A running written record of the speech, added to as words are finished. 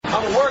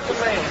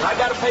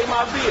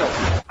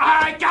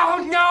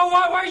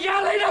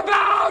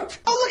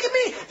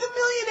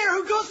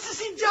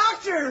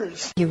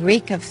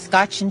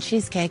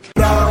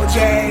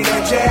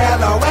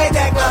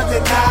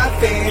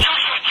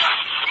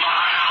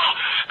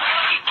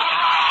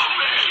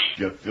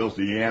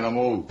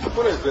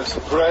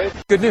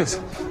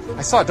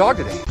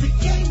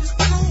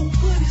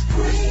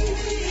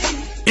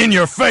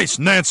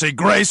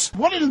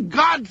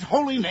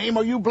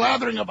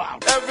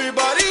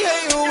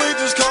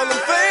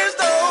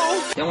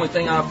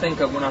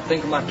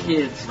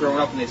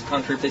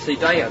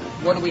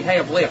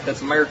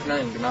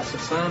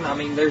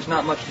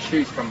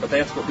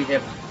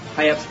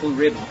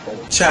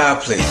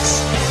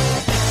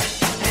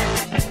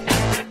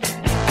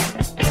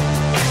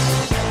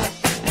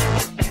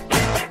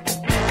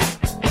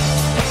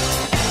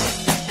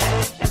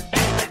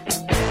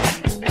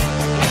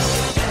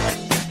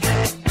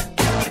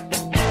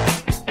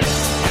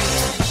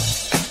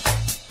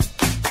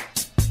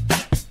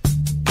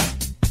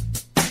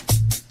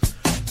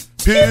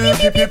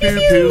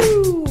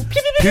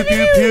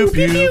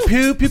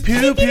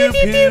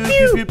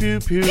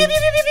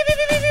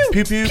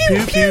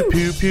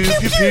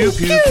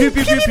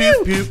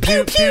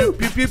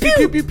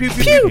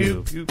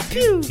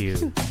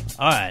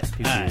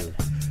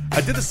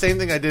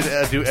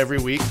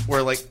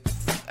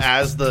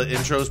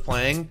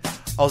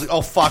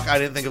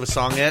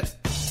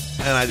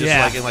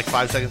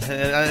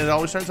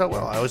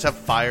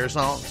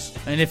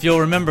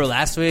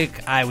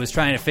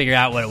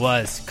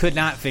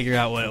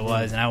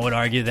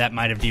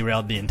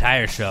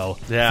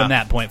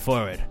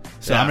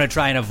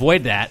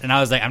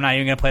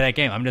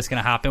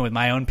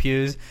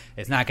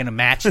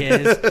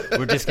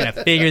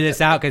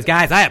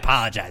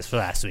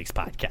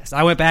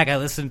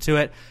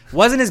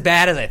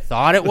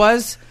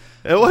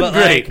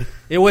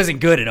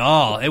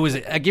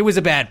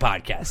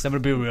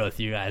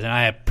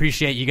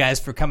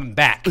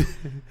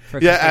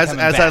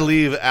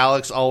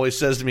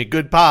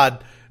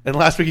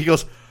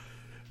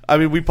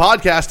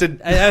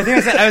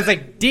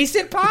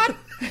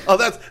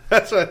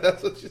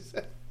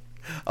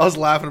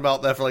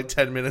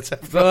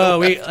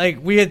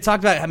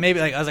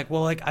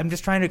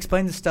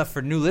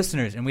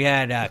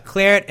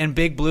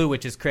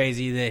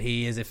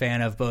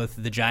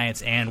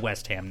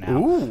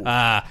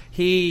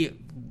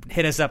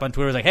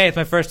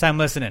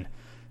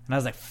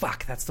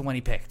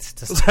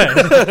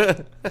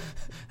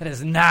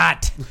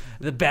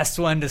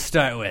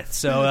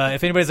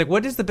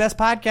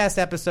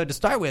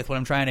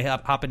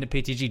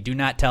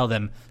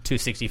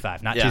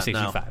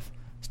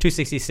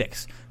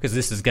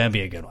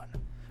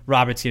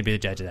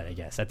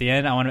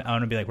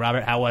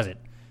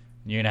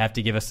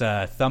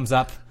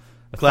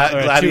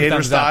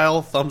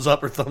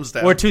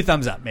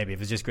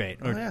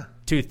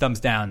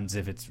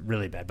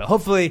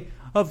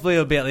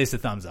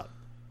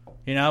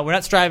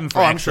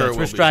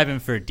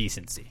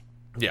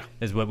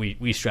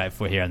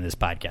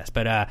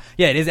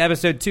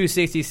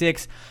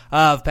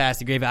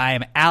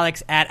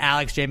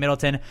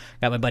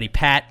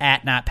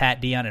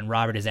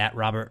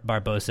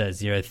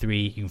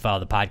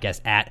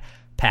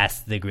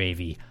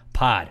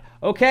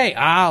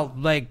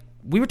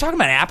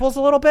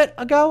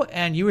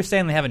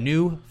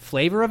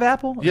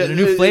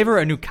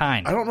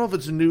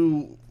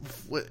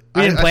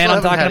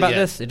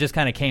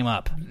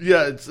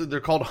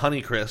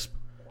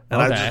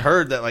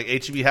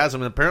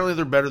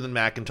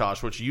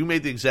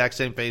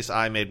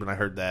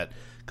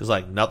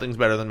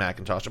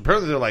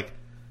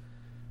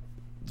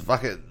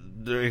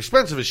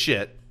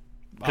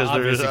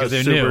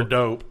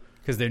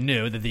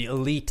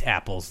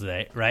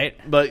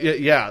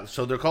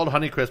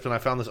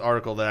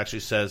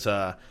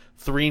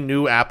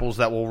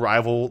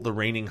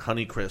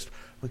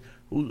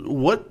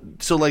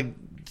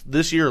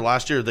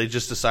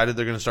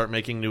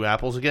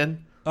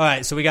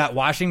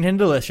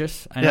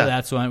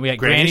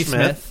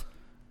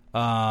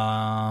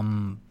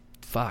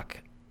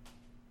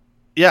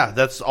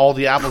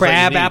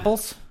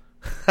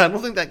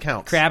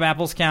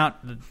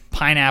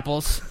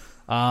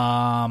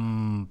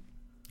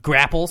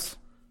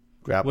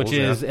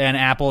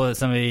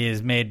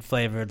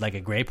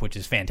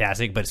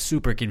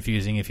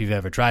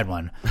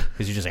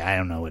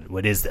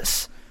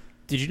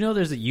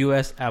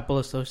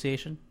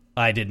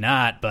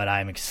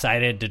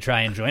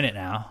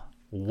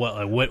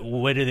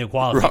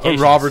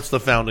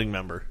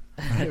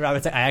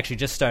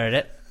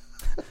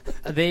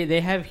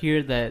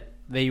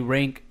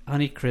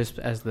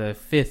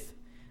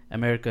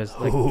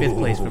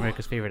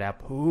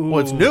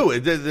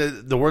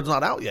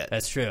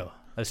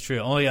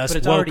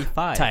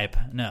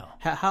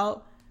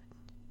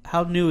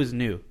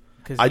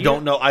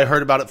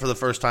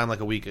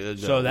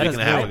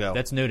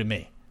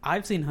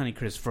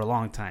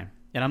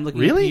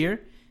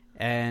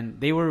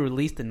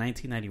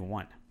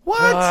What?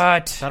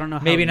 I don't know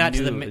how maybe not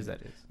to new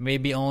that is.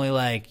 Maybe only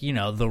like,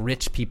 the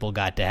rich people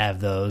got to have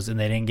those and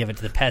they didn't give it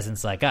to the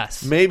peasants like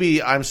us.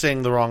 Maybe I'm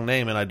saying the wrong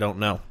name and I don't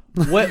know.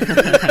 What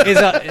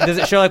does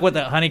it show like what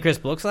the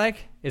Honeycrisp looks like?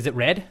 Is it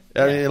red?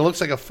 I mean, it looks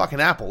like a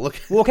fucking apple.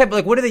 Look. Well, okay, but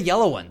like what are the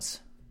yellow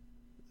ones?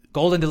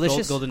 Golden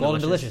Delicious?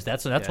 Golden Delicious.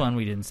 That's one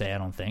we didn't say, I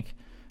don't think.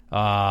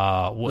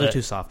 They're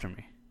too soft for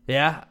me.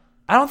 Yeah.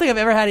 I don't think I've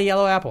ever had a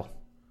yellow apple.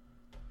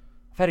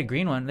 I've had a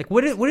green one. Like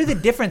what are the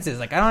differences?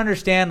 Like I don't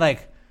understand,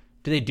 like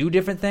do they do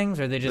different things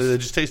or they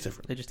just taste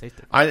different? They just taste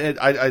different.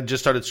 I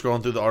just started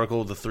scrolling through the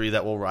article of the 3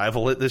 that will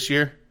rival it this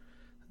year.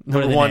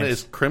 Number 1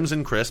 is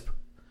Crimson Crisp.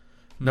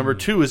 Number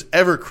 2 is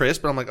Evercrisp,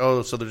 and I'm like,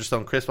 oh, so they're just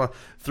throwing crisp on.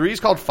 3 is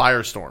called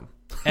Firestorm.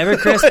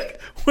 Evercrisp.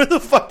 Like, where the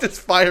fuck does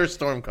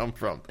Firestorm come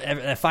from?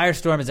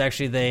 Firestorm is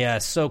actually they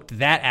soaked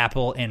that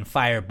apple in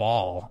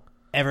Fireball.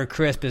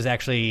 Evercrisp is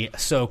actually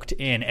soaked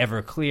in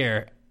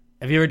Everclear.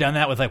 Have you ever done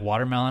that with like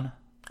watermelon?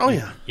 Oh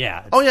yeah,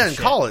 yeah. In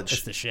college,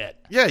 it's the shit.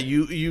 Yeah,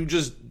 you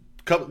just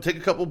take a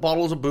couple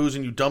bottles of booze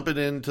and you dump it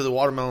into the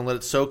watermelon, let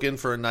it soak in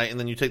for a night, and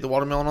then you take the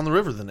watermelon on the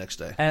river the next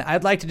day. And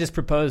I'd like to just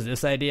propose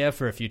this idea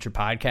for a future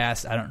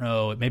podcast. I don't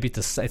know, maybe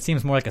it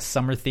seems more like a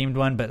summer themed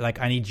one, but like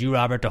I need you,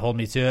 Robert, to hold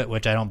me to it,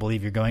 which I don't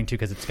believe you're going to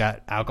because it's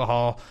got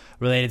alcohol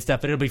related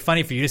stuff. But it'll be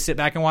funny for you to sit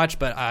back and watch.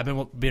 But I've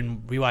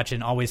been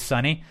rewatching Always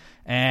Sunny,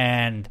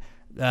 and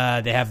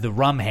they have the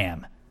rum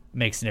ham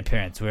makes an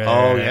appearance.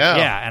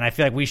 Yeah, and I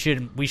feel like we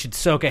should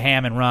soak a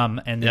ham in rum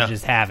and then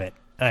just have it.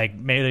 Like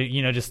maybe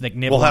just like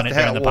nibble on it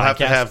during the podcast. We'll have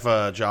to have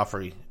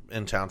Joffrey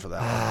in town for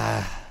that.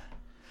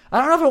 I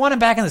don't know if I want him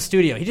back in the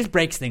studio. He just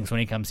breaks things when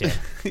he comes here.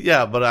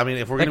 Yeah, but I mean,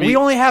 if we're gonna we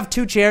only have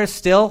 2 chairs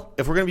still.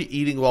 If we're gonna be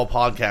eating while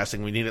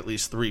podcasting, we need at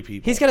least 3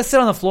 people. He's gonna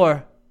sit on the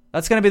floor.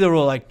 That's gonna be the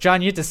rule. Like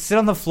John, you have to sit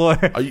on the floor.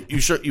 Are you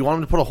sure you want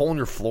him to put a hole in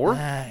your floor?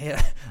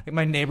 Yeah, like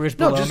my neighbors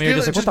below me are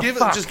just like, what the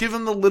fuck? Just give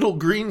him the little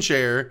green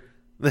chair.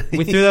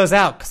 We threw those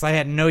out because I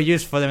had no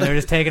use for them. They were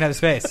just taking up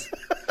space.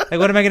 Like,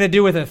 what am I gonna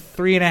do with a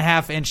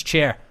 3.5-inch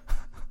chair?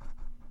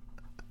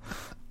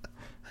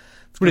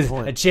 What is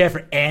it? A chair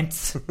for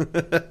ants?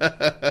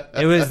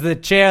 It was the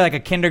chair like a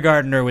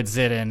kindergartner would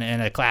sit in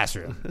a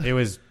classroom. It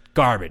was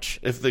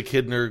garbage. If the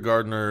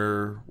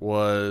kindergartner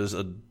was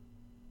a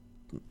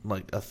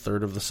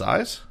third of the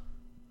size?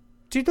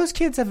 Dude, those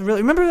kids have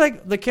really... Remember,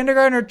 like, the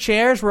kindergartner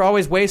chairs were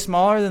always way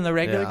smaller than the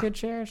regular kid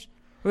chairs?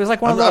 It was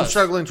like one of those. I'm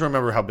struggling to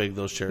remember how big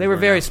those chairs were. They were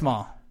very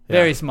small. Yeah.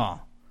 Very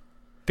small.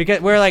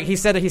 Because we're like, he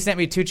said that he sent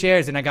me 2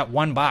 chairs and I got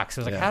 1 box.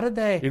 I was like, how did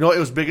they... You know, it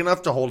was big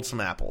enough to hold some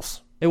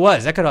apples. It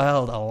was. That could have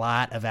held a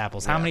lot of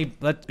apples. How many...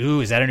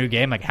 is that a new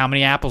game? Like, how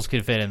many apples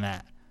could fit in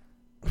that?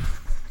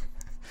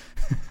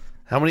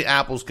 How many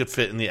apples could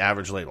fit in the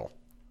average ladle?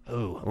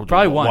 Ooh,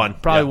 probably one.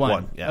 Probably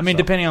one. Yeah, I mean,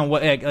 depending on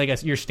what,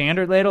 like your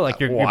standard ladle, like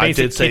your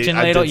basic kitchen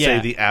ladle. I did say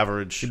the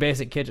average. Your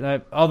basic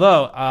kitchen.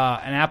 Although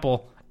an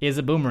apple is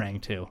a boomerang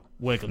too.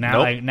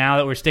 Now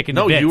that we're sticking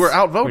to bits. No, you were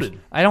outvoted.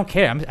 I don't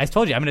care. I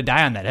told you I'm going to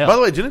die on that hill. By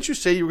the way, didn't you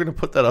say you were going to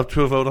put that up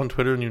to a vote on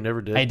Twitter and you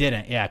never did? I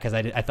didn't. Yeah, because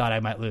I thought I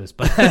might lose,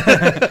 but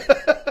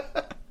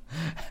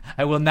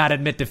I will not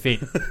admit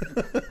defeat.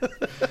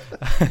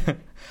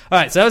 All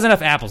right, so that was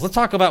enough apples. Let's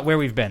talk about where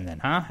we've been then,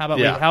 huh? How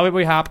about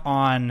we hop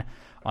on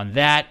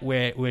that,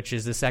 which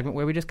is the segment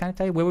where we just kind of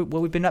tell you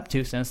what we've been up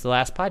to since the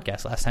last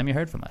podcast, last time you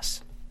heard from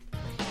us.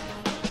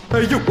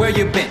 Where you been? Where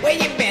you been? Where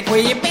you been? Where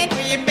you been? Where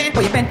you been?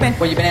 Where you been?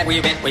 Where you been at? Where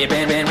you been? Where you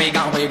been? Where you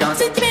gone? Where you gone?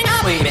 Where you been?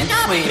 Where you been?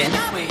 Where you been?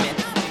 Where you been?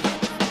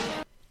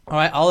 All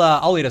right,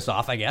 I'll lead us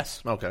off, I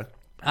guess. Okay.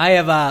 I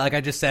have, like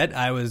I just said,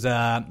 I've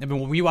been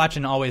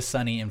rewatching Always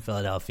Sunny in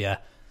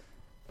Philadelphia.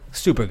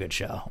 Super good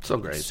show. So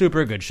great.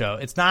 Super good show.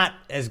 It's not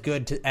as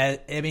good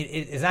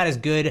it's not as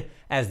good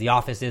as The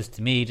Office is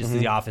to me, just as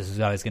The Office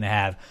is always going to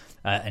have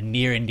a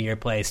near and dear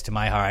place to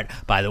my heart.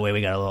 By the way,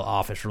 we got a little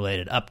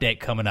Office-related update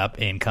coming up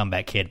in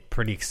Comeback Kid.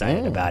 Pretty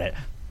excited about it.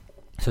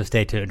 So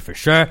stay tuned for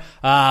sure.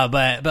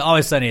 But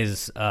Always Sunny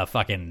is a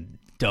fucking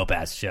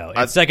dope-ass show.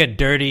 It's like a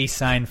dirty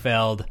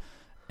Seinfeld,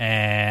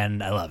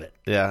 and I love it.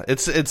 Yeah,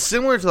 it's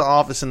similar to The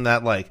Office in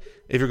that, like,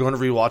 if you're going to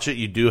rewatch it,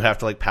 you do have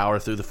to like power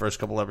through the first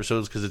couple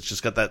episodes because it's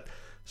just got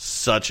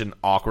such an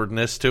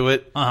awkwardness to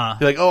it. Uh-huh.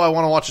 You're like, oh, I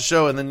want to watch a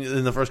show, and then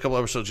in the first couple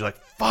episodes, you're like,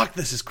 fuck,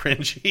 this is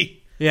cringy.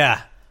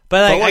 Yeah.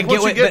 But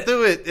once you get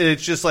through it,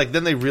 it's just like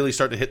then they really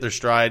start to hit their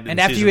stride. And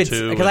after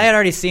because I had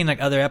already seen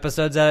like other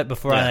episodes of it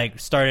before I like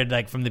started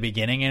like from the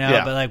beginning, you know.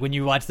 Yeah. But like when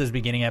you watch those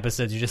beginning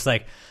episodes, you're just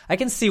like, I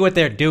can see what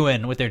they're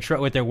doing, what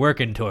they're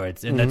working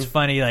towards, and that's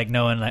funny. Like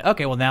knowing like,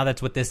 okay, well now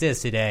that's what this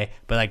is today.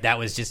 But like that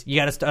was just you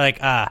got to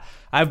start like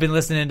I've been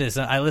listening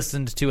to I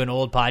listened to an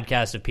old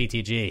podcast of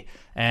PTG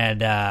and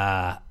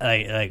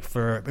like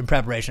in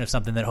preparation of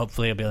something that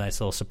hopefully will be a nice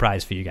little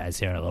surprise for you guys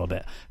here in a little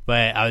bit.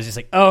 But I was just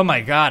like, oh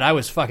my god, I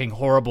was fucking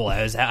horrible.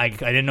 I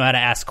didn't know how to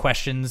ask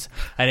questions.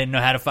 I didn't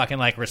know how to fucking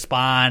like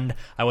respond.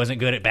 I wasn't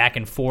good at back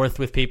and forth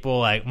with people.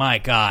 Like my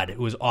god, it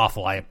was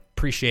awful. I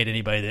appreciate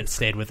anybody that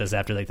stayed with us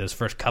after like those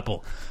first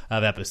couple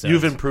of episodes.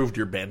 You've improved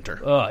your banter.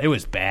 Oh, it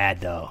was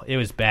bad though. It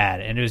was bad,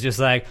 and it was just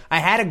like I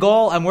had a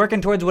goal. I'm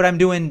working towards what I'm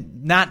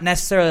doing, not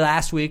necessarily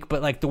last week,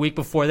 but like the week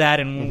before that,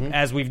 and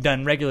as we've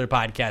done regular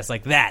podcasts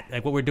like that,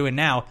 like what we're doing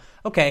now.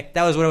 Okay,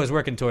 that was what I was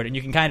working toward, and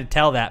you can kind of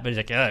tell that. But it's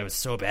like, oh, it was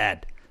so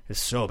bad. It was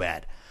so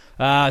bad.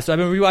 So I've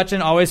been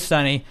rewatching Always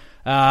Sunny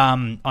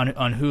on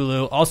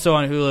Hulu. Also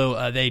on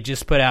Hulu, they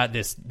just put out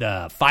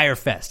the Fyre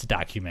Fest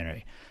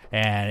documentary.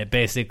 And it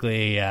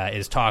basically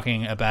is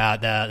talking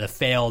about the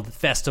failed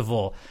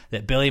festival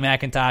that Billy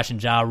McIntosh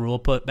and Ja Rule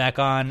put back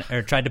on,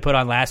 or tried to put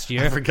on last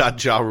year. I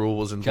forgot Ja Rule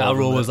was involved. Ja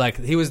Rule was like,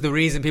 he was the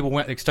reason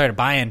people started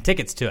buying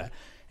tickets to it.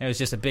 And it was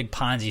just a big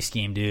Ponzi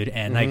scheme, dude.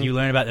 And like you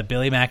learn about the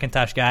Billy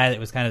McIntosh guy that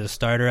was kind of the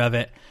starter of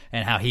it,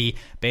 and how he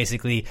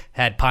basically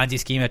had Ponzi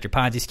scheme after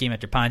Ponzi scheme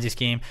after Ponzi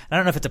scheme. I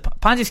don't know if it's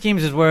Ponzi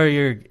schemes is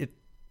where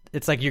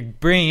it's like you're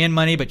bringing in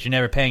money, but you're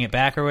never paying it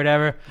back or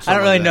whatever. I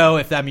don't really know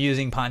if I'm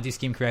using Ponzi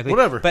scheme correctly.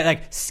 Whatever. But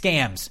like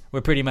scams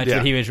were pretty much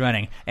what he was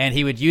running. And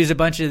he would use a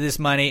bunch of this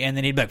money, and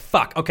then he'd be like,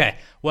 fuck, okay,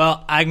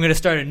 well, I'm going to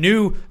start a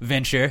new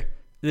venture.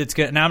 Now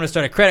I'm going to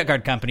start a credit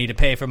card company to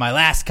pay for my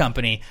last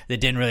company that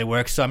didn't really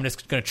work. So I'm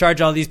just going to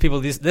charge all these people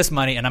this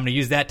money, and I'm going to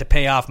use that to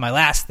pay off my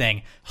last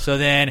thing. So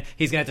then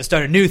he's going to have to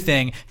start a new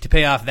thing to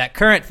pay off that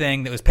current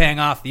thing that was paying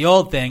off the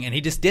old thing. And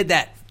he just did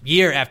that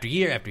year after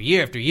year after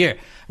year after year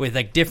with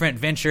like different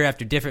venture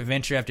after different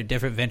venture after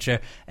different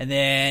venture. And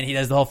then he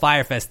does the whole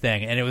Fyre Fest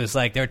thing. And it was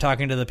like they were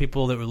talking to the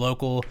people that were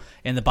local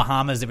in the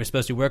Bahamas that were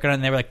supposed to be working on it.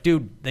 And they were like,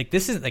 dude, like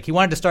this is like he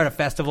wanted to start a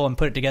festival and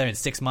put it together in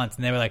 6 months.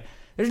 And they were like,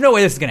 there's no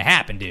way this is going to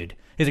happen, dude.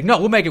 He's like, no,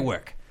 we'll make it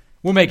work.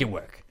 We'll make it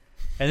work.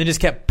 And then just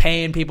kept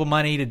paying people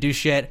money to do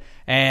shit.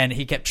 And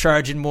he kept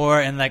charging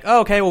more. And like, oh,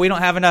 okay, well, we don't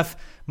have enough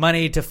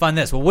money to fund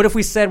this. Well, what if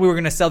we said we were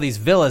going to sell these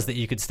villas that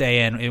you could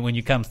stay in when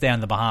you come stay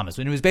on the Bahamas?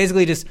 And it was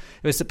basically just,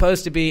 it was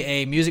supposed to be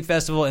a music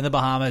festival in the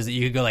Bahamas that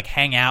you could go like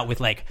hang out with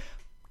like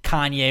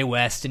Kanye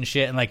West and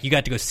shit. And like you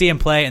got to go see him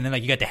play, and then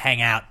like you got to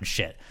hang out and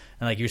shit.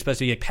 And like you're supposed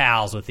to be like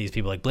pals with these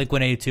people. Like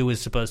Blink-182 was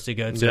supposed to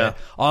go to it.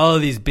 All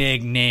of these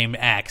big name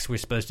acts were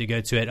supposed to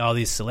go to it. All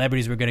these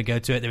celebrities were going to go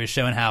to it. They were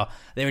showing how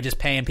they were just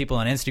paying people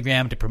on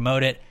Instagram to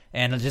promote it.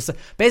 And it just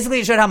basically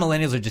it showed how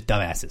millennials are just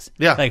dumbasses.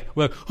 Yeah. Like,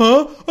 we're like,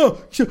 huh?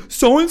 Oh,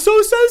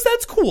 so-and-so says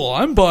that's cool.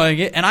 I'm buying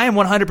it. And I am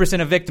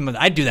 100% a victim of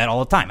that. I do that all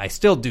the time. I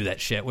still do that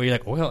shit where you're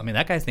like, well, I mean,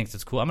 that guy thinks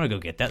it's cool. I'm going to go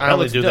get that. I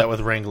only do that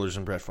with Wranglers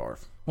and Brett Favre.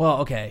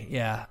 Well, okay,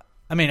 yeah.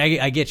 I mean,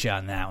 I get you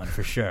on that one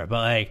for sure. But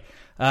like,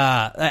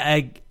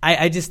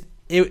 I just...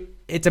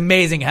 It's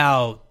amazing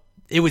how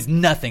it was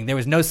nothing. There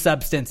was no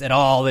substance at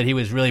all that he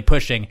was really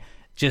pushing.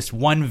 Just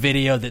one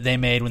video that they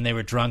made when they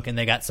were drunk and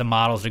they got some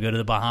models to go to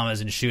the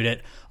Bahamas and shoot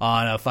it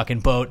on a fucking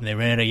boat, and they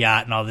rented a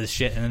yacht and all this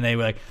shit. And then they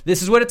were like,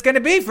 this is what it's going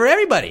to be for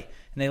everybody.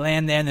 And they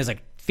land there and there's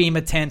like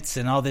FEMA tents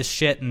and all this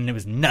shit, and there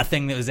was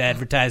nothing that was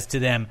advertised to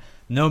them.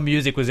 No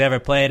music was ever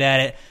played at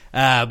it.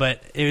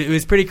 But it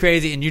was pretty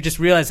crazy, and you just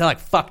realize how like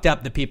fucked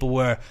up the people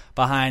were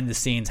behind the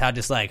scenes, how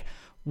just like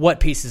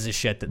what pieces of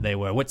shit that they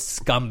were, what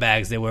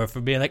scumbags they were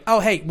for being like, oh,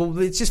 hey, well,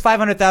 it's just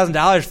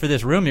 $500,000 for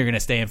this room you're going to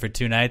stay in for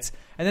 2 nights.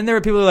 And then there were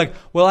people who were like,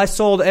 well, I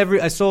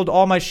sold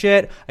all my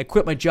shit. I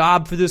quit my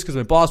job for this because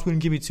my boss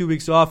wouldn't give me 2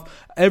 weeks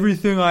off.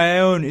 Everything I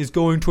own is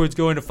going towards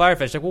going to Fyre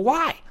Fest. Like, well,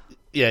 why?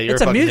 Yeah, you're a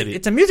fucking idiot.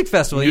 It's a music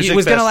festival. Music it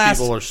was gonna last,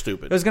 people are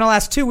stupid. It was going to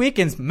last 2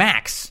 weekends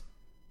max.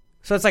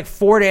 So it's like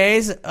 4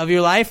 days of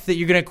your life that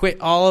you're going to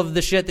quit all of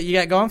the shit that you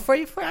got going for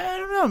you. I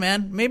don't know,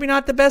 man. Maybe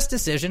not the best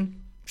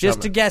decision.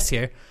 Just to guess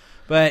here.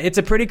 But it's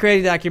a pretty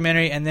crazy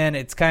documentary, and then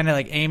it's kind of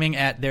like aiming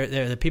at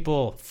the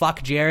people.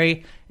 Fuck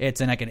Jerry.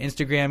 It's in like an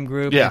Instagram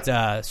group. Yeah. It's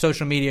a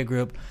social media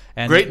group.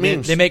 And great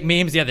memes. They make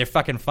memes. Yeah, they're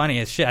fucking funny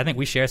as shit. I think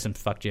we share some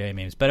Fuck Jerry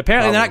memes. But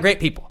apparently they're not great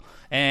people.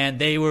 And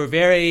they were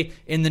very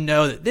in the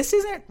know that this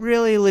isn't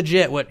really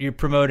legit what you're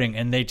promoting,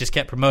 and they just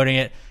kept promoting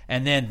it.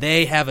 And then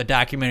they have a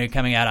documentary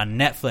coming out on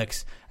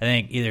Netflix, I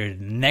think either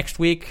next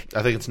week.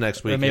 I think it's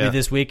next week, or maybe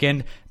this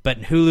weekend.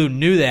 But Hulu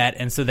knew that,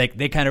 and so they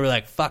kind of were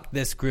like, fuck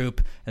this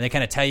group, and they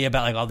kind of tell you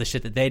about like all the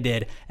shit that they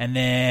did. And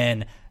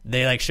then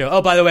they like show,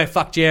 oh, by the way,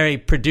 Fuck Jerry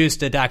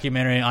produced a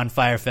documentary on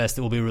Fyre Fest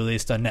that will be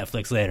released on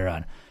Netflix later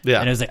on. Yeah.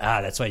 And it was like,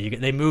 that's why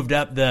they moved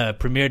up the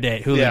premiere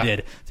date, Hulu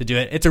did, to do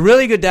it. It's a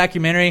really good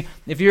documentary.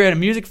 If you're a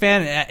music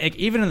fan,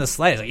 even in the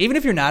slightest, like, even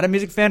if you're not a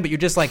music fan, but you're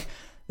just like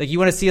you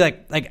want to see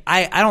like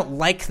I don't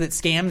like that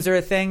scams are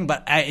a thing,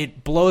 but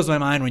it blows my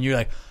mind when you're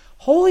like,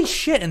 holy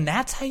shit, and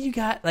that's how you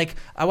got, like,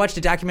 I watched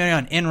a documentary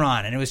on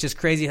Enron, and it was just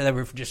crazy how they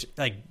were just,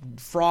 like,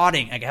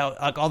 frauding, like, how,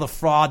 like, all the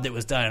fraud that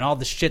was done, and all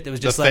the shit that was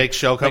just, the fake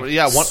shell company.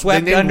 Like,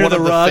 swept they named under one the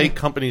of rug. The fake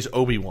companies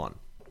Obi-Wan.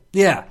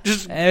 Yeah.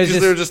 Just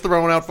because they're just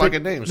throwing out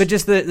fucking names. But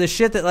just the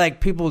shit that,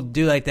 like, people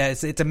do like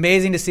that, it's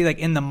amazing to see, like,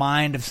 in the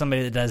mind of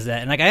somebody that does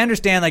that. And, like, I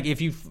understand, like, if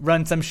you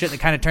run some shit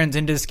that kind of turns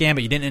into a scam,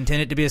 but you didn't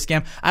intend it to be a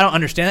scam, I don't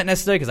understand that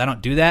necessarily because I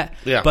don't do that.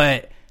 Yeah.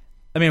 But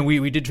I mean,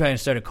 we did try and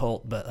start a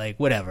cult, but, like,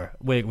 whatever.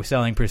 We're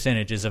selling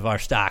percentages of our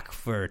stock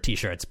for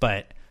T-shirts,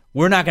 but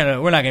We're not gonna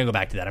go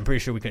back to that. I'm pretty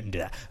sure we couldn't do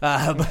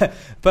that.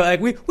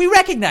 But like we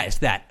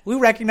recognized that. We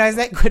recognized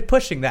that. Quit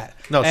pushing that.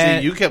 No, see,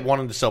 you kept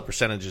wanting to sell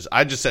percentages.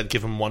 I just said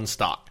give him one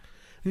stock.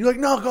 And you're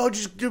like, no, go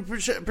just do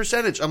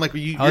percentage. I'm like,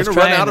 you're going to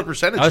run out of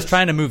percentages. I was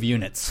trying to move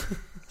units. I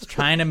was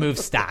trying to move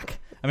stock.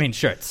 I mean,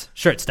 shirt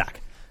stock,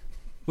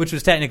 which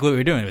was technically what we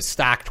were doing. It was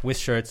stocked with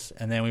shirts,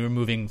 and then we were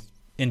moving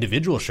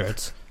individual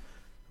shirts.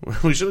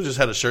 We should have just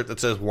had a shirt that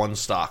says one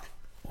stock.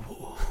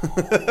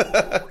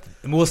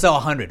 And we'll sell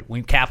 100.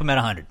 We cap them at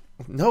 100.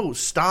 No,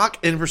 stock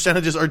and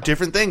percentages are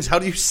different things. How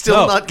do you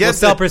still not get we'll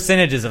sell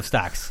percentages of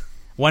stocks.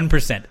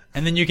 1%.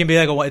 And then you can be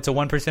like, it's a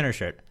 1%er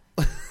shirt.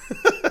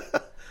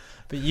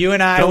 But you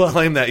and I don't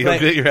claim that. You'll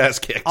get your ass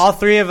kicked. All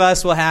three of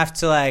us will have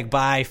to like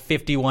buy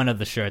 51 of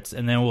the shirts,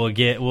 and then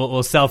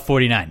we'll sell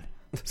 49.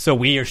 So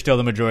we are still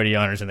the majority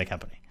owners in the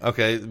company.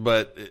 Okay,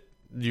 but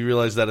you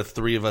realize that if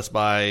three of us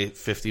buy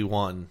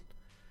 51,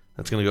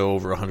 that's going to go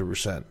over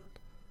 100%.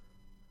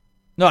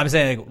 No, I'm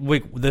saying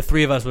the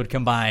three of us would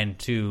combine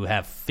to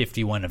have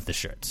 51 of the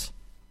shirts.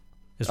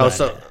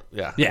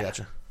 Yeah, I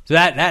gotcha. So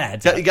that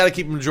adds up. You got to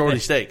keep a majority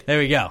stake. There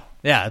we go.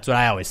 Yeah, that's what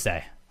I always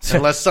say.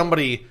 Unless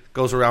somebody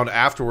goes around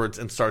afterwards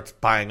and starts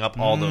buying up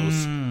all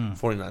those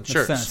 49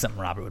 shirts. That's something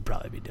Robert would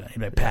probably be doing. He'd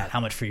be like, Pat,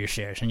 how much for your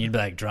shares? And you'd be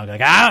like drunk,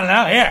 like, I don't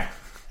know. Here,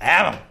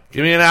 have them.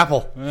 Give me an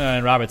apple.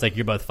 And Robert's like,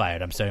 you're both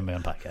fired. I'm starting my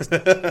own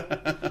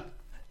podcast.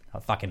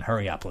 I'll fucking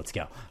hurry up. Let's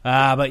go.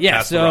 But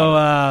yeah,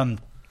 so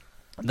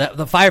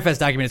the Firefest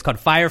document is called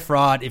Fire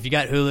Fraud. If you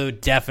got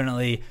Hulu,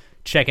 definitely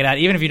check it out.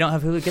 Even if you don't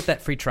have Hulu, get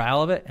that free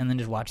trial of it and then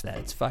just watch that.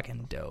 It's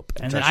fucking dope.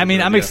 And then,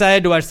 I'm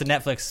excited to watch the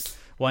Netflix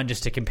one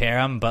just to compare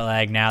them, but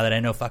like now that I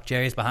know Fuck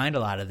Jerry's behind a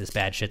lot of this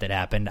bad shit that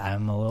happened,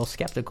 I'm a little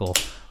skeptical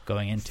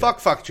going into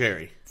it. Fuck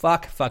Jerry.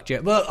 Fuck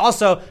Jerry. Well,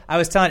 also, I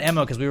was telling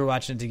Emma, because we were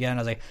watching it together, and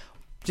I was like,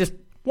 just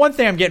one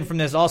thing I'm getting from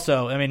this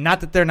also, I mean, not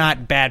that they're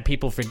not bad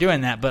people for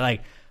doing that, but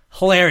like,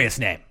 hilarious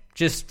name.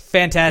 Just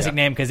fantastic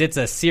name, because it's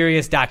a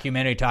serious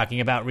documentary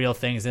talking about real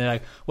things. And they're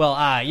like,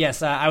 well,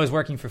 yes, I was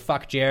working for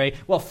Fuck Jerry.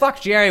 Well,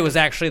 Fuck Jerry was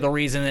actually the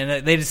reason,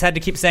 and they just had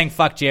to keep saying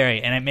Fuck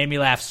Jerry, and it made me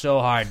laugh so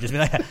hard. Just be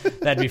like,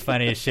 that'd be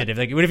funny as shit.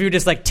 What if you were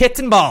just like, Tits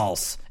and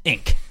Balls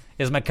Inc.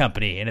 is my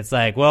company, and it's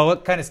like, well,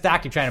 what kind of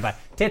stock you trying to buy?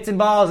 Tits and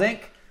Balls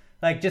Inc.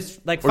 Like,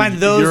 just like find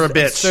those. You're a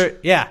bitch.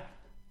 Yeah.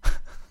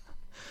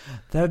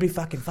 That would be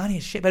fucking funny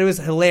as shit. But it was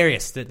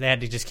hilarious that they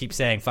had to just keep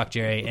saying Fuck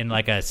Jerry in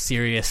like a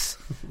serious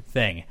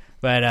thing.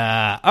 But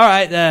all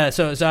right,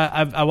 so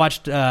I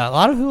watched a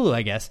lot of Hulu,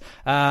 I guess.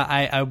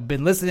 I've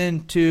been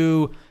listening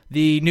to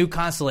the new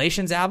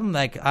Constellations album.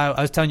 Like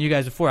I was telling you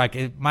guys before,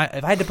 if I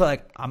had to put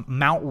like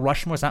Mount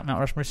Rushmore, it's not Mount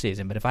Rushmore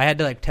season, but if I had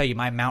to like tell you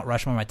my Mount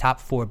Rushmore, my top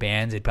 4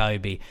 bands, it'd probably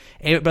be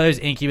Avett Brothers,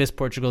 Incubus,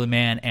 Portugal the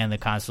Man, and the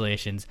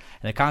Constellations.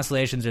 And the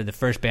Constellations are the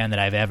first band that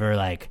I've ever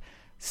like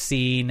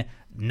seen.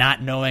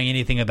 Not knowing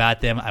anything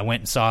about them, I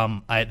went and saw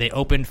them. They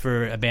opened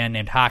for a band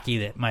named Hockey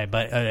that my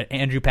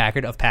Andrew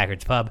Packard of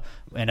Packard's Pub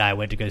and I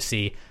went to go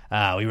see.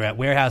 We were at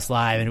Warehouse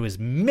Live, and it was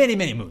many,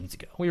 many moons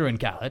ago. We were in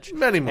college.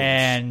 Many moons.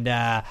 And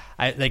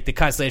the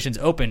Constellations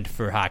opened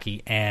for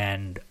Hockey,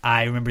 and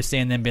I remember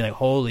seeing them being like,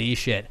 holy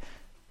shit,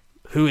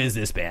 who is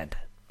this band?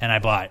 And I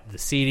bought the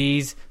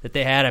CDs that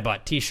they had. I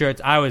bought T-shirts.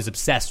 I was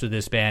obsessed with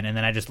this band, and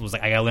then I just was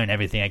like, I gotta learn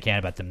everything I can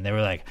about them. They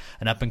were like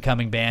an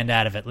up-and-coming band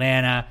out of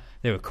Atlanta.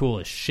 They were cool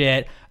as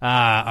shit.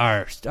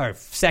 Our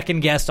second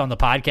guest on the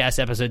podcast,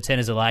 episode 10,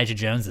 is Elijah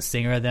Jones, the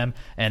singer of them,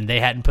 and they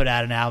hadn't put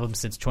out an album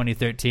since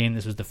 2013.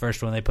 This was the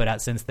first one they put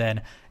out since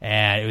then,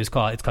 and it's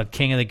called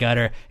King of the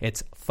Gutter.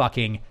 It's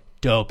fucking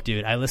dope,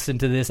 dude. I listened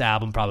to this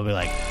album probably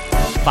like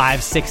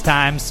 5-6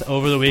 times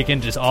over the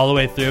weekend, just all the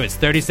way through. It's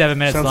 37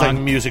 minutes long. Sounds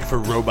like music for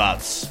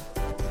robots.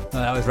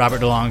 That was Robert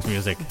DeLong's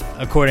music,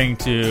 according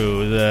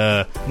to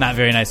the not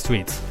very nice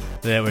tweets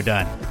that were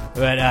done.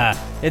 But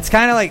it's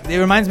kind of like, it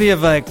reminds me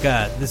of like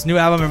this new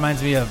album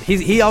reminds me of,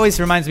 he always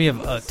reminds me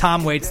of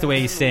Tom Waits, the way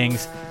he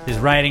sings. His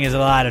writing is a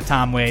lot of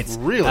Tom Waits.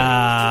 Really?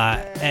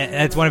 And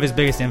it's one of his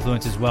biggest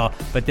influences as well.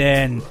 But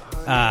then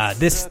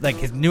this, like,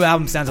 his new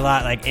album sounds a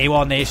lot like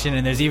AWOL Nation,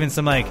 and there's even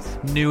some like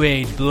new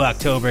age Blue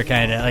October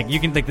kind of, like, you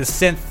can, like, the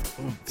synth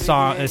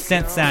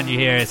sound you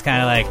hear is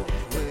kind of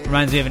like,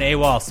 reminds me of an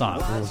AWOL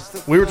song.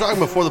 We were talking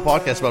before the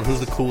podcast about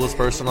who's the coolest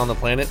person on the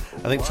planet.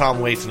 I think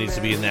Tom Waits needs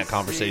to be in that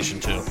conversation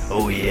too.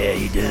 Oh yeah,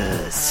 he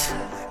does.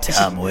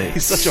 Tom Waits.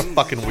 He's such a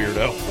fucking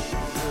weirdo.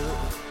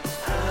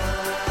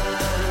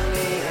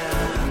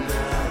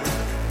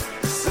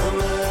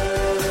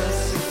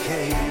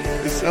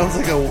 He sounds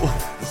like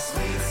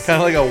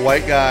kind of like a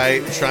white guy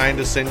trying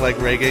to sing like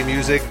reggae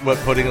music but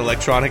putting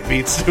electronic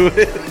beats to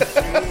it.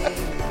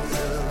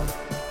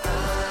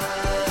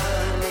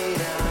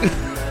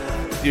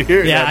 You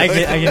hear it? Yeah, I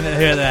can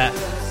hear that.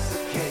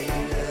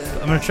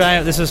 I'm going to try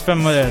it. This is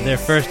from their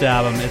first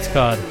album. It's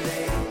called...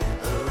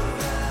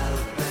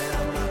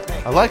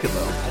 I like it,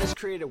 though. I just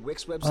created a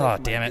Wix website.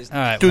 Oh, damn it. All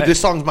right. Dude, this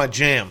song's my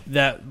jam.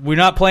 We're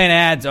not playing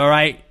ads, all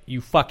right,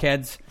 you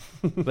fuckheads.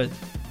 But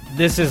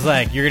this is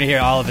like, you're going to hear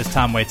all of his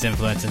Tom Waits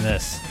influence in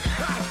this.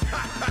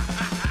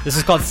 This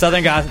is called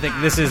Southern Gothic.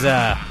 This is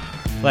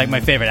like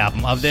my favorite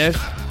album of theirs.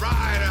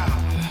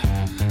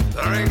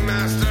 The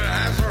ringmaster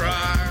has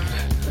arrived.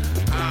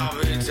 I'll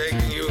be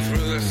taking you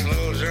through the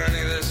slow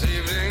journey this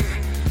evening.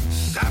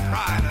 Step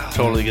right up.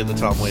 Totally get the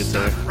Tom Waits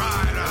there.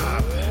 Right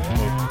up.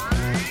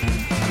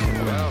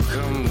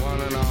 Welcome,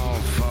 one and all.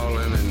 Fall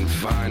in and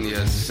find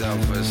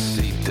yourself a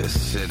seat to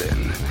sit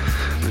in.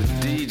 The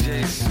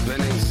DJ's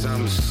spinning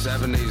some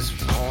 70s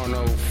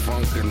porno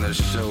funk and the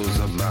show's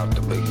about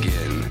to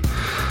begin.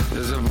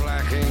 There's a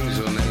black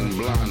angel named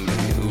Blondie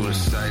who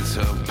recites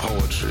her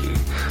poetry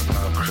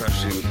while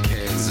crushing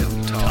cans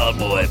of tall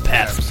boy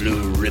Pabst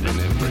Blue Ribbon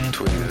in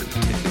between her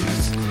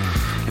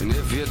titties. And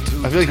if you're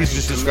too I feel like he's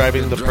just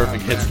describing the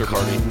perfect hipster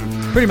party.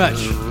 Pretty much.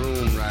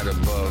 right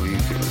above, you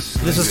can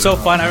This was so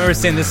fun. I remember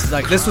seeing this.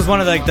 This was one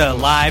of the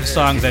live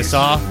songs I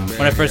saw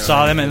when I first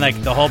saw them, and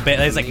the whole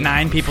band. There's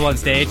 9 people on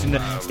stage, and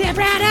step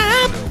right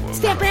up,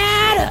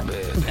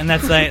 and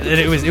that's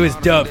it was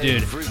dope,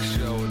 dude.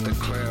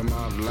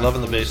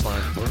 Loving the bass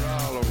line.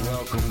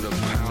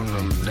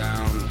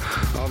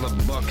 All the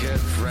buckhead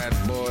frat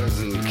boys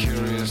and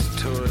curious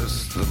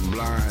tourists, the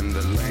blind,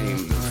 the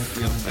lame, the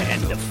filthy,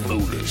 and the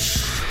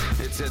foolish.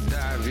 It's a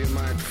dive you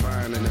might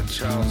find in a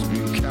Charles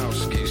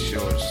Bukowski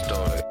short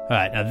story. All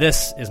right, now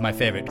this is my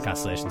favorite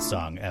Constellation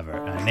song ever.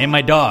 I named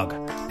my dog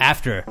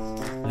after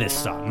this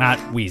song, not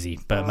Wheezy,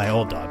 but my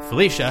old dog,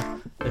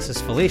 Felicia. This is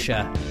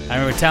Felicia. I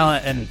remember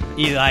telling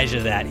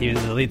Elijah that he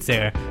was the lead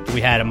singer. We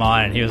had him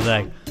on, and he was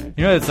like,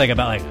 you know, it's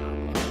about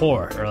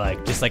horror or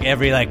just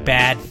every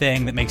bad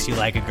thing that makes you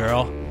like a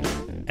girl.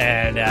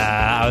 And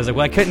I was like,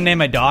 well, I couldn't name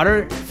my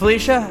daughter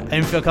Felicia. I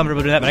didn't feel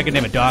comfortable doing that, but I could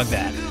name a dog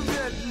that.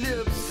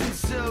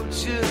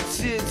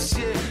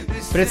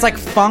 But it's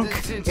funk.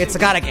 It's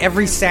got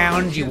every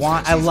sound you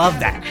want. I love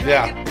that.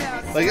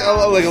 Yeah, like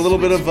a little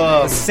bit of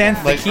the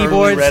synth, the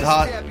keyboards, Red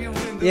Hot.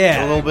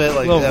 Yeah, a little bit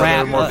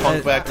rap, more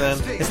funk back then.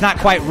 It's not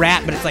quite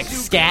rap, but it's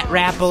scat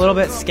rap a little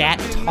bit. Scat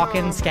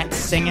talking, scat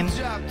singing.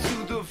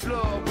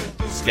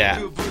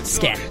 Scat.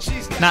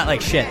 Not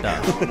like shit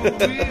though.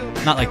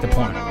 Not like the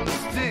porn.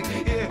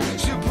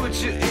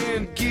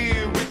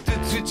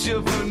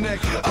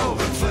 Oh,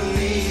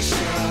 Felicia,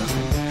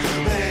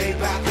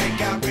 babe, I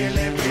think I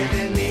really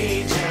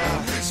need you.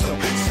 So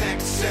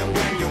sexy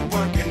when you're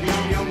working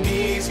on your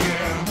knees,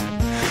 girl.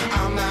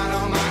 I'm out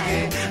on my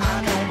head,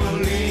 I don't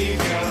believe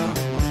you.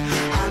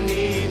 I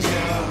need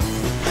you,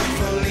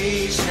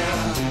 Felicia,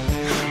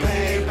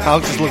 babe.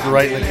 Alex just looked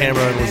right in the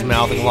camera and was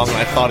mouthing along, and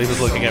I thought he was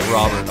looking at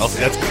Robert. Oh,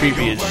 that's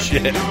creepy as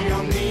shit.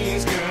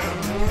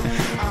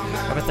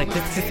 Robert's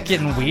this is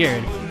getting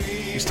weird.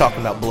 He's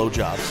talking about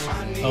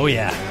blowjobs. Oh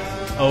yeah.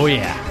 Oh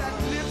yeah.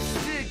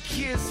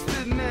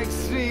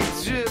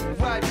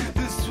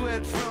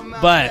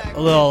 But a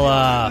little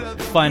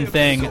fun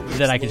thing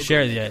that I can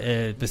share with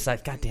you,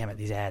 besides, God damn it,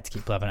 these ads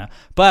keep popping up.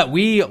 But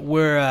we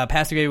were,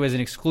 Pastor Grady was an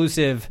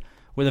exclusive,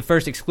 the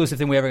first exclusive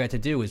thing we ever got to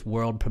do was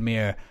world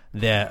premiere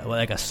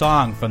a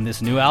song from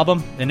this new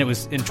album. And it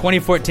was in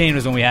 2014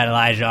 was when we had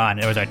Elijah on.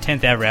 It was our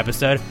 10th ever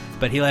episode.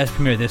 But he let us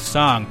premiere this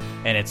song,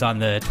 and it's on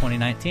the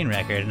 2019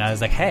 record. And I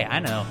was like, hey, I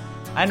know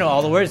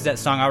all the words to that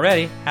song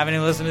already. Haven't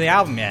even listened to the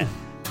album yet.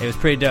 It was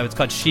pretty dope. It's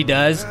called She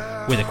Does,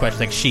 with a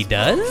question she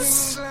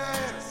does?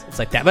 It's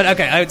like that. But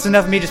okay, it's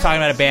enough of me just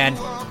talking about a band.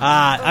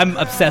 I'm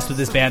obsessed with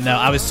this band, though.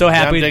 I was so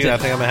happy. Yeah, I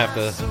think I'm going to have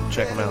to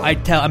check them out.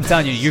 I'm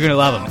telling you, you're going to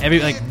love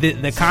them.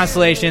 The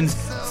Constellations,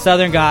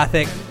 Southern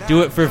Gothic,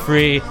 Do It For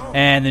Free,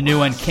 and the new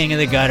one, King of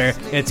the Gutter.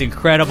 It's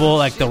incredible.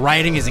 The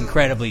writing is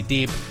incredibly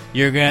deep.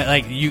 You're gonna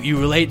you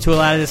relate to a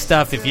lot of this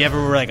stuff. If you ever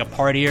were a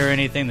partier or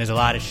anything, there's a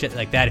lot of shit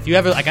like that. If you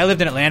ever I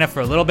lived in Atlanta for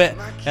a little bit,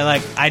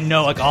 and I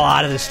know a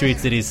lot of the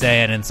streets that he's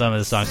saying in some of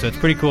the songs, so it's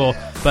pretty cool.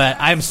 But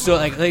I'm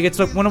so it's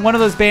one of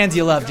those bands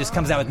you love just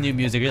comes out with new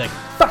music. You're like,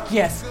 fuck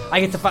yes, I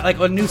get to find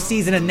a new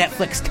season of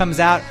Netflix comes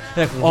out.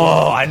 You're like,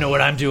 oh, I know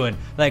what I'm doing.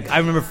 I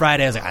remember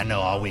Friday, I was like, I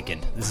know all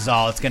weekend. This is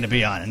all it's gonna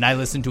be on, and I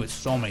listened to it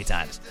so many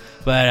times.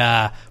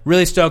 But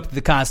really stoked that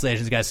the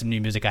Constellations got some new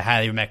music. I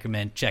highly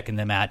recommend checking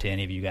them out to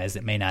any of you guys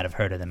that may not have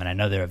heard of them. And I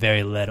know they're a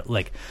very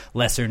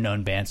lesser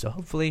known band. So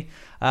hopefully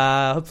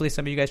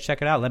some of you guys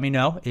check it out. Let me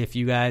know if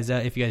you guys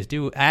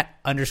do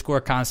at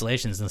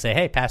 _Constellations and say,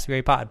 hey, Pastor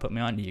Gray Pod, put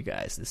me on to you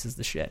guys. This is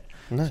the shit.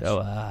 Nice.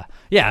 So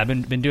yeah, I've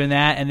been doing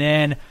that, and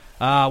then.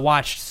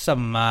 Watched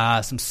some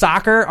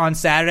soccer on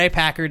Saturday.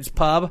 Packard's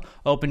Pub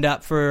opened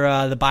up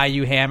for the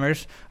Bayou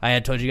Hammers. I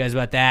had told you guys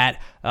about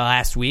that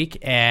last week,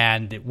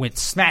 and it went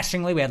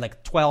smashingly. We had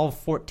 12,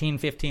 14,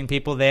 15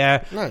 people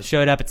there. Nice.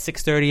 Showed up at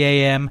 6:30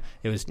 a.m.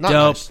 It was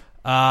dope.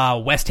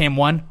 Nice. West Ham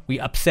won. We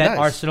upset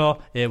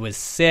Arsenal. It was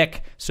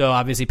sick. So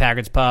obviously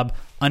Packard's Pub,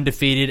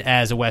 undefeated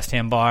as a West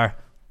Ham bar.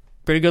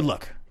 Pretty good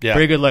look. Yeah.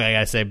 Pretty good look, I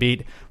gotta say.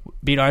 Beat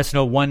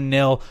Arsenal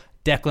 1-0.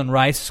 Declan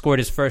Rice scored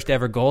his first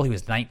ever goal. He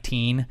was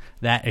 19.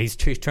 He's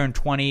turned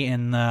 20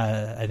 in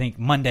I think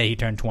Monday he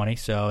turned 20,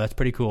 so that's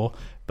pretty cool.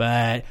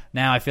 But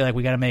now I feel like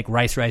we got to make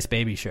Rice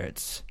Baby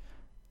shirts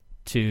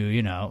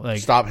to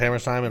stop Hammer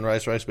Time and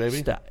Rice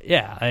Baby.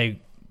 Yeah,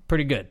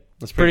 pretty good.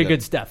 That's pretty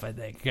good stuff, I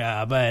think.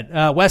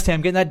 But West Ham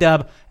getting that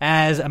dub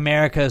as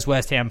America's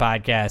West Ham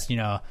podcast.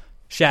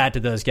 Shout out to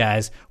those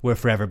guys. We're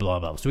forever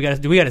blowing bubbles. So we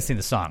got to sing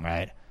the song,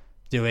 right?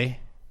 Do we?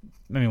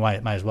 I mean, why?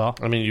 Might as well.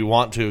 I mean, you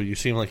want to. You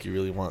seem like you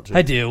really want to.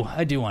 I do.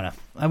 I do want to.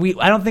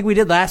 I don't think we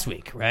did last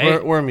week,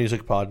 right? We're a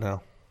music pod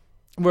now.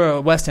 We're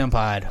a West Ham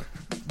pod,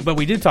 but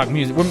we did talk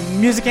music. We're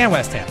music and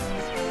West Ham.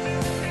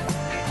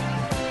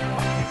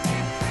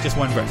 Just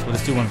one verse. We'll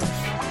just do one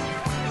verse.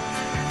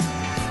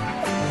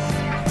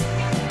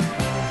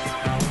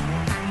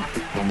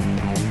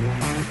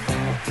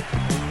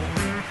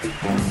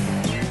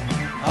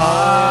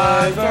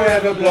 I'm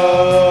forever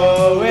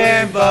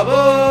blowing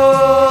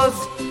bubbles,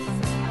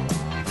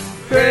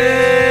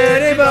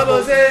 pretty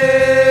bubbles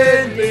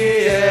in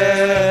the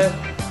air.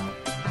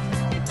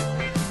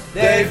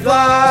 They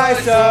fly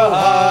so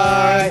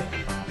high,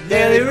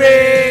 nearly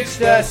reach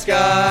the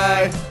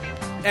sky.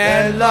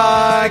 And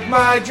like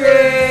my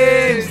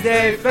dreams,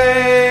 they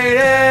fade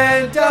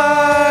and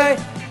die.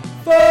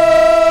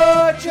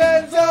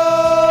 Fortune's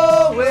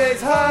always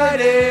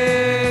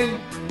hiding.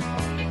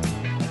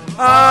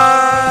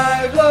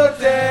 I've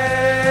looked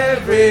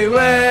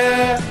everywhere.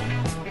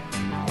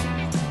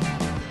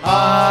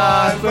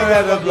 I'm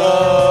forever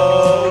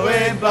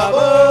blowing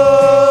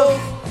bubbles,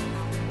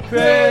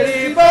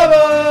 pretty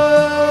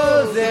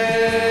bubbles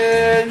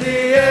in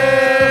the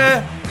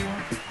air.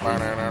 All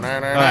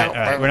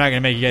right. We're not going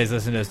to make you guys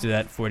listen to us do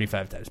that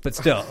 45 times. But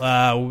still,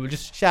 we'll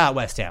just shout out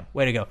West Ham.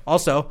 Way to go.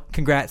 Also,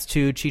 congrats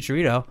to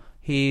Chicharito.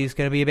 He's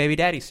going to be a baby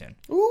daddy soon.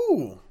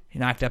 Ooh. He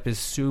knocked up his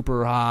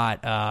super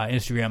hot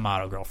Instagram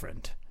model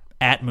girlfriend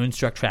at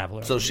Moonstruck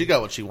Traveler. So she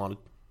got what she wanted.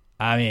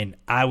 I mean,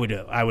 I would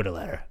have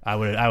let her. I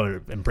would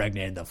have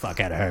impregnated the fuck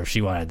out of her if she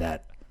wanted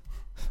that.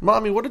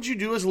 Mommy, what did you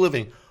do as a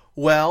living?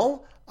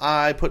 Well,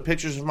 I put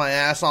pictures of my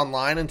ass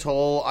online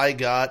until I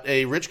got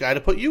a rich guy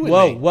to put you in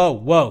me.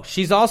 Whoa.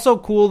 She's also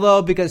cool,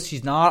 though, because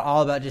she's not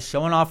all about just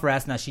showing off her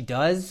ass. Now, she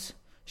does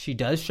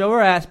show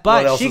her ass,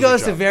 but she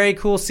goes to very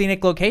cool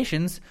scenic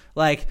locations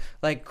like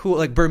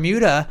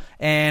Bermuda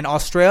and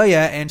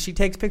Australia, and she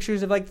takes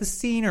pictures of like the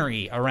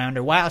scenery around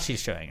her while she's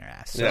showing her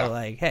ass. So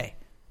like, hey,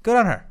 good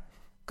on her.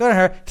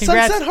 Congrats,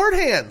 Sunset hard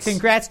hands.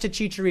 Congrats to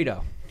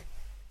Chicharito.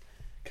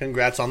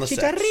 Congrats on the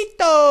sex.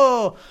 Chicharito.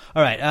 All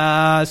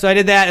right, so I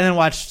did that and then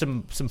watched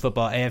some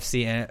football,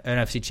 AFC and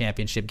NFC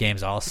championship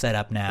games all set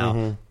up now.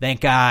 Mm-hmm. Thank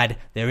God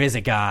there is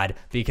a God,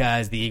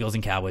 because the Eagles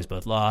and Cowboys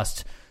both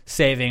lost,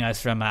 saving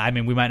us from, I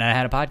mean, we might not have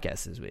had a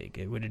podcast this week.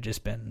 It would have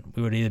just been,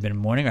 we would have either been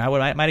morning or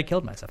I might have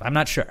killed myself. I'm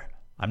not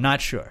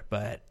sure,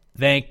 but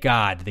thank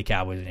God the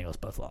Cowboys and Eagles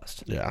both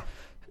lost. Yeah.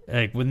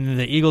 Like when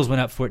the Eagles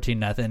went up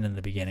 14-0 in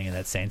the beginning of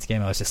that Saints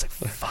game, I was just like,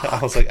 fuck. I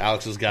was like,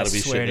 Alex has got to be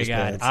shitting his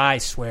pants. I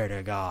swear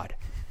to God.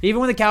 Even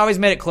when the Cowboys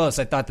made it close,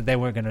 I thought that they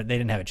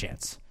didn't have a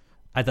chance.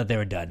 I thought they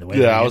were done. The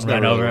way I was never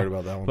really worried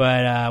about that one.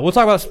 But we'll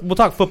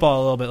talk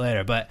football a little bit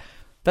later. But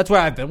that's where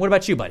I've been. What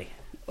about you, buddy?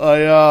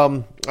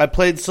 I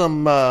played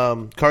some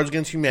Cards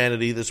Against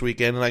Humanity this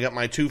weekend, and I got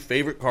my two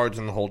favorite cards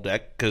in the whole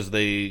deck because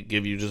they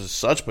give you just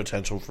such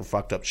potential for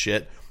fucked up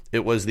shit.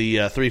 It was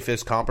the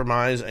Three-Fifths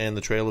Compromise and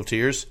the Trail of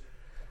Tears.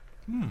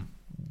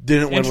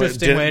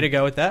 Interesting way to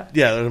go with that.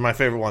 Yeah, they're my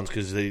favorite ones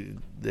because they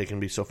can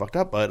be so fucked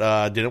up.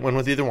 But didn't win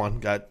with either one.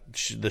 Got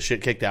the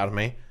shit kicked out of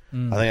me. I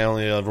think I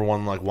only ever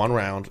won like one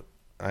round.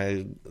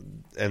 And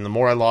the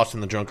more I lost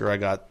and the drunker I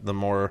got, the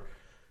more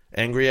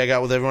angry I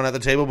got with everyone at the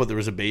table. But there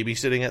was a baby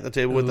sitting at the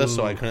table with us,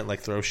 so I couldn't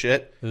like throw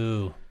shit.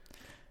 Ooh.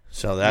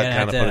 So that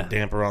kind of put a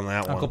damper on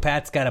that one. Uncle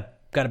Pat's got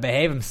to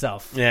behave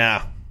himself.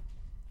 Yeah.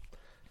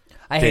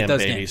 I hate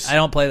those games. I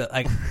don't play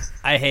like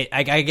I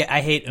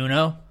hate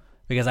Uno.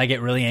 Because I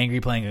get really angry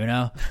playing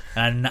Uno,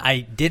 and I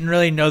didn't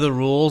really know the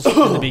rules in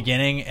the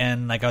beginning,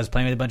 and like I was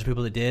playing with a bunch of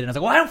people that did, and I was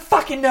like, "Well, I don't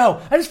fucking know.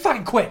 I just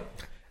fucking quit."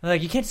 And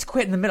like, you can't just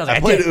quit in the middle.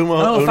 I played did.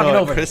 Uno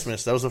at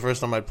Christmas. That was the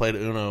first time I played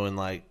Uno in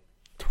like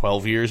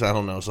 12 years. I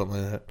don't know,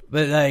 something like that.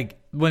 But like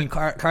when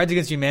Cards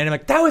Against Humanity, I'm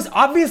like, that was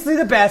obviously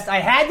the best. I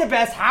had the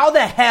best. How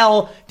the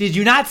hell did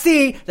you not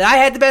see that I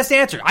had the best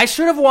answer? I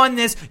should have won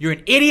this. You're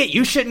an idiot.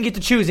 You shouldn't get to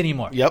choose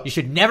anymore. Yep. You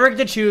should never get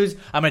to choose.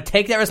 I'm going to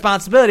take that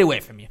responsibility away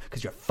from you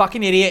because you're a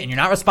fucking idiot and you're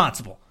not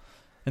responsible.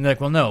 And they're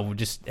like, well, no,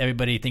 just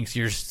everybody thinks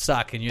you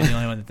suck and you're the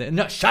only one that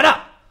no, shut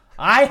up.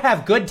 I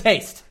have good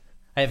taste.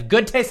 And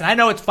I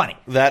know it's funny.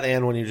 That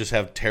and when you just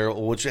have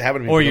terrible, which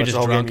happened to me, or you're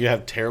just drunk. Game, you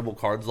have terrible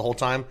cards the whole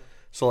time.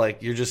 So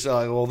like you're just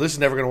like, well, this is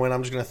never going to win.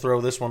 I'm just going to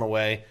throw this one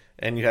away,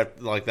 and you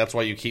have like that's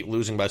why you keep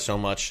losing by so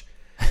much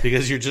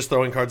because you're just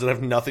throwing cards that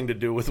have nothing to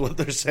do with what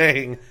they're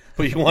saying,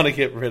 but you want to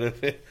get rid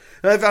of it.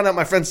 And I found out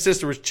my friend's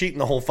sister was cheating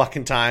the whole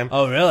fucking time.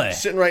 Oh, really?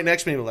 Sitting right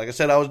next to me. Like I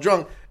said, I was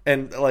drunk,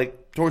 and like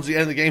towards the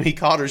end of the game, he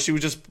caught her. She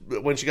was just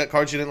when she got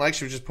cards she didn't like,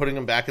 she was just putting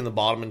them back in the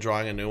bottom and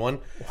drawing a new one.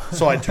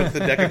 So I took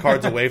the deck of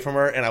cards away from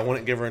her, and I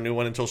wouldn't give her a new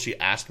one until she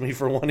asked me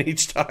for one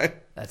each time.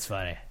 That's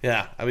funny.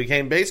 Yeah, I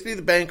became basically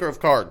the banker of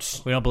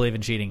cards. We don't believe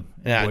in cheating.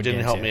 Yeah, it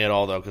didn't help me at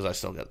all though because I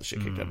still got the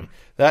shit kicked at me.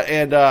 That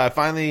and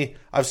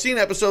I've seen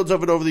episodes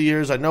of it over the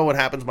years. I know what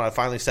happens, but I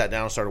finally sat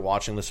down and started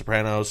watching The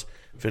Sopranos.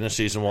 Finished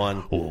season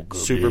 1.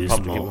 Super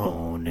pumped to get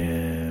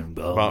home.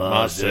 Bought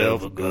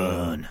myself a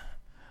gun.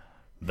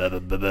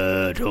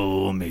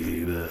 Told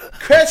me,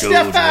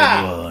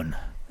 Christopher!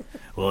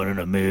 1 in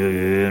a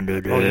million.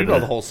 Oh, you know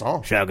the whole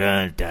song.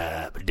 Shotgun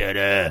top,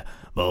 da-da.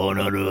 Born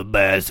under a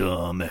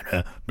bathroom and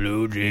a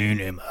blue jean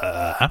in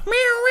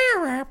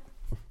my...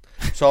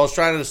 So I was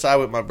trying to decide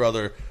with my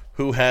brother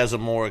who has a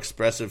more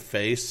expressive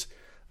face,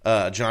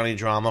 Johnny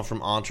Drama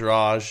from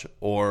Entourage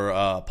or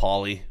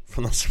Paulie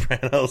from The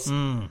Sopranos.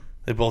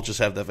 They both just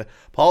have that face.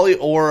 Paulie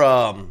or...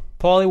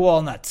 Paulie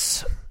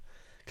Walnuts.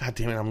 God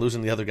damn it, I'm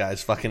losing the other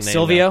guy's fucking name.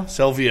 Silvio? Now.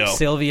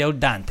 Silvio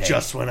Dante.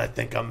 Just when I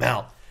think I'm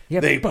out,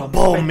 Yep. they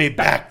pull me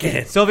back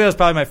in. Silvio's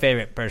probably my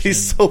favorite person.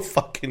 He's so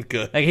fucking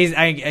good. Like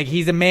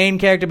he's a main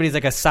character, but he's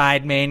like a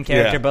side main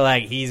character. Yeah. But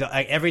like he's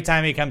like every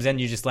time he comes in,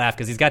 you just laugh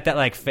because he's got that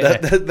like.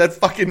 That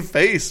fucking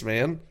face,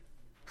 man.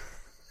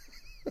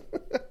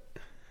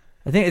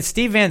 I think it's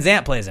Steve Van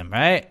Zandt plays him,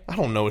 right? I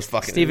don't know his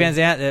fucking Steve Van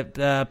Zandt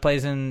that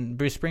plays in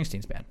Bruce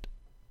Springsteen's band.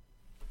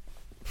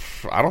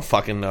 I don't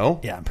fucking know.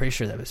 Yeah, I'm pretty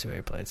sure that was who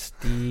he played.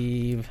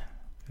 Steve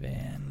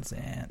Van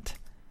Zandt.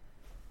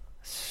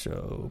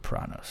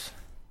 Sopranos.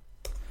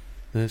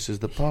 This is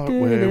the part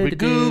where we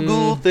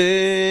Google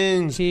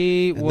things.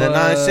 He and then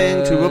I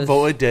sing to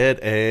avoid dead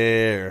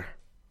air.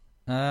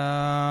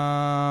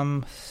 I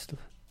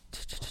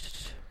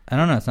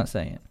don't know. It's not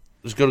saying it.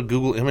 Just go to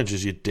Google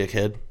Images, you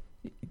dickhead.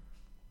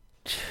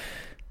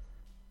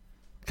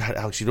 God,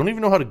 Alex, you don't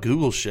even know how to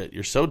Google shit.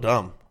 You're so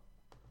dumb.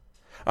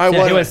 All right, Yeah,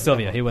 well, he was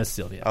Silvio. He was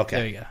Silvio. Okay.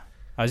 There you go.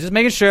 I was just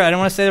making sure. I don't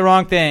want to say the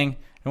wrong thing.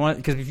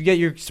 Because if you get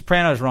your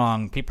Sopranos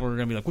wrong, people are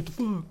going to be like, what the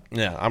fuck?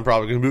 Yeah, I'm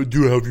probably going to be,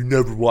 dude, have you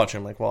never watched it?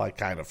 I'm like, well, I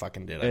kind of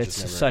fucking did.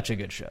 It's such a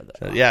good show,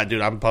 though. Yeah,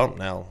 dude, I'm pumped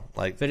now.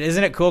 Like, But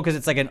isn't it cool because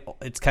it's like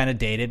it's kind of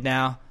dated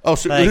now? Oh,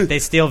 so like they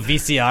steal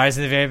VCRs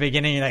in the very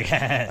beginning. You're like,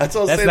 that's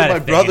what I was saying to my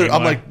brother.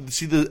 I'm like,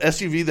 see, the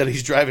SUV that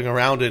he's driving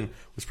around in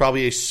was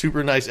probably a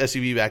super nice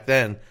SUV back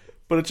then,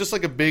 but it's just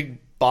like a big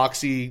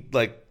boxy,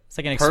 like it's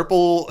like an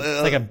purple,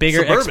 it's like a bigger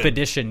Suburban.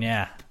 Expedition.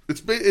 Yeah,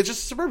 it's big. It's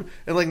just a Suburban,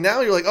 and like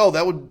now you're like, oh,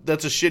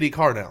 that's a shitty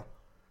car now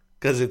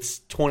because it's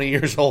 20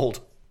 years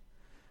old.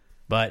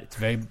 But it's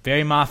very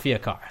very mafia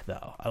car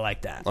though. I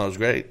like that. That was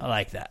great. I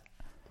like that.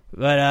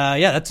 But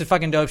yeah, that's a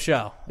fucking dope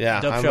show. Yeah,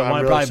 dope show. I'm One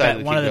of really probably excited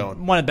to one keep of the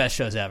going. one of the best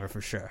shows ever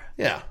for sure.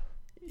 Yeah,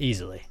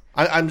 easily.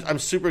 I'm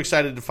super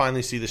excited to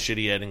finally see the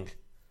shitty ending.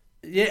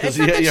 Yeah, 'Cause it's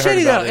not that you heard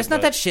shitty about though. it, It's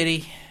not but- that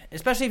shitty,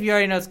 especially if you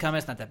already know it's coming.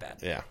 It's not that bad.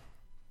 Yeah.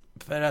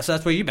 But so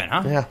that's where you've been,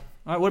 huh? Yeah.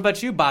 All right. What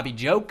about you, Bobby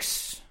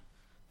Jokes?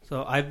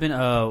 So I've been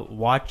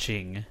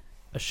watching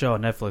a show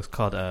on Netflix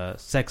called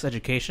Sex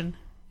Education.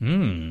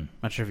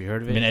 Not sure if you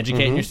heard of it. Been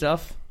educating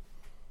yourself?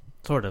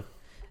 Sort of.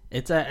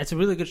 It's a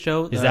really good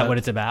show. Is that what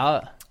it's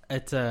about?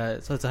 It's a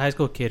high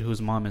school kid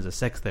whose mom is a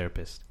sex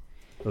therapist.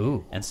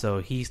 Ooh. And so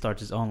he starts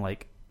his own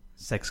like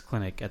sex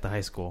clinic at the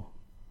high school.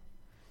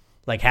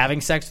 Like having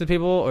sex with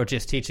people, or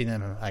just teaching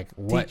them like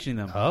what? Teaching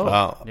them. Oh,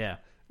 Wow. Yeah.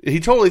 He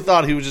totally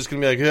thought he was just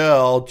gonna be like, yeah,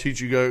 I'll teach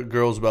you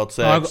girls about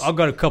sex. I'll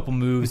got a couple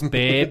moves,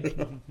 babe.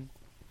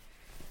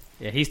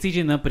 Yeah, he's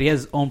teaching them, but he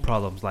has his own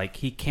problems. Like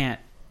he can't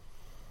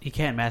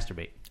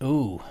masturbate.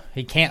 Ooh,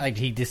 he can't. Like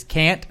he just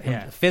can't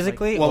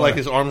physically. Well, or- like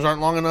his arms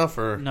aren't long enough,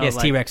 or No, he has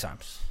like- T-Rex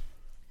arms.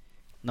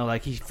 No,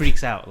 like he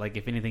freaks out. Like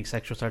if anything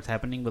sexual starts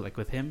happening,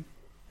 with him,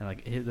 and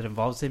like that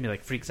involves him, he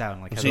like freaks out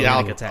and like is has he a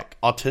panic attack.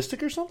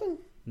 autistic or something?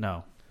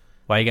 No.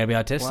 Why you gotta be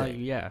autistic? Well,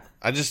 yeah.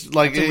 I just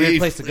like It's a weird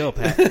place to go,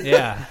 Pat.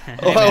 Yeah.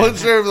 Well, I wasn't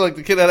sure if like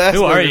the kid had Asperger's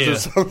Who are or you?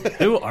 something.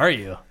 Who are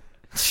you?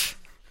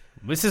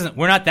 This isn't.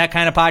 We're not that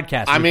kind of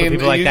podcast. I We put mean,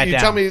 people like you that down.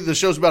 tell me the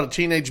show's about a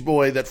teenage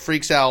boy that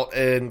freaks out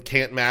and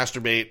can't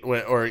masturbate,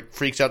 or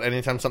freaks out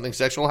anytime something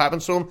sexual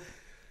happens to him.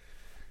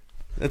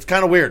 It's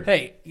kind of weird.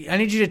 Hey, I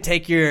need you to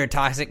take your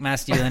toxic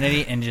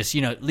masculinity and just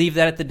leave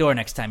that at the door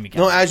next time you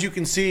come. No, as you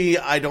can see,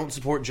 I don't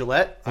support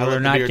Gillette. I We're let the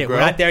not, beard grow. we're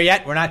not there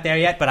yet. We're not there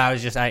yet. But I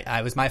was just.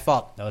 I was my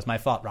fault. That was my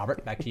fault,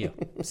 Robert. Back to you.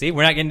 See,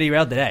 we're not getting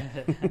derailed today.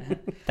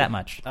 That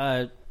much.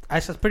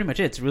 That's pretty much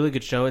it. It's a really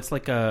good show. It's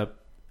like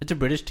it's a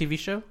British TV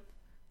show.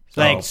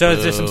 Like, so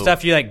is there some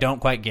stuff you don't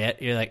quite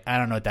get? You're like, I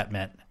don't know what that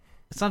meant.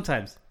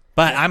 Sometimes.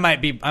 But I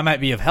might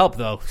be of help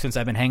though, since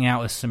I've been hanging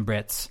out with some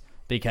Brits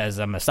because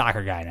I'm a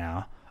soccer guy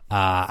now.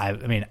 I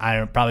mean,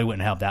 I probably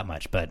wouldn't help that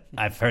much, but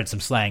I've heard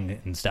some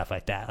slang and stuff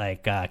like that.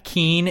 Like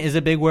keen is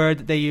a big word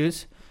that they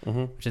use,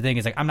 which I think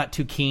is like I'm not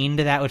too keen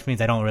to that, which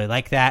means I don't really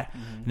like that.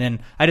 And then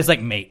I just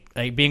like mate.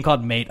 Like being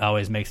called mate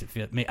always makes it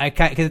feel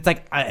because it's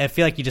like I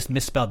feel like you just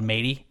misspelled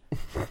matey,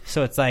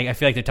 so it's like I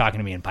feel like they're talking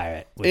to me in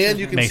pirate. Which And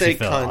you can makes say me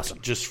feel cunt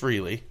awesome. just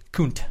freely.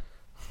 Kunt.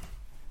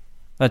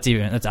 That's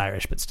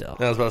Irish, but still.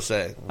 I was about to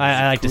say.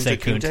 I like to say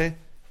Kunta kunt.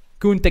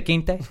 Kinte?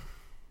 Kunta kinte.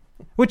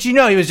 Which he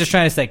was just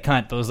trying to say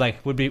cunt, but was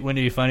like, wouldn't it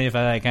be funny if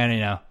I like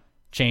kind of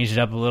changed it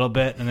up a little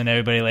bit, and then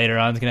everybody later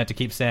on is gonna have to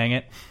keep saying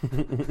it.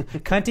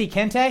 Cunty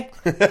kente.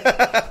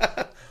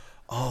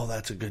 Oh,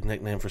 that's a good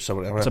nickname for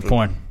somebody. It's a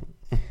porn.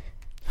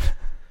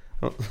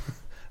 I'm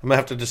gonna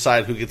have to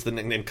decide who gets the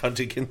nickname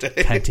Cunty Kinte.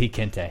 Cunty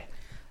kente.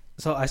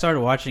 So I started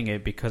watching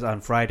it because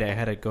on Friday I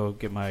had to go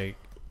get my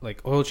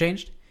oil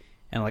changed,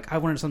 and I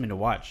wanted something to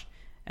watch.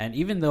 And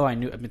even though I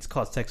knew it's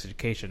called Sex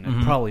Education,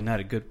 and probably not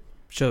a good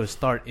show to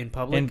start in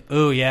public.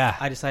 Oh yeah.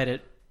 I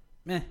decided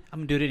I'm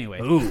gonna do it anyway.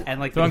 Ooh. And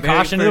like throwing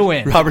caution to the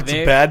wind. Robert's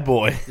a bad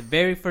boy. The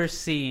very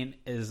first scene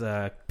is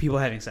people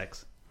having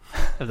sex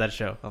of that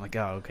show. I'm like,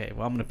 oh, okay.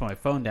 Well, I'm gonna put my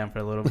phone down for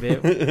a little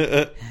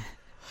bit.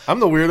 I'm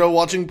the weirdo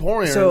watching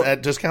porn So-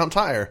 at Discount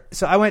Tire.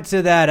 So I went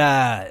to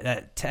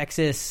that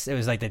Texas. It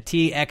was like the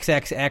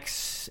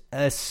TXXX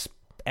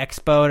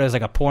Expo. It was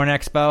like a porn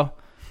expo.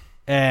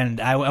 And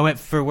I went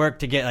for work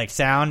to get like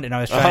sound, and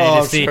I was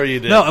trying to see. Sure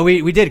you did. No,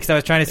 we did because I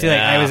was trying to see. Like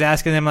I Yeah. was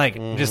asking them like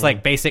just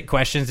like basic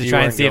questions to You try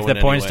and weren't see if the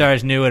going porn anyway.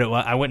 stars knew what it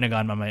was. I wouldn't have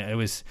gone by my. It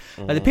was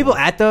like, the people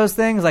at those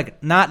things,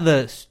 like not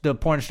the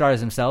porn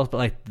stars themselves, but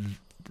like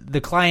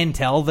the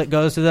clientele that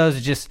goes to those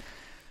is just.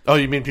 Oh,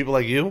 you mean people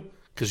like you?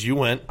 Because you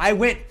went. I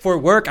went for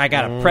work. I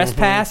got a press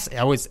pass.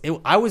 I was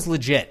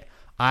legit.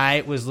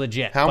 I was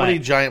legit. How but- many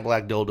giant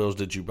black dildos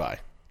did you buy?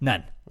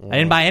 None. I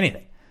didn't buy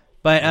anything.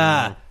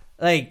 But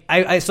like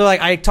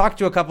I talked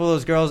to a couple of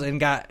those girls and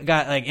got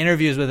like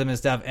interviews with them and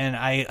stuff, and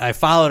I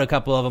followed a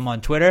couple of them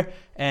on Twitter,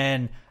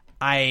 and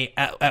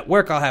at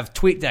work I'll have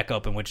TweetDeck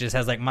open, which just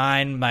has like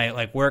mine, my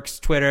like work's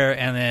Twitter,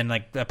 and then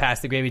like the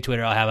Pass the Gravy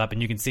Twitter I'll have up,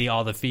 and you can see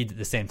all the feeds at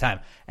the same time.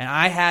 And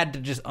I had to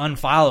just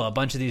unfollow a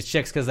bunch of these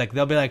chicks because like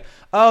they'll be like,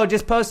 oh,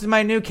 just posted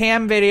my new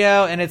cam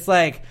video, and it's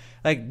like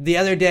the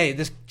other day,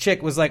 this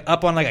chick was like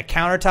up on like a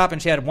countertop, and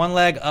she had one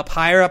leg up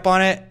higher up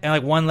on it, and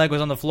like one leg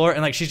was on the floor,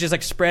 and like she's just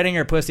like spreading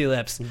her pussy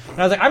lips. And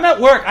I was like, I'm at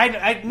work.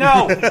 I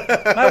no,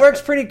 my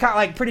work's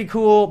pretty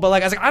cool, but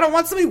like I was like, I don't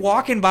want somebody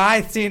walking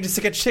by seeing just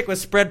like a chick with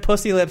spread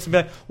pussy lips and be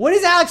like, what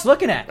is Alex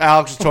looking at?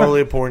 Alex is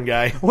totally a porn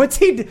guy. What's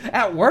he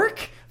at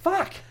work?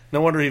 Fuck. No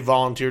wonder he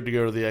volunteered to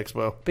go to the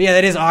expo. But yeah,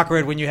 that is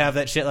awkward when you have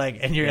that shit like,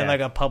 and you're in Yeah. like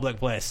a public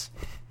place.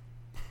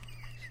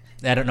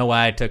 I don't know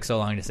why it took so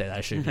long to say that.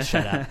 I should just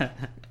shut up.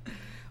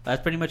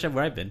 That's pretty much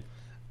where I've been.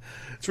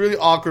 It's really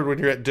awkward when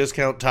you're at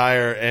Discount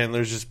Tire and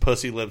there's just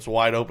pussy lips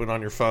wide open on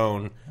your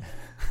phone.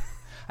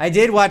 I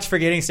did watch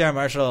Forgetting Sarah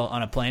Marshall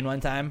on a plane one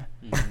time.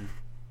 Mm-hmm.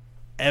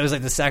 It was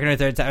like the second or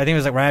third time. I think it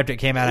was like right after it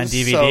came out on was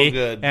DVD. so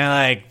good. And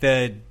like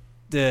the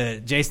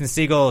Jason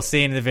Segel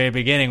scene in the very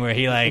beginning where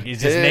he like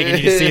is just making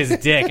you just see his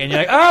dick, and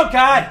you're like, oh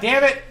god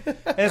damn it!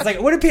 And it's like,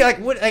 would it be like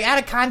out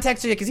of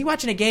context? Like, is he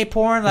watching a gay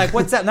porn? Like,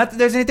 what's that? Not that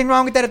there's anything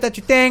wrong with that if that's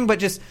your thing, but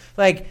just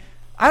like,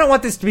 I don't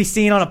want this to be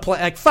seen on a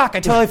plane. Like, fuck, I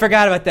totally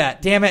forgot about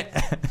that. Damn it.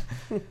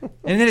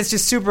 And then it's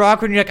just super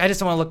awkward, and you're like, I just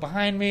don't want to look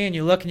behind me, and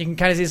you look, and you can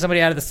kind of see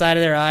somebody out of the side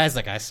of their eyes,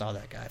 like, I saw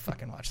that guy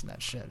fucking watching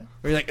that shit.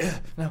 Or you're like,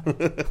 no.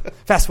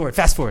 Fast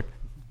forward.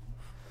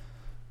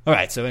 All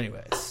right, so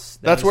anyways.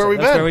 That's where we've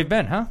been. That's where we've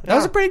been, huh? That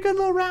was a pretty good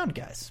little round,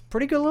 guys.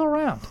 Pretty good little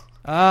round.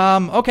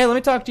 Okay, let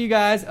me talk to you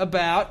guys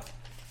about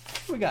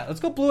what we got. Let's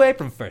go Blue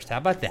Apron first. How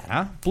about that,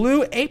 huh?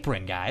 Blue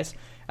Apron, guys.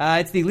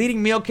 It's the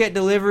leading meal kit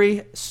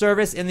delivery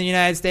service in the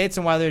United States,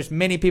 and while there's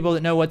many people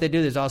that know what they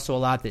do, there's also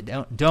a lot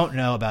that don't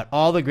know about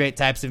all the great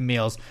types of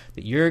meals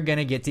that you're going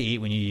to get to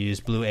eat when you use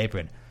Blue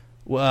Apron.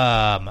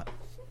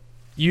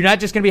 You're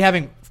not just going to be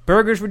having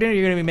burgers for dinner.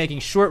 You're going to be making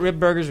short rib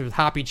burgers with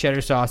hoppy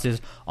cheddar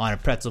sauces on a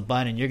pretzel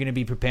bun, and you're going to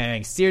be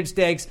preparing seared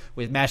steaks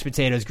with mashed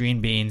potatoes,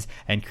 green beans,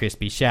 and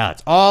crispy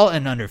shallots, all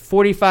in under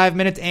 45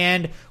 minutes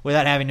and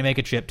without having to make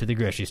a trip to the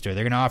grocery store.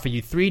 They're going to offer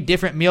you 3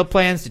 different meal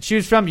plans to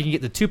choose from. You can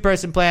get the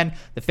 2-person plan,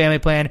 the family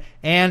plan,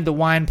 and the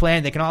wine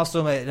plan. They can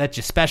also let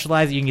you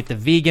specialize. You can get the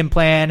vegan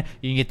plan,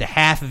 you can get the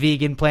half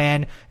vegan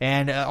plan,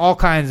 and all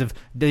kinds of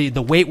the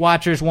Weight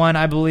Watchers one,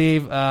 I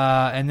believe,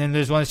 and then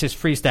there's one that's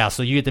just freestyle,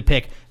 so you get to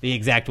pick the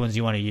exact ones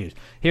you want to use.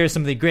 Here are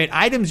some of the great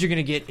items you're going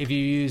to get if you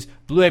use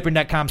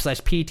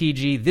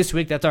blueapron.com/PTG this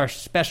week. That's our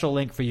special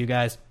link for you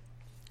guys.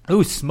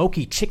 Ooh,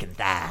 smoky chicken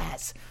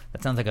thighs.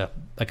 That sounds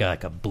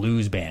like a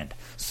blues band.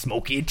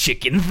 Smoky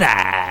chicken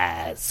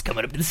thighs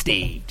coming up to the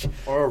stage.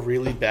 Or a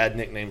really bad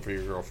nickname for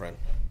your girlfriend.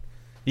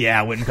 Yeah,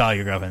 I wouldn't call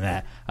your girlfriend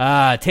that.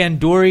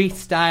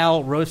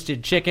 Tandoori-style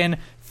roasted chicken,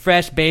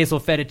 fresh basil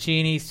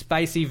fettuccine,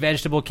 spicy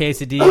vegetable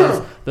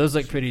quesadillas. Those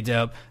look pretty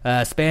dope.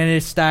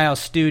 Spanish-style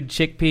stewed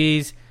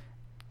chickpeas,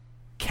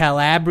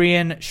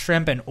 Calabrian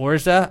shrimp and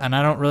orza, and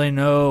I don't really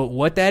know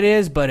what that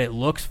is, but it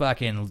looks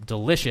fucking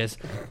delicious.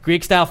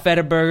 Greek-style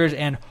feta burgers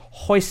and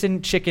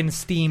hoisin chicken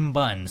steam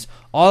buns.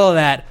 All of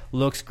that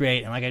looks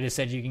great, and like I just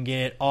said, you can get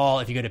it all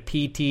if you go to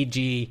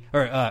PTG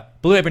or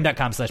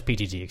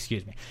blueapron.com/PTG.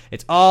 Excuse me.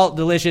 It's all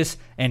delicious,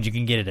 and you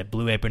can get it at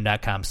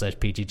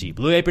blueapron.com/PTG.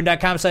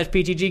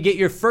 Blueapron.com/PTG. Get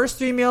your first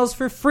 3 meals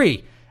for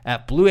free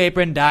at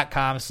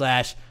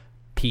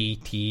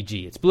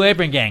blueapron.com/PTG. It's Blue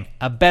Apron, gang.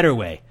 A better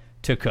way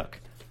to cook.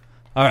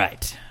 All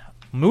right,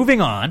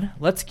 moving on.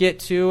 Let's get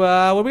to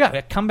what we got. We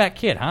got Comeback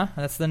Kid, huh?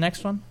 That's the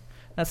next one.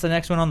 That's the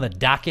next one on the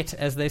docket,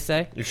 as they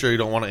say. You sure you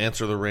don't want to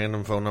answer the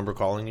random phone number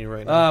calling you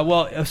right now?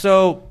 Well,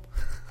 so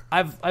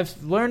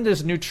I've learned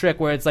this new trick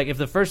where it's like if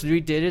the first 3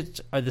 digits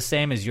are the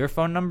same as your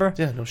phone number,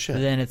 yeah, no shit.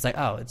 Then it's like,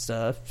 oh, it's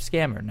a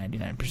scammer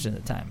 99%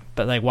 of the time.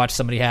 But like, watch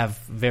somebody have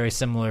very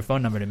similar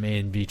phone number to me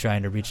and be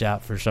trying to reach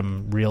out for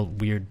some real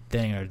weird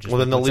thing, or just well,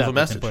 then they'll leave a that's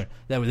message. important.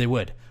 That they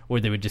would, or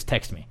they would just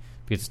text me.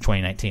 Because it's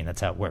 2019. That's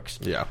how it works.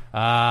 Yeah.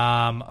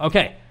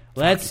 Okay.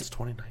 It's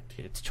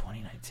 2019. It's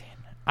 2019.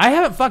 I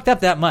haven't fucked up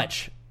that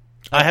much.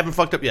 I haven't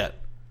fucked up yet.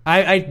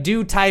 I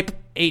do type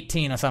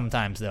 18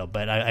 sometimes though,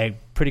 but I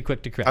pretty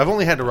quick to correct. I've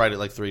only had to write it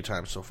like 3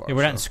 times so far. Yeah,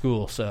 we're not in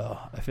school, so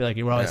I feel like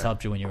it would always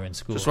helped you when you were in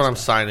school. Just when I'm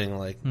signing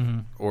like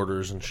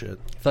orders and shit.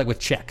 I feel like with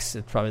checks,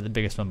 it's probably the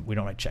biggest one. We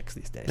don't write checks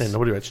these days. Yeah,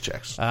 nobody writes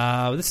checks.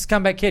 This is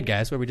Comeback Kid,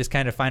 guys, where we just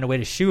kind of find a way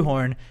to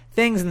shoehorn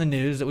things in the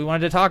news that we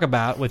wanted to talk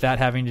about without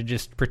having to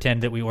just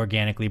pretend that we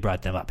organically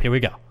brought them up. Here we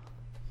go.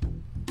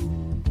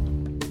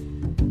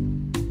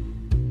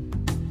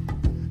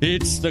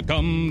 It's the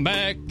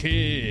Comeback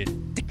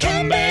Kid. The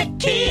Comeback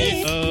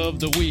Kid of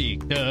the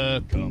week.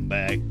 The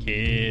Comeback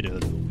Kid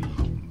of the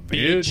week.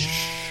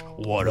 Bitch.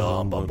 What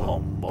bum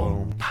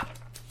bum.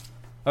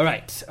 All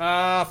right.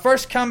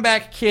 First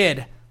Comeback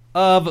Kid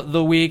of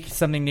the week.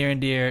 Something near and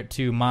dear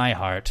to my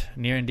heart.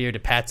 Near and dear to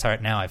Pat's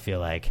heart now, I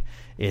feel like.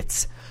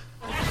 It's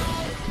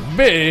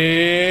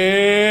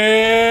Big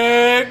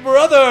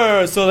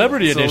Brother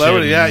Celebrity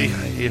Edition. Yeah,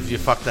 if you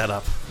fuck that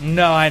up.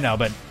 No, I know,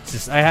 but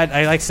just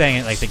I like saying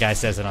it like the guy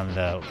says it on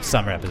the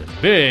summer episode.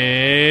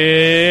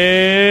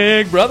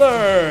 Big Brother.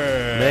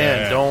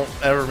 Man, don't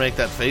ever make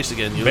that face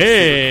again. You look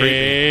super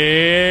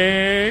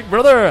creepy. Big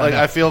Brother. Like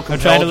I feel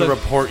compelled to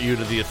report you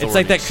to the authorities. It's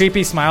like that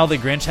creepy smile the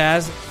Grinch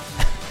has.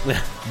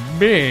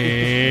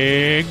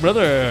 Big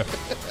Brother.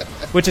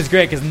 Which is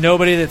great because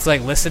nobody that's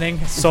like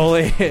listening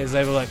solely is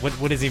ever like,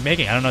 what is he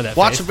making? I don't know that.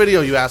 Watch face. the video,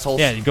 you assholes.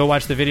 Yeah, go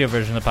watch the video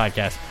version of the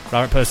podcast.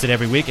 Robert posts it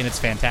every week, and it's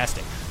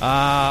fantastic.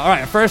 All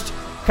right, our first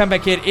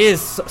Comeback Kid is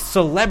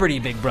Celebrity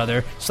Big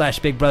Brother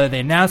 / Big Brother.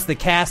 They announced the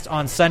cast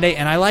on Sunday,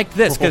 and I like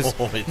this because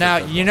now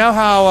you know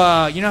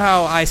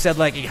how I said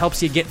like it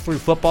helps you get through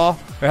football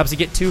or helps you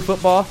get to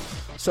football.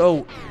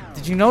 So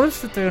did you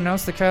notice that they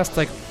announced the cast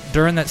like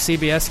during that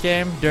CBS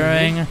game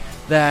during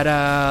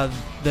that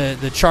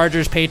the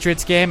Chargers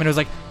Patriots game, and it was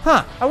like,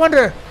 I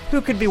wonder who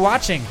could be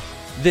watching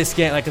this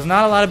game. Like, there's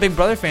not a lot of Big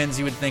Brother fans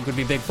you would think would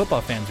be big football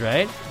fans,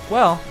 right?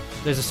 Well,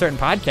 there's a certain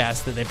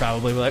podcast that they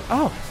probably were like,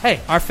 oh, hey,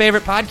 our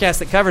favorite podcast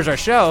that covers our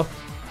show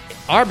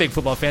are big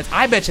football fans.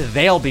 I bet you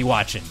they'll be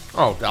watching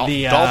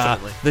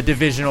the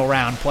divisional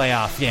round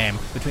playoff game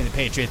between the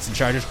Patriots and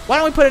Chargers. Why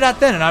don't we put it out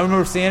then? And I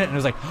remember seeing it, and it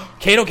was like,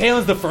 Kato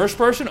Kaelin's the first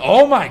person?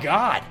 Oh, my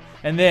God.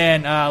 And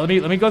then let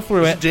me go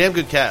through it. It's a damn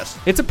good cast.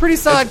 It's a pretty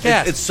solid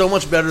cast. It's so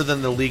much better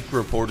than the leaked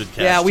reported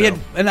cast. Yeah, we had,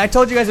 and I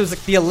told you guys it was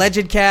like the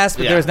alleged cast,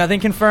 but there was nothing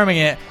confirming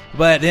it.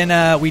 But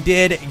then we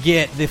did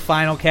get the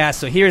final cast.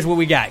 So here's what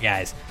we got,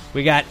 guys.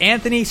 We got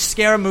Anthony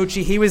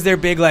Scaramucci. He was their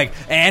big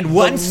and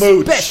one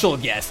special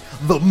guest,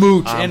 the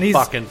Mooch. I'm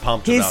fucking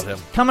pumped about him.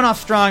 Coming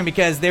off strong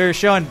because they were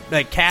showing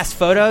like cast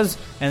photos,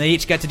 and they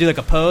each got to do like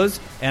a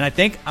pose. And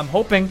I'm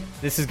hoping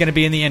this is going to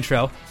be in the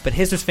intro, but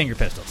his was finger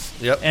pistols.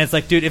 Yep. And it's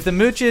like, dude, if the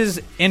Mooch's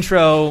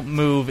intro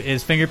move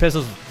is finger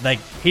pistols, like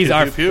he's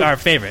our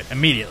favorite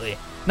immediately.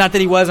 Not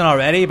that he wasn't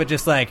already, but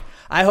just like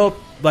I hope,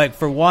 like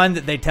for one,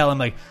 that they tell him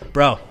like,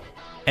 bro,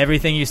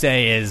 everything you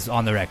say is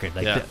on the record.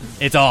 Like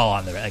it's all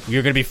on the record. Like,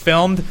 you're going to be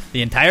filmed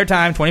the entire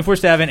time,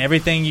 24/7.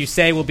 Everything you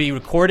say will be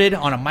recorded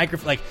on a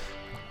microphone. Like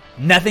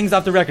nothing's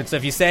off the record. So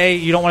if you say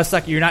you don't want to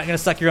suck, you're not going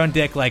to suck your own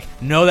dick. Like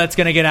no, that's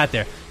going to get out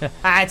there.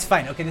 It's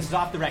fine. Okay, this is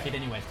off the record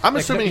anyway. I'm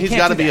assuming he's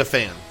got to be a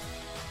fan.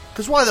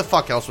 Because why the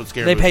fuck else would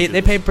Scaramucci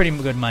They pay pretty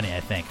good money, I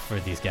think, for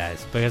these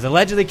guys. Because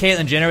allegedly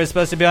Caitlyn Jenner was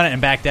supposed to be on it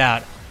and backed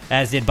out,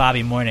 as did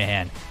Bobby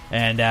Moynihan.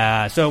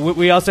 And so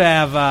we also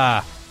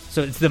have.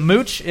 So it's the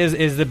Mooch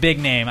is the big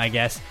name, I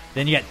guess.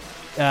 Then you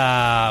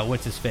got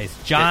what's his face,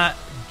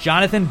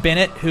 Jonathan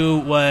Bennett, who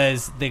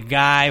was the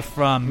guy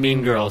from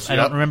Mean Girls. I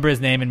don't remember his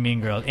name in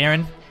Mean Girls.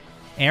 Aaron.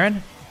 Yeah,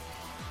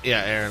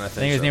 Aaron. I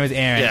think his name was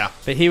Aaron. Yeah,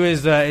 but he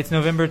was. It's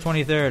November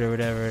 23rd or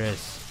whatever it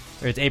is,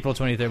 or it's April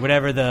 23rd,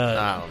 whatever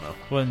I don't know.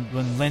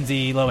 When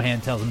Lindsay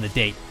Lohan tells him the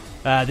date.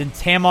 Then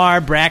Tamar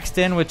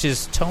Braxton, which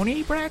is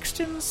Tony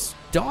Braxton's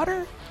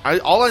daughter.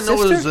 All I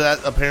know is that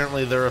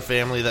apparently they're a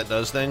family that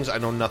does things. I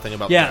know nothing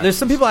about. Yeah, there's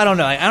some people I don't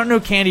know. I don't know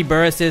who Candy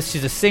Burris is.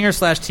 She's a singer /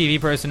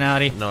 TV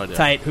personality. No idea.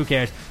 Tight. Who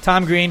cares?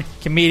 Tom Green,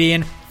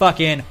 comedian.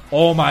 Fucking.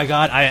 Oh my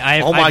God.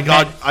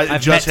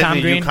 I've just hit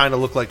me. You kind of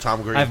look like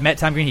Tom Green. I've met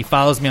Tom Green. He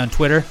follows me on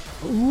Twitter.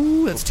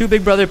 Ooh, that's 2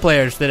 Big Brother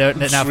players that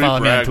now follow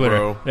me on Twitter.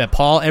 Bro. Yeah,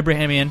 Paul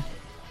Abrahamian,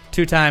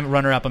 2-time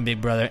runner-up on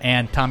Big Brother,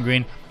 and Tom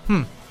Green.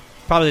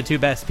 Probably the 2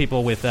 best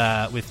people with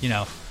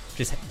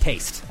just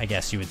taste, I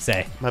guess you would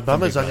say. My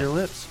bum is on your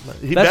lips.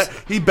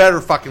 He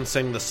better fucking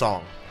sing the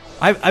song.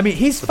 I mean,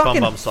 he's the fucking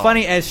bum song.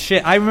 funny as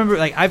shit. I remember,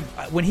 like,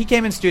 when he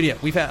came in studio,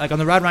 we've had, like, on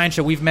the Rod Ryan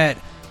show, we've met,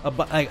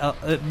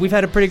 we've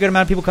had a pretty good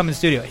amount of people come in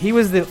studio. He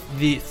was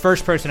the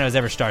first person I was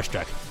ever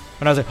starstruck.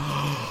 When I was like,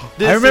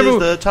 I remember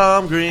the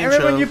Tom Green show. I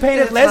remember when you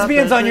painted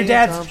lesbians on your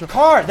dad's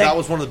car. That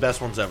was one of the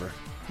best ones ever.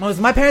 Well,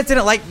 my parents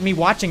didn't like me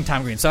watching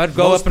Tom Green, so I'd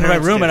go up into my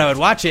room and I would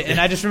watch it, and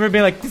I just remember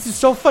being like, this is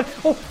so fun.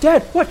 Oh,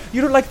 Dad, what?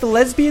 You don't like the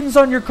lesbians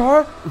on your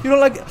car? You don't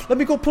like... Let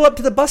me go pull up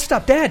to the bus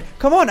stop. Dad,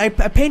 come on, I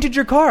painted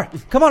your car.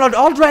 Come on,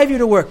 I'll drive you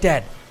to work,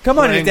 Dad. Come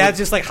on. And his dad's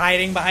just like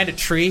hiding behind a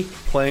tree.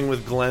 Playing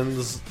with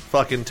Glenn's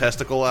fucking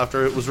testicle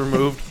after it was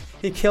removed.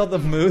 He killed the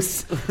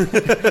moose. And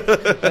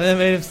then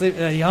made him sleep.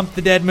 He humped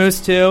the dead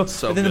moose, too.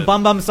 So and then good. the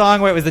Bum Bum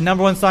song, where it was the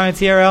 #1 song in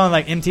TRL, and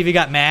like MTV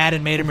got mad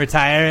and made him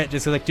retire it.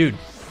 Just like, dude,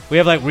 We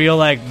have like real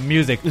like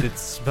music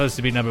that's supposed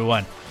to be number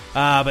one.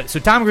 But so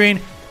Tom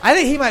Green, I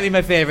think he might be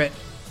my favorite.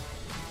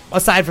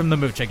 Aside from the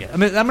Mooch, I guess. I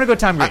mean, I'm gonna go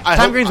Tom Green.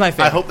 Tom Green's my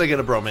favorite. I hope they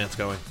get a bromance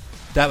going.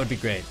 That would be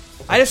great.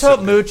 I just hope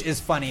Mooch is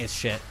funny as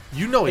shit.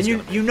 You know he's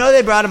and you know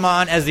they brought him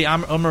on as the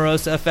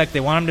Omarosa effect. They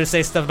want him to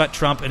say stuff about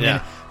Trump, and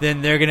Yeah.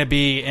 then they're gonna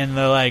be in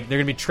the like they're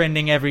gonna be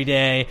trending every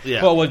day.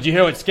 Yeah. Well, did you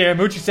hear what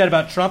Scaramucci said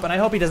about Trump? And I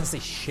hope he doesn't say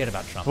shit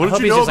about Trump. What I did hope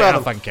you he's know just like, about I don't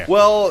him? fucking care.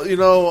 Well, you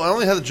know, I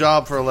only had the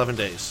job for 11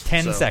 days.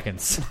 10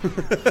 seconds.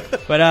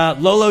 But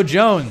Lolo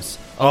Jones,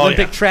 Oh,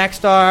 Olympic yeah. track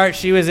star.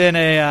 She was in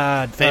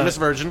a Famous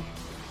virgin.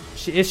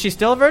 Is she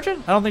still a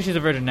virgin? I don't think she's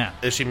a virgin now.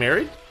 Is she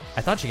married?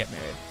 I thought she got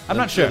married. I'm Then-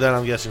 not sure. then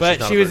I'm guessing But she's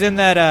not she a was virgin. in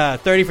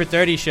that 30 for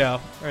 30 show,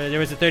 or there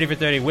was a 30 for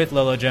 30 with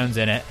Lolo Jones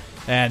in it,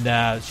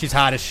 and she's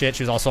hot as shit.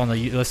 She was also on the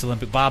U.S.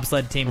 Olympic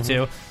bobsled team Mm-hmm.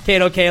 too.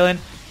 Kato Kalin,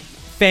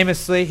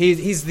 famously,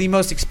 he's the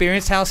most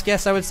experienced house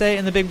guest, I would say,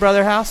 in the Big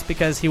Brother house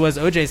because he was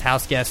OJ's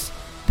house guest,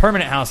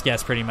 permanent house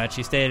guest, pretty much.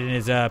 He stayed in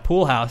his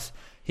pool house.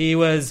 He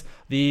was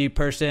the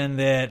person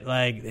that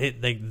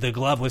the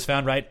glove was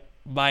found right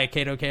by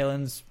Kato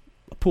Kalin's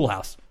pool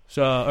house.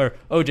 So,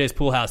 or OJ's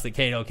pool house that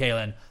Kato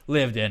Kalin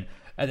lived in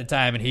at the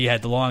time, and he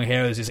had the long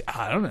hair. It was just,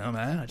 I don't know,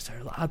 man. I just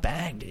heard a lot of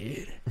bang,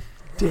 dude.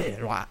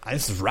 Dude, wow,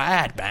 this is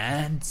rad,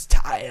 man. It's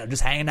tight. I'm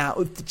just hanging out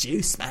with the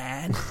juice,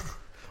 man.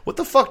 What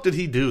the fuck did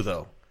he do,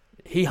 though?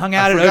 He hung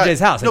out I at forgot. OJ's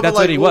house. Like, No, but that's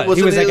what he was. Wasn't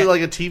He was he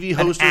like like a TV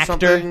an host or actor.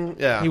 something?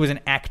 Yeah. He was an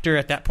actor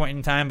at that point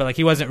in time, but like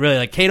he wasn't really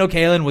like Kato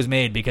Kalin was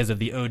made because of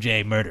the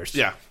OJ murders.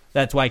 Yeah.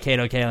 That's why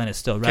Kato Kalin is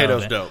still Kato's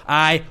relevant. dope.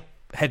 I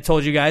had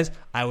told you guys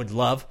I would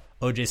love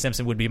OJ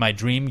Simpson would be my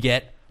dream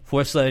get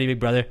for Celebrity Big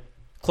Brother.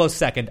 Close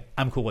second.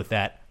 I'm cool with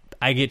that.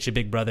 I get you,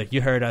 Big Brother.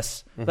 You heard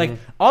us. Mm-hmm. Like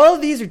all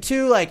of these are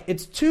too like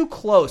it's too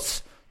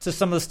close to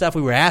some of the stuff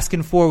we were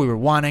asking for, we were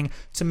wanting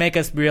to make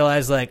us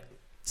realize like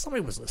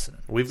somebody was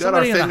listening. We've got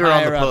our Somebody in finger on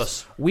the higher-ups.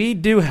 puss. We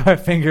do have our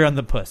finger on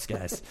the puss,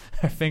 guys.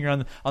 Our finger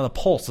on the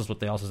pulse is what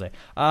they also say.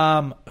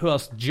 Who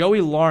else?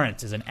 Joey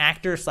Lawrence is an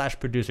actor /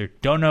 producer.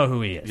 Don't know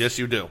who he is. Yes,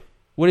 you do.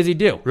 What does he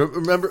do?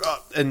 Remember,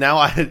 and now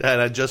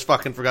I just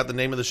fucking forgot the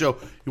name of the show.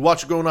 You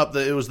watch it growing up.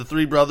 It was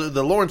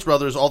the Lawrence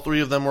brothers. All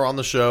three of them were on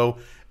the show,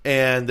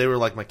 and they were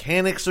like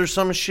mechanics or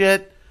some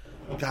shit.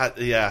 God,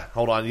 yeah.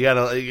 Hold on, you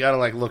gotta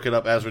like look it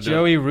up as we're doing.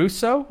 Joey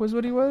Russo was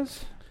what he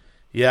was.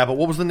 Yeah, but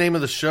what was the name of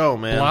the show,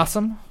 man?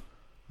 Blossom.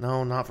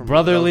 No, not from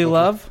Brotherly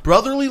Love.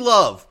 Brotherly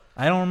Love.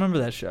 I don't remember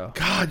that show.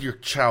 God, your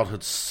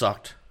childhood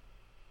sucked.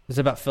 Is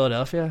it about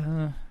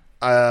Philadelphia?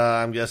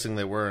 I'm guessing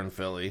they were in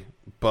Philly,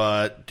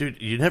 but dude,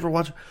 you never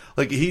watch.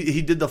 Like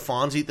he did the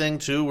Fonzie thing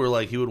too, where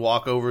like he would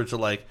walk over to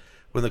like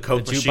when the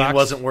Coke The machine jukebox?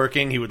 wasn't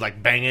working, he would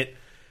like bang it,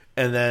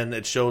 and then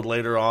it showed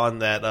later on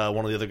that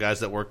one of the other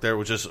guys that worked there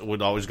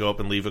would always go up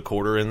and leave a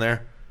quarter in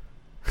there.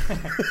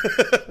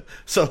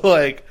 So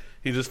like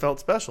he just felt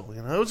special,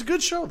 you know. It was a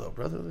good show though,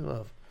 Brotherly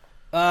Love.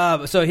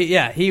 So he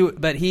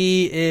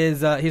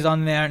is he's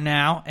on there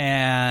now,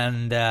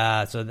 and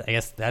so I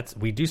guess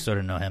we do sort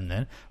of know him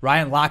then.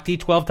 Ryan Lochte,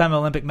 12-time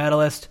Olympic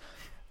medalist,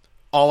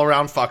 all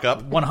around fuck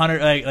up,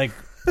 100 like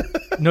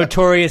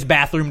notorious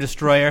bathroom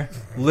destroyer,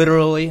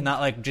 literally, not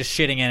like just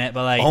shitting in it,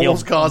 but like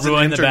Almost he'll caused an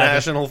ruin the bathroom.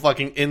 international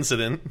fucking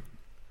incident.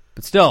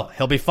 But still,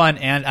 he'll be fun,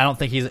 and I don't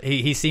think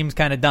he seems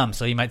kind of dumb,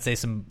 so he might say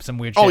some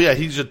weird shit. Oh yeah,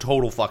 he's a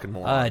total fucking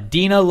moron.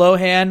 Dina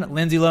Lohan,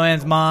 Lindsay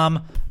Lohan's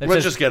mom.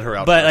 Let's just get her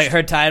out But first. like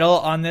her title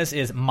on this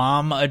is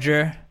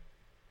Momager.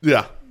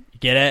 Yeah.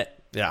 Get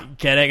it? Yeah.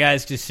 Get it,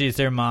 guys? Because she's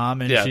their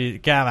mom, and Yeah. she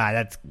come on,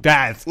 that's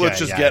Let's good,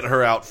 just guys. get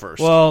her out first.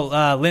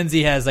 Well,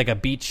 Lindsay has like a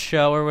beach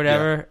show or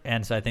whatever,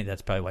 and so I think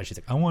that's probably why she's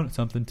like, I want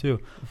something too.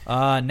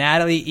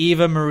 Natalie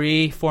Eva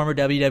Marie, former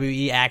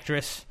WWE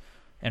actress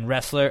and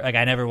wrestler. Like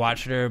I never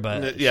watched her,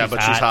 but Yeah,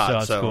 but she's hot, so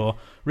it's so. cool.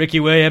 Ricky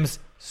Williams,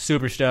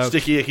 super stoked.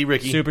 Sticky Icky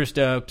Ricky. Super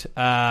stoked. He's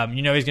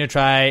gonna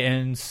try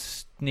and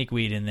sneak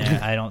weed in there.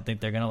 I don't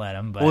think they're gonna let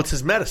him. But Well, it's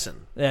his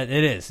medicine. it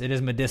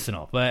is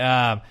medicinal.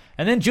 But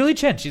and then Julie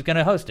Chen, she's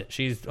gonna host it.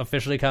 She's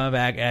officially coming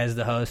back as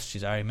the host.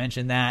 She's already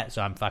mentioned that,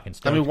 so I'm fucking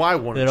stoked. I mean, why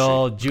wouldn't that she?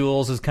 old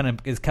Jules is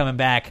coming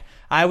back?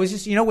 I was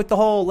just with the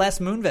whole Les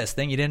Moonves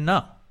thing, you didn't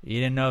know. You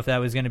didn't know if that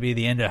was going to be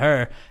the end of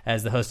her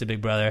as the host of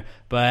Big Brother.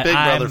 But Big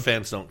Brother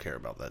fans don't care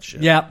about that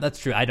shit. Yeah, that's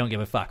true. I don't give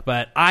a fuck.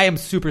 But I am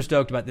super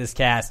stoked about this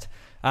cast.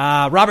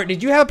 Robert,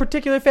 did you have a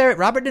particular favorite?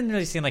 Robert didn't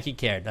really seem like he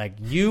cared. Like,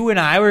 you and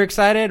I were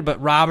excited,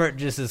 but Robert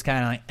just is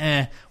kind of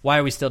like, why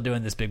are we still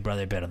doing this Big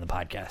Brother bit on the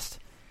podcast?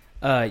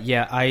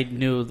 Yeah, I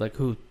knew like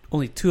who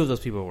only two of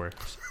those people were.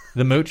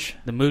 The Mooch?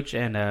 The Mooch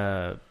and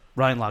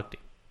Ryan Lochte.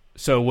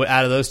 So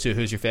out of those two,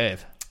 who's your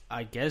fave?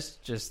 I guess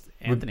just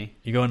Anthony.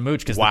 You going Mooch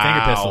because Wow, the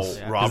finger pistols.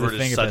 Yeah. Robert the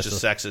is finger such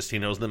pistols. a sexist. He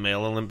knows the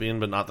male Olympian,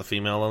 but not the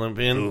female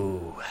Olympian.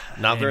 Ooh,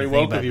 not very Think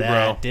woke about of you,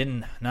 that.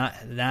 bro.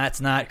 That's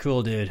not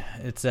cool, dude.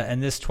 It's in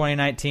this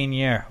 2019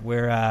 year,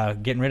 we're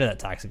getting rid of that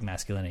toxic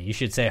masculinity. You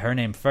should say her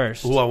name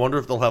first. Ooh, I wonder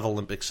if they'll have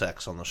Olympic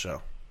sex on the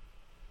show.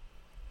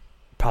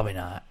 Probably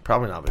not.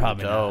 Probably not.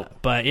 Probably dope.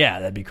 not. But yeah,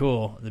 that'd be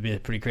cool. That'd be a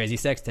pretty crazy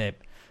sex tape.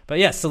 But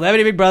yeah,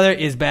 Celebrity Big Brother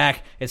is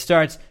back. It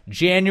starts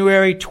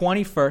January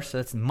 21st. So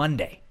that's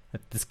Monday.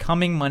 This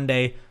coming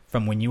Monday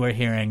from when you are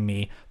hearing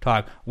me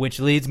talk, which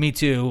leads me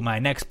to my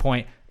next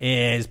point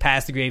is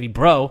Pass the Gravy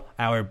Bro,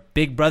 our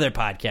Big Brother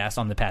podcast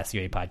on the Pass the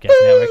Gravy Podcast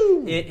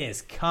Network. It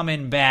is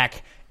coming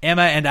back.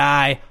 Emma and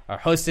I are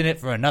hosting it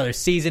for another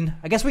season.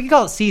 I guess we can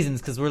call it seasons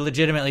because we're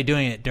legitimately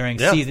doing it during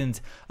seasons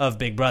of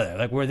Big Brother.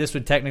 Like where this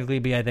would technically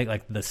be, I think,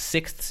 like the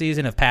 6th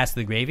season of Pass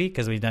the Gravy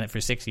because we've done it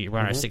for 6 years. We're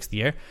on our 6th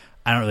year.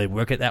 I don't really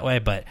work it that way,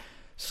 but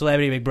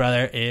Celebrity Big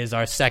Brother is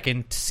our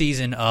 2nd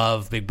season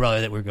of Big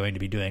Brother that we're going to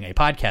be doing a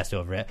podcast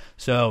over it.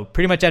 So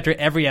pretty much after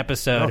every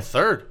episode,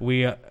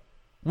 3rd.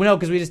 No,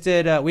 because we just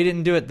did. We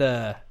didn't do it.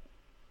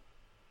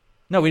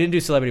 We didn't do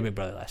Celebrity Big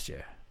Brother last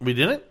year. We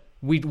didn't.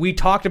 We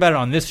talked about it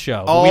on this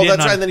show. Oh, we that's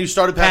right. And then you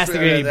started Pass the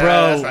Gravy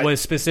Bro right.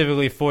 was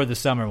specifically for the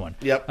summer one.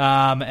 Yep.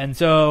 And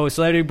so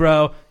Celebrity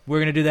Bro, we're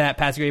gonna do that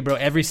Pass the Gravy Bro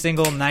every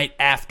single night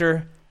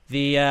after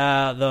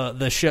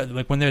the show.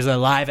 Like when there's a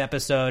live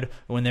episode,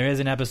 when there is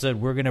an episode,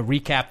 we're gonna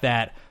recap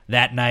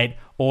that night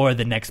or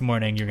the next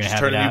morning. You're gonna have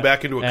turning it out. you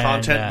back into a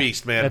content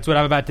beast, man. That's what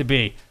I'm about to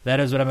be.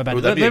 That is what I'm about to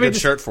be. That'd be a good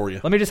shirt for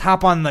you. Let me just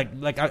hop on.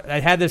 Like I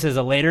had this as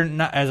a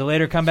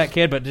later comeback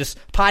kid, but just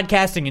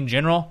podcasting in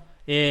general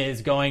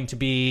is going to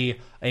be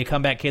a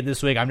comeback kid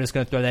this week. I'm just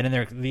going to throw that in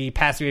there. The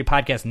Pass the Gravy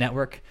Podcast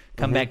Network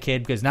comeback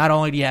kid, because not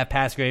only do you have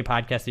Pass the Gravy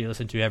Podcast that you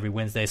listen to every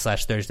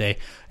Wednesday/Thursday,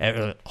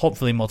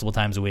 hopefully multiple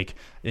times a week.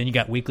 Then you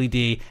got Weekly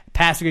D,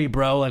 Pass the Gravy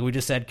Bro, like we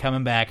just said,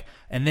 coming back.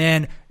 And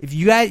then if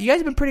you guys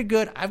have been pretty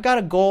good. I've got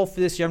a goal for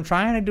this year. I'm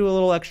trying to do a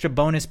little extra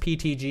bonus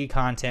PTG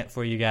content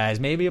for you guys.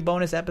 Maybe a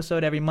bonus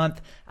episode every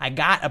month. I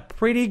got a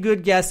pretty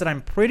good guest that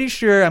I'm pretty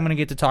sure I'm going to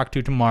get to talk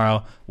to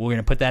tomorrow. We're going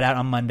to put that out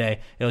on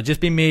Monday. It'll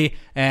just be me,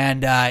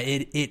 and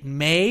it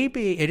may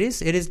be. It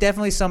is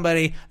definitely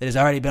somebody that has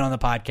already been on the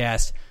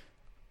podcast.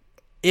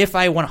 If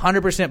I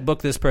 100%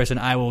 book this person,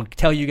 I will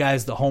tell you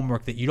guys the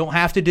homework that you don't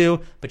have to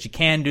do, but you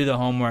can do the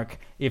homework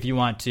if you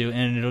want to,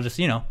 and it'll just,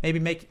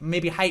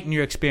 maybe heighten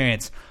your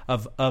experience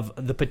of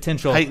the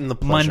potential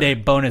Monday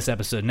bonus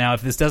episode. Now,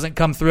 if this doesn't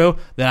come through,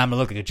 then I'm going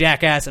to look like a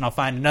jackass, and I'll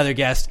find another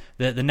guest.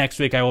 The next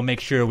week, I will make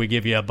sure we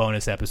give you a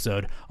bonus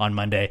episode on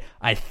Monday.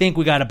 I think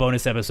we got a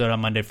bonus episode on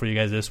Monday for you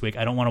guys this week.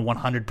 I don't want to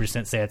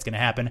 100% say it's going to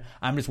happen.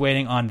 I'm just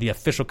waiting on the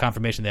official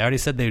confirmation. They already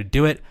said they would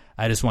do it.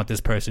 I just want this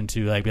person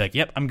to be like,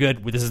 yep, I'm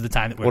good. This is the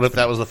time that we're. What if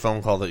that was the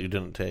phone call that you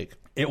didn't take?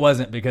 It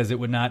wasn't, because it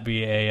would not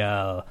be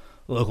a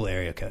local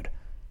area code.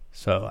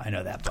 So I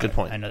know that part. Good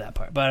point. I know that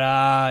part.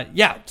 But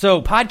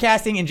so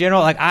podcasting in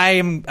general, like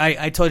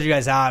I told you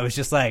guys how I was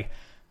just like,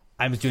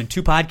 I was doing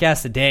 2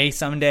 podcasts a day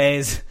some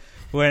days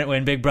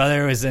when Big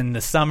Brother was in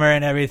the summer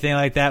and everything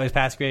like that. It was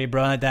Pass the Gravy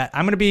Bro like that.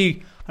 I'm gonna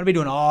be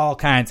doing all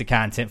kinds of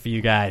content for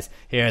you guys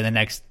here in the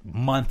next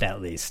month at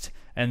least.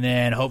 And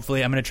then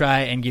hopefully I'm going to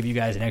try and give you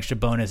guys an extra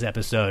bonus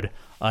episode,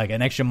 like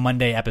an extra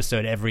Monday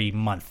episode every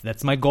month.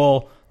 That's my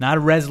goal, not a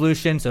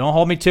resolution, so don't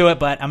hold me to it,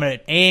 but I'm going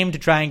to aim to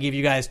try and give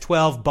you guys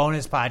 12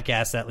 bonus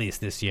podcasts at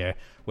least this year,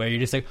 where you're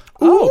just like,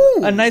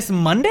 a nice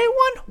Monday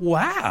one?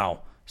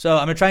 Wow. So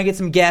I'm going to try and get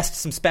some guests,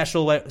 some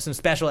special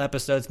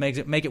episodes, make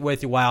it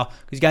worth your while,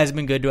 because you guys have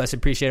been good to us.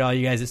 Appreciate all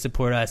you guys that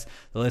support us,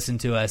 that listen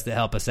to us, that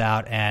help us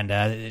out,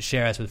 and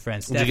share us with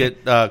friends. Did you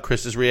get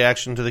Chris's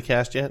reaction to the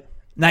cast yet?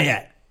 Not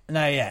yet.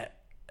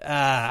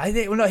 I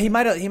think he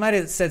might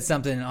have said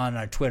something on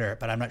our Twitter,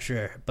 but I'm not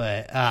sure.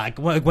 But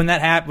when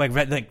that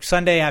happened, like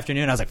Sunday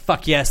afternoon, I was like,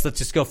 "Fuck yes, let's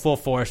just go full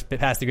force,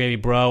 Pass the Gravy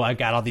Bro." I've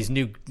got all these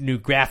new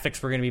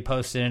graphics we're going to be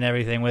posting and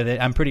everything with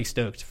it. I'm pretty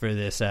stoked for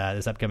this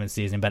upcoming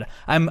season. But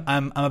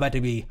I'm about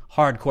to be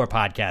hardcore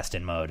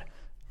podcasting mode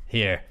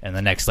here in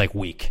the next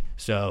week.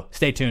 So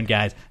stay tuned,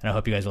 guys, and I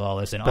hope you guys will all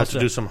listen. About to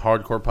do some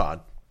hardcore podding.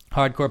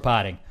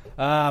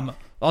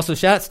 Also,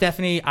 shout out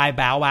Stephanie I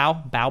Bow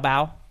Wow, I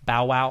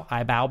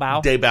Bow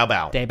Bow. Day Bow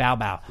Bow. Day Bow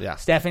Bow. Yeah.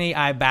 Stephanie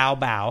I Bow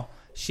Bow.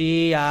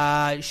 She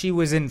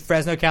was in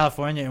Fresno,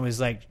 California, and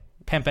was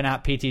pimping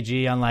out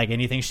PTG on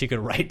anything she could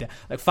write down.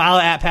 Follow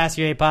at Pass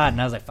Your Pod,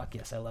 and I was like, fuck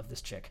yes, I love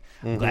this chick.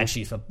 I'm glad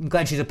she's a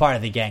part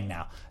of the gang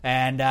now.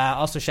 And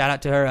also shout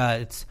out to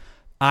her. It's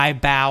I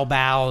Bow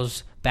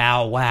Bows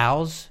Bow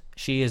Wows.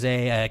 She is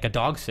a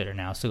dog sitter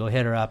now, so go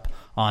hit her up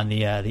on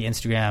the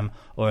Instagram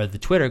or the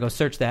Twitter. Go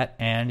search that,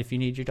 and if you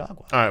need your dog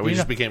walk. All right, we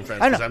just became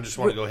friends because I just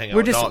want to go hang out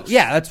with dogs.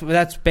 Yeah,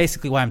 that's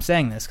basically why I'm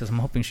saying this, because I'm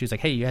hoping she's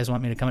like, hey, you guys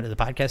want me to come into the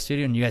podcast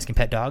studio and you guys can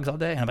pet dogs all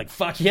day? And I'm like,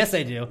 fuck yes,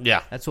 I do.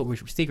 Yeah, that's what we're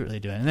secretly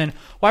doing. And then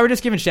while we're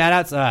just giving shout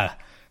outs,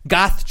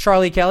 Goth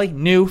Charlie Kelly,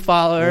 new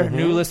follower,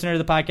 new listener to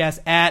the podcast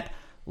at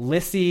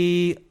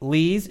Lissy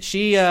Lees.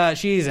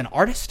 She's an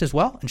artist as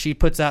well, and she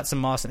puts out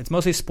some awesome. It's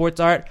mostly sports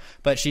art,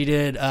 but she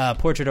did a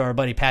portrait of our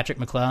buddy Patrick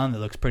McClellan that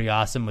looks pretty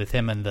awesome with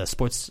him and the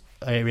Sports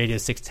Radio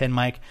 610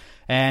 mic.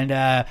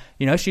 And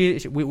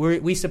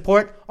we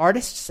support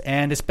artists,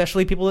 and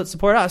especially people that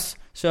support us.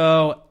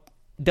 So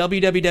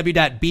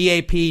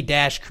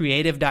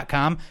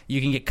www.bap-creative.com. You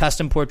can get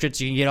custom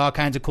portraits. You can get all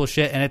kinds of cool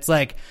shit. And it's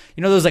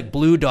those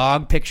blue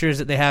dog pictures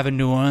that they have in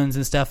New Orleans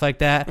and stuff like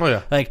that. Oh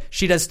yeah.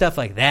 She does stuff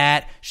like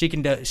that. She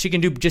can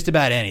do just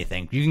about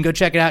anything. You can go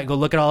check it out. Go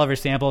look at all of her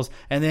samples.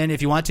 And then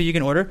if you want to, you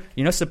can order.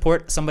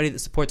 Support somebody that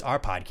supports our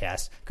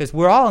podcast, because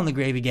we're all in the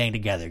Gravy Gang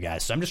together,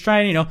 guys. So I'm just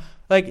trying.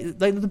 like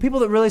the people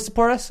that really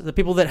support us, the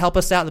people that help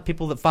us out, the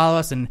people that follow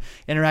us and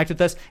interact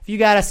with us. If you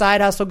got a side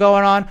hustle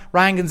going on,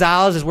 Ryan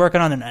Gonzalez is working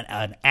on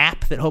an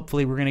app that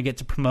hopefully we're going to get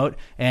to promote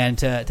and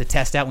to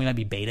test out. We might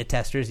be beta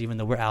testers, even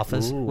though we're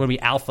alphas. We're going to be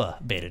alpha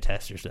beta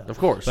testers, though. Of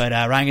course. But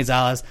Ryan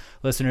Gonzalez,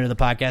 listener to the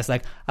podcast,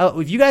 like,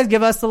 if you guys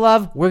give us the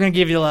love, we're going to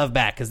give you the love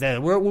back, because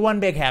we're one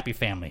big happy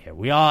family here.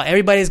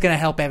 Everybody's going to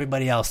help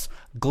everybody else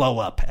glow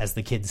up, as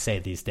the kids say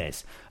these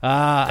days.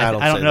 I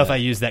don't know if I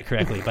used that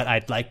correctly, but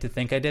I'd like to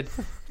think I did.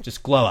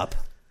 Just glow up.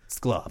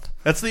 Just glow up.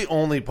 That's the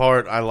only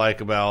part I like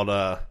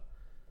about,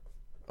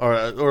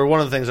 or one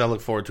of the things I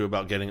look forward to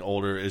about getting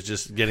older is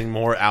just getting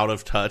more out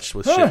of touch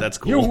with shit that's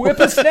cool. You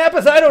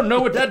whippersnappers, I don't know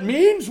what that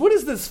means. What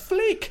is this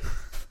flake?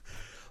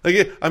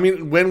 Like, I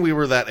mean, when we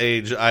were that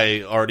age,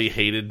 I already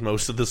hated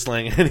most of the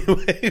slang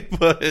anyway,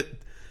 but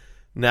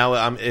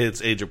now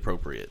it's age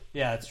appropriate.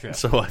 Yeah, that's true.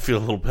 So I feel a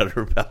little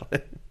better about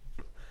it.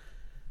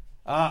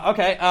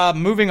 Okay,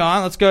 moving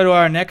on. Let's go to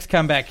our next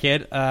comeback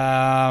kid.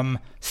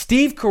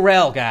 Steve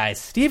Carell, guys.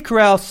 Steve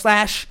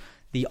Carell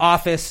 / The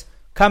Office,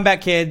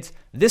 comeback kids.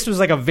 This was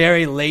like a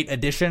very late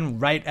edition,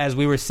 right as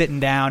we were sitting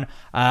down,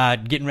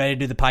 getting ready to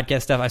do the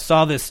podcast stuff. I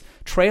saw this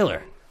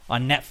trailer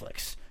on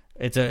Netflix.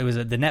 It was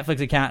the Netflix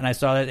account, and I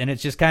saw it, and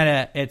it's just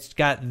it's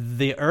got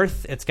the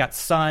Earth, it's got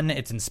sun,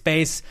 it's in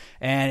space,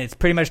 and it's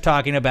pretty much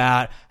talking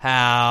about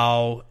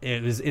how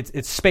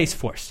it's Space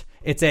Force.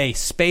 It's a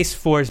Space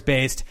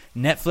Force-based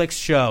Netflix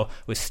show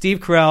with Steve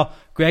Carell,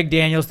 Greg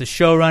Daniels, the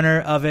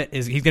showrunner of it.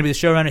 He's going to be the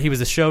showrunner. He was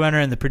the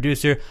showrunner and the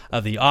producer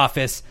of The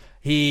Office.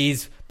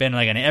 He's been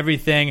like in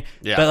everything.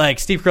 Yeah. But like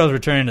Steve Carell's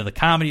returning to the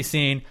comedy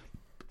scene.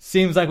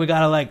 Seems like we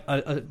got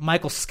a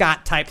Michael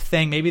Scott type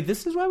thing. Maybe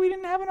this is why we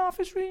didn't have an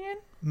Office reunion.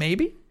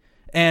 Maybe.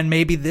 And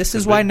maybe this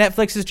is why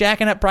Netflix is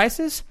jacking up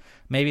prices.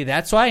 Maybe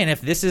that's why. And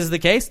if this is the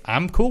case,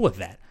 I'm cool with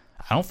that.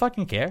 I don't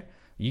fucking care.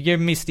 You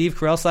give me Steve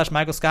Carell /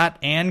 Michael Scott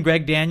and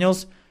Greg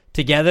Daniels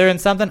together in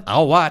something,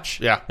 I'll watch.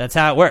 Yeah. That's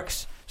how it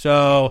works.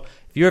 So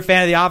if you're a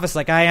fan of The Office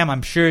like I am,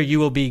 I'm sure you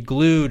will be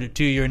glued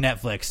to your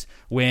Netflix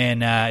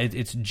when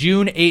it's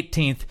June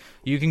 18th.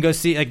 You can go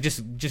see, like,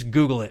 just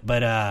Google it.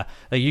 But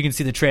like, you can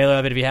see the trailer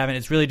of it if you haven't.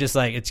 It's really just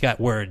like, it's got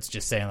words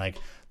just saying like,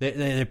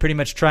 they're pretty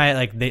much trying,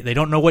 like, they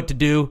don't know what to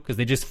do because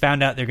they just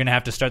found out they're going to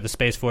have to start the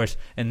Space Force.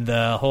 And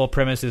the whole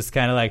premise is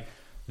kind of like,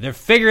 they're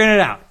figuring it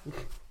out,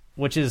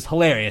 which is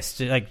hilarious.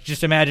 Like,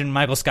 just imagine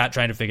Michael Scott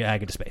trying to figure out how to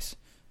get to space.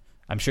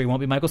 I'm sure he won't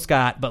be Michael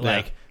Scott, but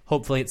like,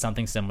 hopefully it's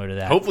something similar to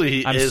that. Hopefully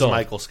he is sold.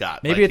 Michael Scott.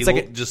 Maybe it's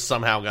like just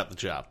somehow got the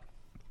job.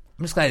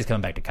 I'm just glad he's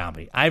coming back to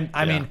comedy. I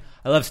mean,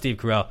 I love Steve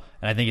Carell,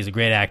 and I think he's a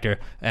great actor,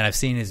 and I've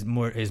seen his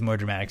more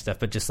dramatic stuff,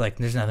 but just like,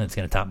 there's nothing that's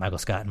going to top Michael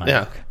Scott in my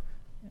book.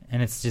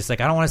 And it's just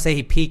like, I don't want to say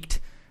he peaked,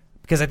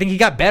 because I think he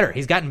got better.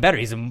 He's gotten better.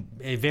 He's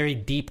a very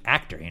deep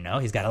actor, you know?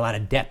 He's got a lot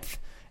of depth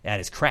at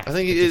his craft. I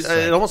think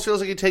it almost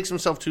feels like he takes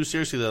himself too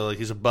seriously, though. Like,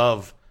 he's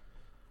above.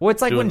 Well,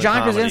 it's like when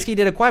John Krasinski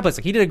did A Quiet Place.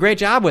 Like, he did a great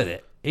job with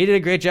it. He did a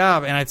great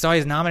job, and I saw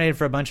he's nominated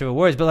for a bunch of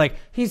awards, but like,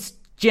 he's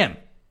Jim.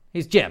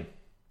 He's Jim.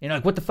 You know,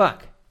 like, what the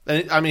fuck?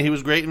 And, I mean, he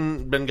was great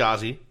in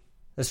Benghazi.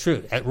 That's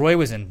true. Roy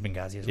was in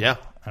Benghazi as well. Yeah.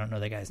 I don't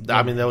know that guy's name.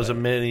 I mean, that was a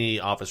mini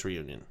Office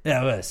reunion.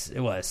 Yeah, it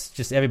was.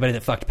 Just everybody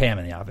that fucked Pam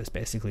in the Office,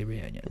 basically,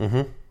 reunion.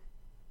 Mm-hmm.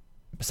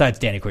 Besides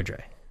Danny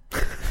Cordray.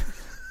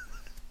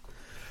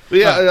 But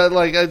yeah,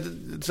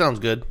 it sounds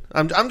good.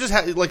 I'm just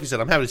like you said.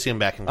 I'm happy to see him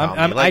back in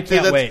comedy. I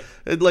can't wait.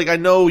 Like, I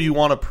know you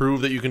want to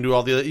prove that you can do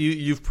all the.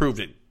 You've proved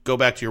it. Go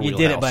back to your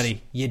wheelhouse. You did it,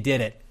 buddy. You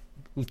did it.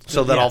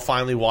 So that I'll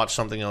finally watch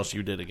something else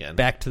you did again.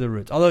 Back to the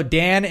roots. Although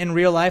Dan in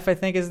Real Life, I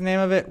think is the name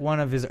of it. One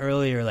of his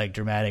earlier like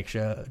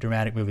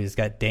dramatic movies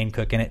got Dane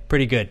Cook in it.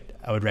 Pretty good.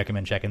 I would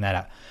recommend checking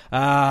that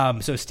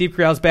out. So Steve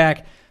Carell's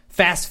back.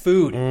 Fast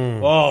food.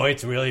 Oh,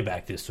 it's really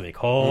back this week.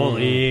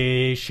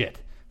 Holy shit.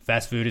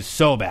 Fast food is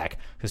so back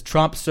because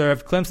Trump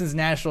served Clemson's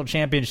national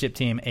championship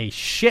team a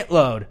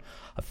shitload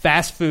of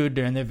fast food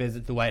during their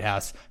visit to the White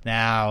House.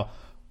 Now,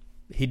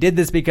 he did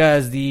this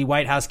because the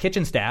White House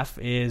kitchen staff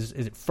is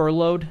it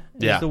furloughed?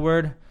 Is the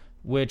word?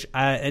 Which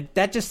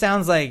that just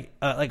sounds like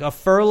a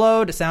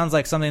furloughed. Sounds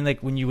like something like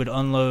when you would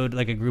unload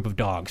like a group of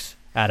dogs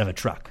out of a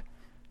truck.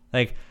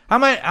 Like how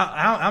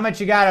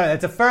much you got?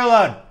 It's a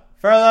furloughed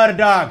of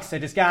dogs. I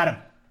just got them.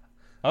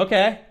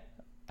 Okay,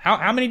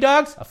 how many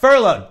dogs? A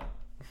furloughed.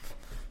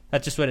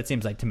 That's just what it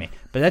seems like to me.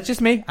 But that's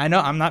just me. I know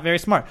I'm not very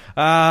smart.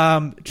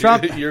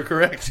 Trump, you're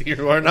correct.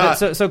 You are not.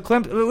 So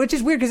Clemson, which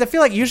is weird because I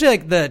feel like usually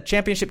like the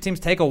championship teams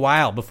take a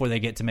while before they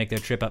get to make their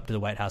trip up to the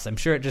White House. I'm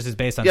sure it just is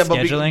based on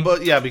scheduling.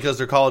 But because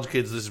they're college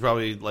kids, this is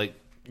probably like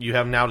you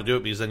have now to do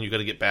it because then you got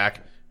to get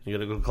back, you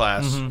got to go to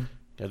class, got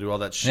to do all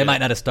that shit. They might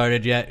not have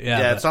started yet.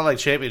 Yeah, it's not like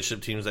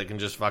championship teams that can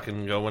just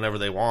fucking go whenever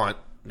they want.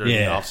 During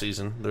the off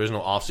season, there is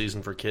no off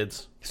season for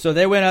kids. So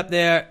they went up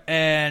there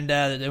and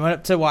they went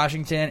up to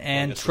Washington,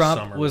 and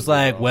Trump was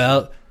like,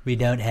 "Well, we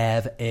don't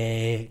have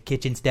a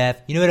kitchen staff.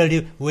 You know what I'll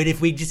do? What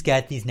if we just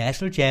got these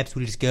national champs?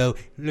 We'll just go,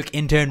 look,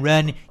 intern,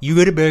 run. You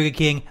go to Burger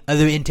King.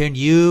 Other intern,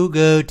 you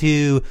go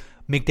to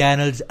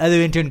McDonald's.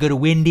 Other intern, go to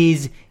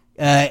Wendy's.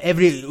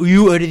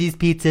 you order these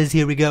pizzas,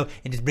 here we go,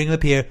 and just bring them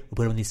up here. We'll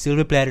put them on these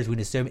silver platters. We're going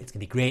to serve it. It's going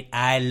to be great.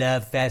 I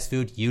love fast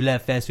food. You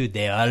love fast food.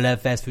 They all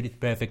love fast food. It's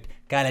perfect.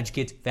 College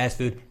kids, fast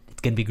food.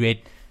 It's going to be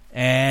great.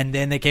 And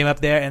then they came up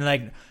there, and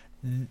like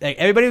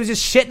everybody was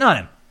just shitting on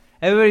him.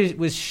 Everybody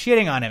was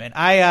shitting on him. And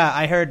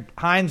I heard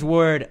Heinz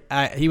Ward,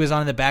 he was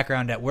on in the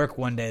background at work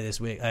one day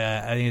this week.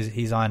 I think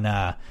he's on,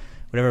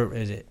 whatever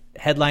is it,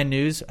 Headline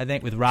News, I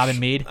think, with Robin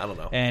Meade. I don't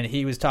know. And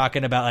he was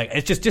talking about, like,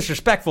 it's just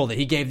disrespectful that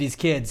he gave these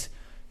kids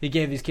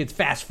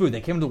fast food.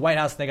 They came to the White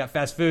House and they got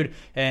fast food.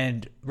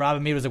 And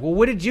Robin Meade was like, well,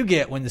 what did you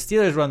get when the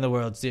Steelers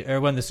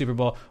won the Super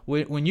Bowl?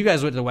 When you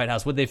guys went to the White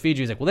House, what did they feed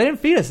you? He's like, well, they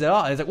didn't feed us at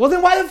all. He's like, well,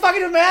 then why the fuck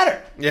did it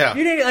matter? Yeah.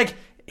 You didn't, like,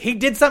 he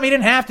did something he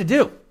didn't have to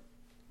do.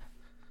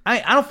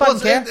 I don't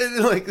fucking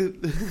care. Like,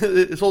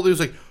 his whole thing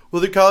was like,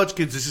 well, they're college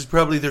kids. This is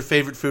probably their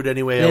favorite food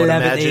anyway, I They would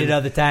love it, imagine. they eat it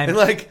all the time. And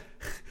like,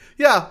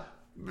 yeah,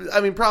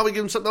 I mean, probably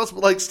give him something else,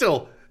 but like,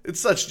 still,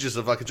 it's such just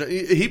a fucking...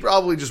 He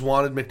probably just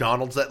wanted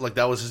McDonald's. That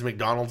was his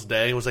McDonald's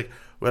day. He was like,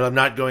 well, I'm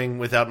not going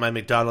without my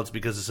McDonald's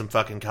because of some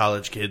fucking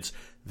college kids.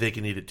 They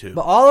can eat it too.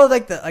 But all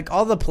of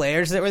all the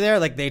players that were there,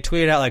 like, they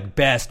tweeted out like,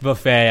 best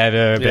buffet I've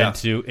ever been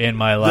to in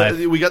my life.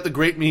 We got the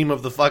great meme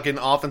of the fucking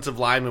offensive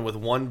lineman with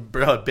one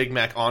Big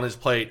Mac on his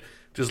plate,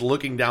 just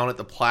looking down at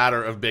the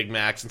platter of Big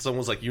Macs, and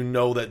someone's like, you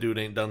know that dude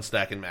ain't done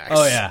stacking Macs.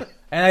 Oh, yeah.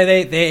 And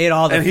they ate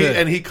all the food.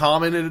 And he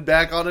commented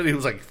back on it. He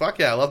was like, fuck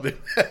yeah, I love Big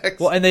Macs.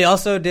 Well, and they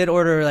also did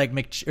order, like,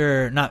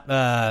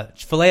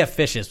 filet of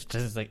fishes, which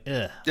is like,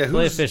 ugh. Yeah,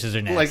 filet of fishes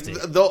are nasty.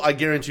 Like, though, I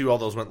guarantee you all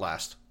those went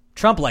last.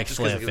 Trump likes Just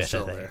filet 'cause of it was fish,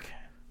 I still think. there.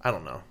 I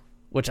don't know.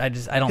 Which I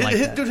don't like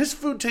that. Dude, his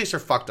food tastes are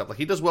fucked up. Like,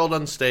 he does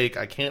well-done steak.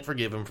 I can't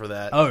forgive him for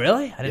that. Oh,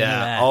 really? I didn't know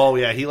that. Oh,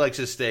 yeah. He likes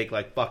his steak,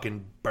 like,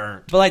 fucking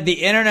burnt. But, like, the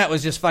internet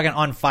was just fucking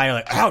on fire.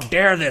 Like, how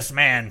dare this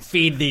man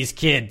feed these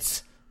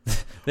kids?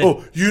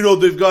 Oh, you know,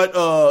 they've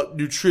got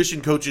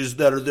nutrition coaches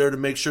that are there to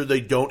make sure they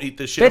don't eat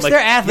this shit. Bitch, they're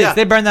athletes. Yeah.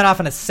 They burn that off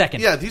in a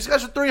second. Yeah, these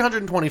guys are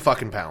 320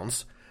 fucking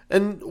pounds.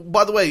 And,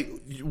 by the way,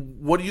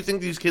 what do you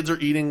think these kids are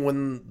eating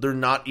when they're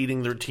not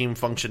eating their team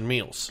function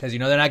meals? Because,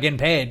 they're not getting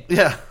paid.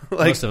 Yeah.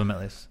 Like, most of them, at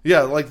least.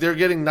 Yeah, like, they're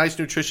getting nice,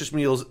 nutritious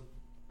meals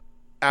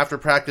after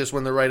practice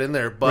when they're right in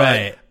there.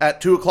 But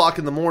at 2 o'clock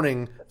in the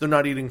morning, they're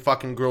not eating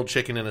fucking grilled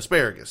chicken and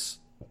asparagus.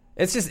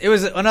 It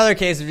was another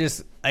case of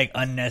just, like,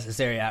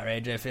 unnecessary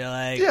outrage, I feel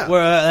like. Yeah.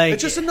 Where, like,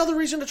 it's just another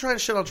reason to try to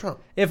shit on Trump.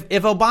 If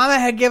Obama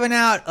had given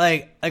out,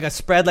 like a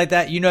spread like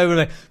that, you know, we're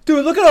like,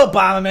 dude, look at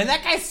Obama, man.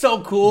 That guy's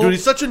so cool. Dude,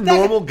 he's such a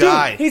normal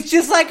guy. Dude, he's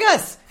just like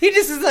us. He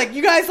just is like,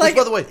 you guys like,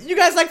 by the way, you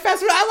guys like fast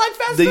food. I like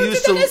fast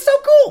food. That is so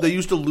cool. They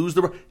used to lose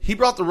he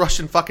brought the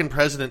Russian fucking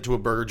president to a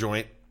burger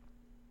joint.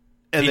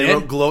 And He they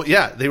did?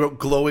 wrote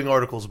glowing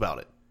articles about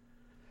it.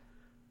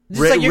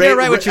 Just like you're going to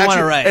write what you want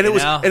to write. And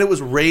it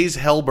was Ray's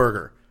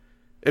Hellburger.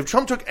 If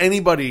Trump took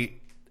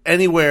anybody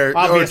anywhere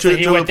Obviously, or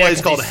he to a went there place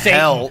 'cause called he's Satan.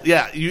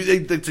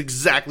 Hell, that's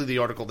exactly the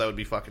article that would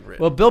be fucking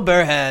written. Well, Bill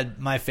Burr had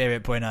my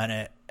favorite point on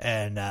it,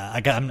 and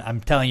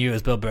I'm telling you, it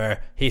was Bill Burr.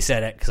 He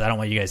said it because I don't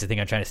want you guys to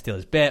think I'm trying to steal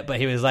his bit, but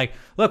he was like,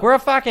 "Look, we're a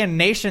fucking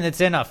nation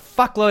that's in a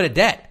fuckload of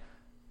debt."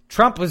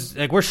 Trump was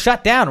like, "We're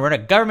shut down. We're in a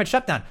government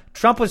shutdown."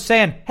 Trump was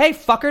saying, "Hey,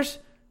 fuckers,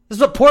 this is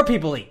what poor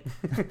people eat.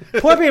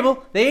 Poor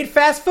people, they eat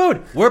fast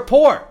food. We're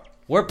poor.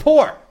 We're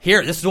poor.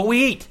 Here, this is what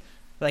we eat."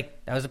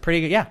 Like, that was a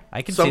pretty good, yeah,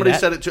 I can see that. Somebody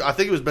said it too. I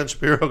think it was Ben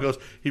Shapiro goes,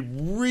 he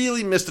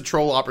really missed a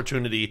troll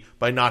opportunity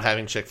by not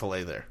having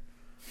Chick-fil-A there.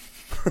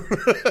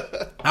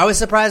 I was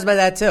surprised by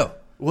that too.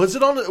 Were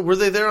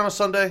they there on a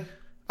Sunday?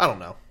 I don't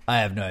know. I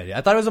have no idea.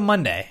 I thought it was a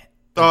Monday.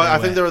 Oh, I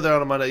think they were there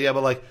on a Monday. Yeah,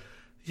 but like,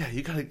 yeah,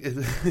 you gotta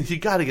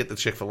get the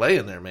Chick-fil-A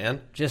in there,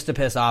 man. Just to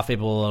piss off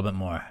people a little bit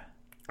more.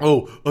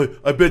 Oh,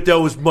 I bet that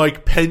was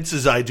Mike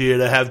Pence's idea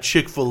to have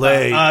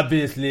Chick-fil-A.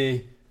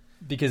 Obviously.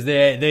 Because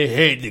they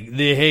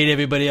hate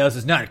everybody else.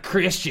 It's not a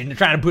Christian. They're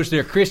trying to push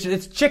their Christian.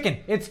 It's chicken.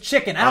 It's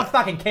chicken. I don't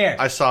fucking care.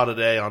 I saw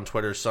today on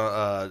Twitter,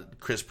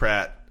 Chris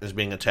Pratt is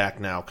being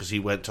attacked now because he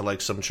went to like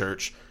some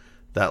church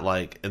that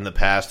like in the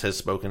past has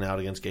spoken out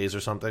against gays or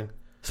something.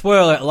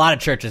 Spoiler alert, a lot of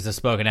churches have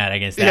spoken out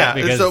against that.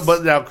 Yeah,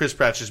 but now Chris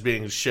Pratt's just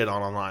being shit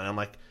on online. I'm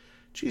like,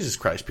 Jesus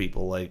Christ,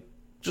 people, like,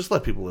 just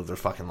let people live their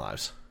fucking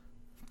lives.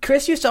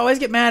 Chris used to always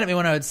get mad at me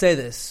when I would say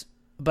this,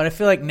 but I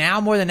feel like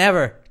now more than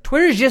ever,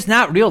 Twitter is just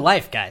not real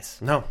life, guys.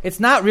 No. It's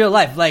not real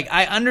life. Like,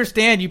 I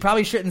understand you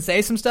probably shouldn't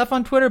say some stuff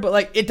on Twitter, but,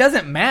 like, it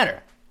doesn't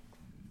matter.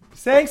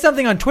 Saying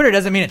something on Twitter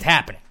doesn't mean it's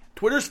happening.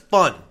 Twitter's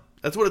fun.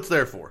 That's what it's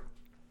there for.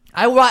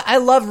 I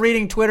love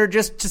reading Twitter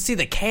just to see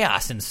the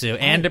chaos ensue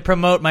and to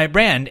promote my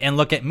brand and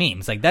look at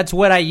memes. Like, that's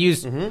what I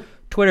use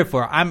Twitter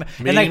for.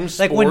 Memes,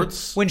 like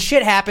sports. when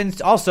shit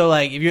happens, also,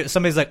 like, if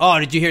somebody's like, "Oh,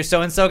 did you hear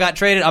so and so got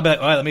traded?" I'll be like,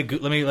 "Oh,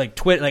 let me like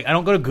Twitter." Like, I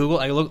don't go to Google.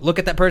 I look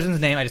at that person's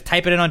name. I just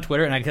type it in on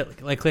Twitter and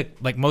I click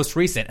like most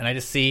recent and I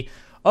just see,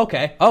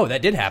 okay, oh,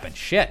 that did happen.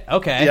 Shit,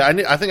 okay. Yeah,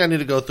 I think I need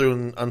to go through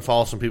and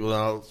unfollow some people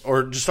now,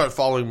 or just start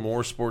following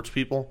more sports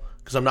people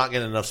because I'm not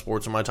getting enough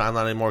sports in my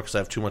timeline anymore because I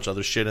have too much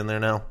other shit in there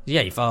now.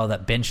 Yeah, you follow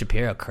that Ben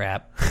Shapiro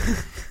crap.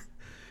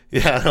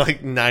 Yeah,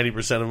 like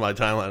 90% of my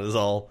timeline is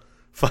all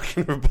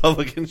fucking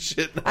Republican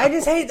shit now. I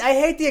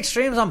hate the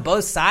extremes on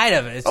both sides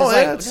of it. It's just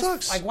it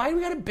sucks. Like, why do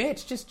we gotta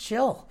bitch? Just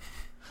chill.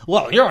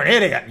 Well, you're an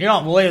idiot. You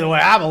don't believe the way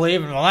I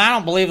believe, and well, I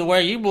don't believe the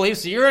way you believe,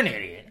 so you're an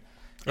idiot.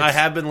 I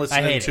have been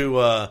listening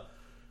to,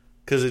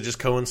 because it just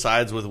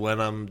coincides with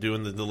when I'm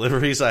doing the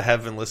deliveries, I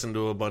haven't listened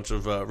to a bunch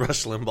of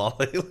Rush Limbaugh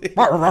lately.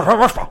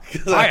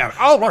 I am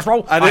Al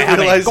Rushmo. I have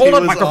a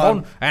golden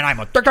microphone, and I'm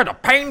addicted to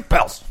pain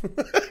pills.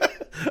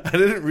 I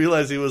didn't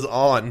realize he was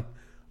on,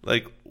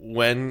 like,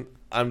 when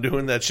I'm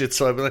doing that shit,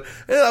 so I've been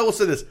like, I will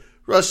say this.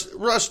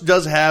 Rush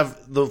does have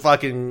the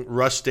fucking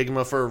Rush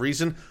stigma for a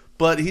reason,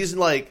 but he's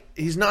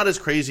not as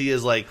crazy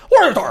as, like,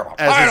 as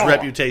his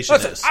reputation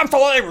is.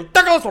 Absolutely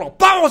ridiculous. When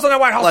Obama was in the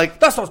White House, like,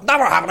 this was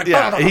never happening.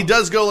 Yeah, he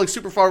does go, like,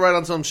 super far right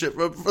on some shit.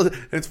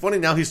 It's funny,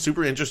 now he's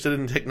super interested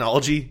in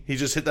technology. He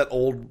just hit that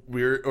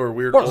weird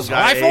old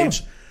guy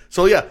age.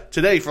 So, yeah,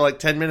 today, for like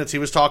 10 minutes, he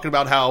was talking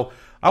about how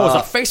I was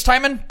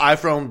FaceTiming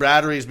iPhone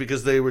batteries,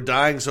 because they were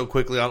dying so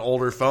quickly on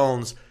older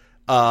phones.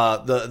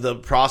 The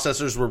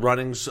processors were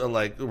running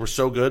were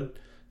so good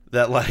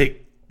that,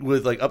 like,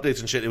 with like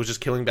updates and shit, it was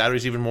just killing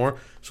batteries even more.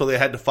 So they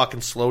had to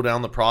fucking slow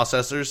down the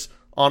processors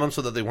on them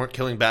so that they weren't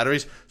killing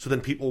batteries. So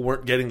then people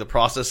weren't getting the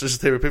processors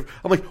they were paying for.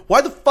 I'm like,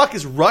 why the fuck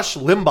is Rush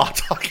Limbaugh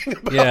talking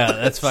about this?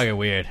 That's fucking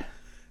weird.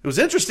 It was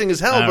interesting as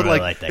hell, but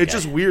really it's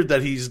just weird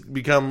that he's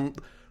become,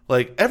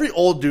 like, every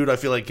old dude I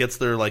feel like gets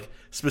their, like,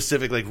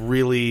 specific, like,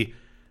 really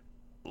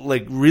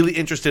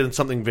interested in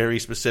something very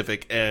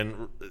specific,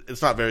 and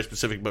it's not very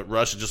specific, but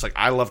Rush is just like,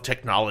 I love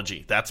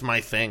technology. That's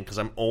my thing because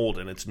I'm old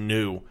and it's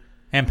new.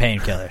 And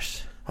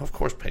painkillers. Of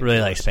course, painkillers.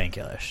 Really likes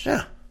painkillers.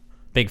 Yeah.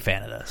 Big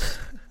fan of those.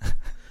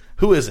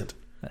 Who isn't?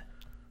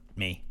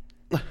 Me.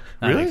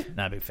 Really?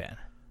 Not a big fan.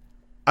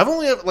 I've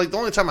only, the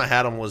only time I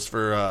had them was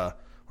for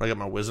when I got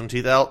my wisdom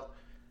teeth out.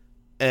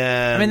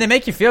 And I mean, they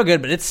make you feel good,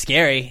 but it's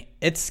scary.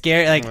 It's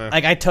scary.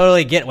 Like I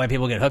totally get why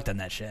people get hooked on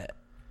that shit.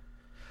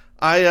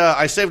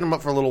 I saved them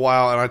up for a little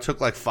while, and I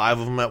took like 5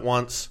 of them at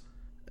once.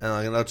 And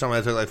like another time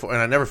I took like 4,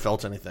 and I never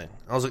felt anything.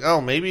 I was like,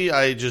 oh, maybe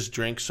I just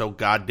drink so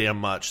goddamn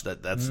much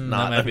that's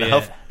not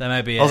enough. That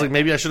might be it. I was like,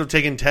 maybe I should have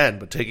taken 10,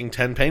 but taking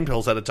 10 pain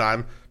pills at a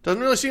time doesn't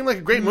really seem like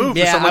a great move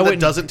for someone that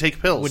doesn't take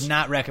pills. Would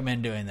not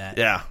recommend doing that.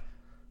 Yeah.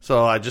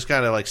 So I just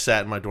kind of like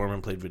sat in my dorm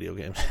and played video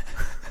games.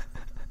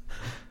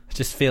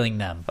 Just feeling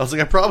numb. I was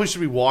like, I probably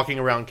should be walking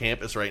around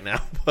campus right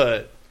now,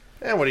 but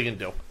what are you going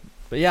to do?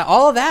 But yeah,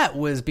 all of that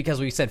was because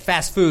we said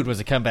fast food was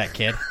a comeback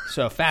kid.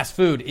 So fast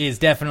food is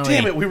definitely.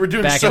 Damn it, we were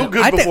doing so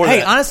good before that.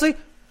 Hey, honestly,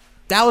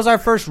 that was our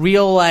first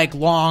real like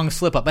long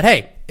slip up. But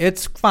hey,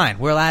 it's fine.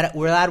 We're allowed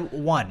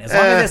one as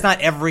long as it's not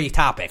every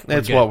topic.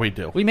 That's what we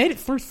do. We made it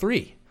through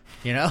 3.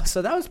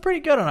 So that was pretty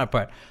good on our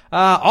part.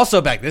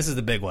 Also, this is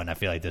the big one. I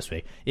feel like this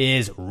week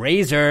is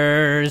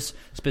razors,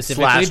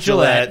 specifically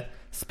Gillette.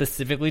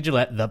 Specifically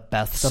Gillette, the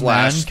best a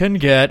man can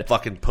get.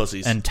 Fucking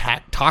pussies. And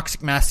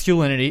toxic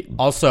masculinity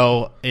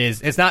also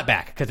it's not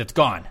back because it's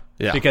gone.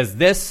 Yeah. Because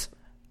this,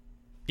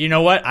 you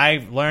know what?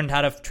 I learned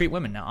how to treat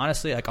women now.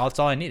 Honestly, like that's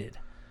all I needed.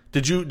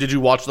 Did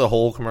you watch the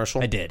whole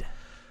commercial? I did.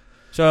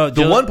 So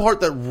the one part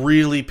that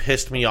really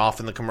pissed me off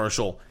in the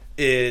commercial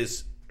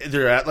is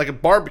they're at like a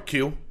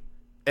barbecue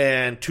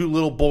and 2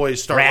 little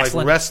boys start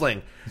like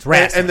wrestling. It's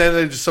wrestling. And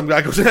then some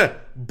guy goes,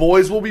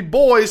 boys will be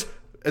boys.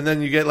 And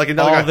then you get like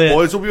another guy,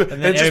 boys will be boys.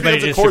 And it just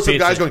becomes a chorus of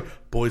guys going,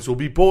 boys will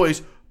be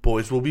boys,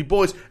 boys will be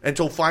boys.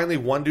 Until finally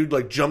one dude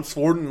like jumps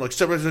forward and like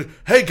steps and says,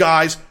 hey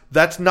guys,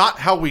 that's not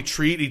how we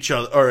treat each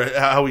other or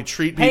how we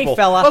treat people. Hey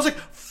fella. I was like,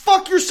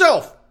 fuck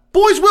yourself.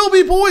 Boys will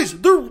be boys.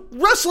 They're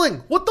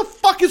wrestling. What the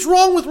fuck is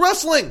wrong with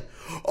wrestling?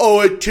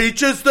 Oh, it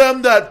teaches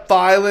them that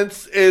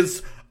violence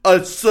is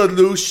a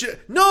solution.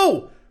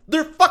 No.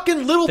 They're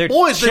fucking little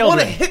boys. Children. They want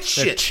to hit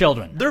shit. They're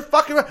children. They're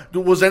fucking.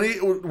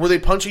 Were they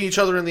punching each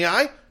other in the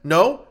eye?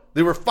 No.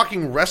 They were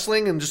fucking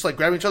wrestling and just like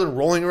grabbing each other and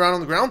rolling around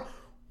on the ground.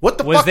 What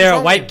the fuck? Was there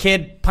a white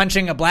kid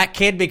punching a black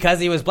kid because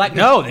he was black?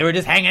 No, they were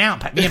just hanging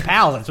out, being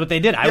pals. That's what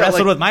they did. I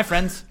wrestled with my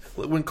friends.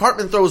 When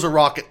Cartman throws a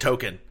rock at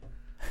Token.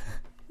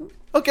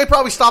 Okay,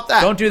 probably stop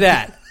that. Don't do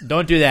that.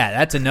 Don't do that.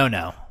 That's a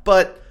no-no.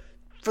 But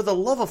for the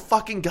love of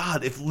fucking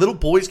God, if little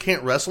boys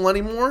can't wrestle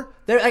anymore,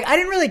 I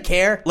didn't really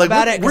care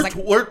about it.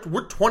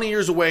 We're 20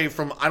 years away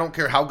from. I don't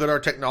care how good our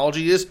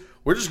technology is.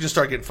 We're just gonna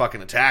start getting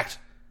fucking attacked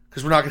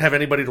because we're not gonna have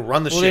anybody to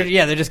run the shit.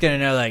 They're just gonna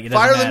know like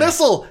fire the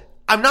missile.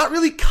 I'm not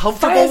really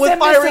comfortable with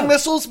firing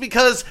missiles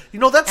because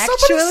that's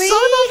somebody's son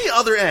on the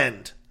other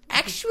end.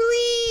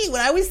 Actually,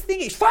 what I was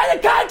thinking, fire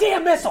the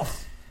goddamn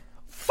missiles.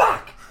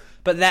 Fuck.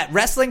 But that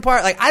wrestling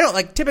part, like I don't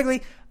like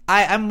typically.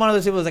 I'm one of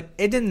those people who's like,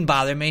 it didn't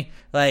bother me.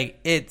 Like,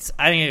 I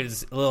think it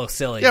was a little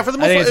silly. Yeah, for the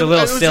most part, I think it's a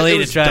little silly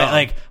to try. Dumb.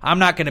 Like, I'm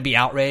not going to be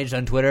outraged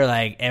on Twitter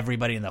like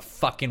everybody in the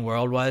fucking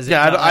world was.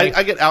 Yeah,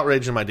 I get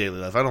outraged in my daily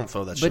life. I don't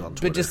throw that shit on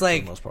Twitter but just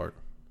like, for the most part.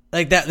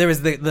 Like that, there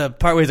was the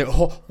part where he's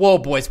like, "Whoa,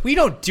 boys, we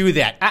don't do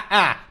that.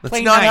 That's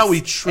Play not nice." how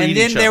we treat And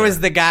then each there other. was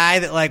the guy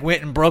that like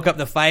went and broke up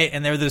the fight,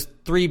 and there were those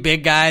 3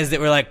 big guys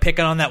that were like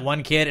picking on that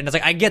one kid. And it's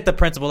like, I get the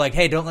principle, like,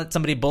 hey, don't let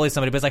somebody bully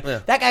somebody, but it's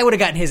like that guy would have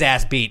gotten his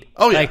ass beat.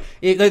 Oh, yeah.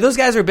 like those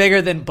guys are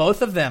bigger than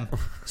both of them.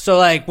 So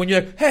like when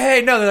you're like,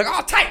 hey, no, they're like,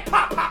 oh, tight,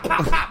 pop, pop,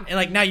 pop, pop, and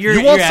like now You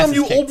your want ass some, is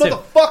you kicked, old too.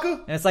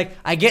 motherfucker? And it's like,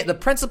 I get the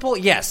principle,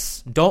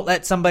 yes. Don't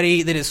let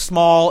somebody that is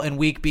small and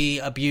weak be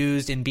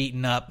abused and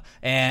beaten up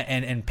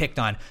and picked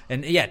on.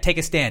 And yeah, take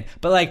a stand.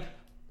 But like,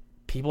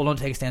 people don't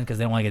take a stand because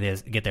they don't want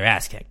to get their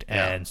ass kicked.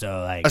 Yeah. And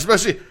so like,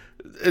 Especially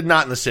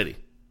not in the city.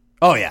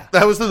 oh yeah.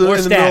 That was or in the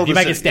middle stabbed. of You the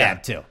might get city.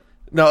 stabbed too.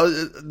 No,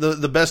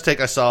 the best take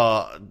I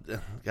saw,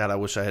 God, I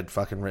wish I had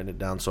fucking written it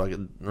down so I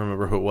could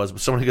remember who it was.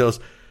 But somebody goes,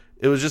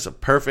 it was just a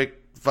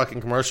perfect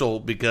fucking commercial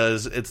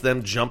because it's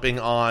them jumping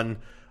on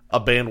a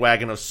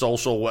bandwagon of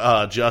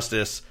social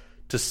justice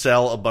to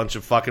sell a bunch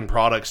of fucking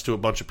products to a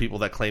bunch of people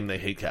that claim they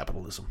hate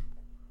capitalism.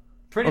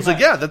 Pretty I was much.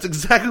 like, yeah, that's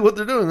exactly what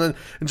they're doing.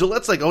 And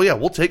Gillette's like, oh yeah,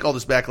 we'll take all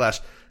this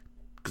backlash.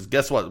 Because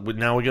guess what?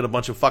 Now we get a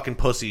bunch of fucking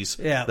pussies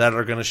that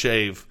are going to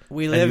shave and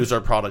use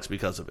our products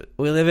because of it.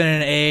 We live in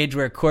an age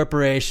where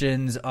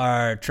corporations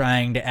are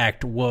trying to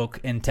act woke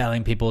and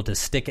telling people to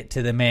stick it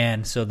to the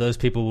man, so those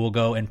people will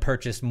go and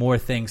purchase more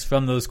things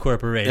from those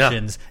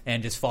corporations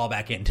and just fall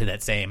back into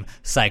that same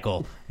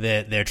cycle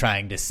that they're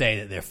trying to say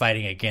that they're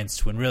fighting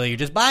against when really you're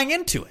just buying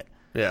into it.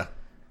 Yeah.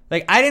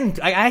 Like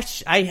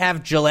I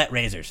have Gillette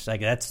razors. Like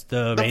that's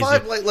the razor.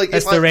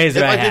 That's if the razor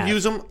if I I have. did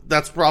use them,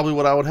 that's probably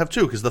what I would have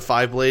too. Because the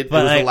 5-blade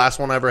But, was like, the last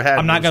one I ever had.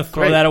 I'm not going to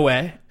throw that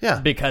away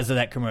because of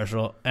that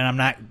commercial. And I'm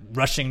not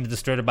rushing to the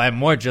store to buy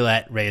more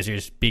Gillette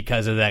razors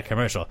because of that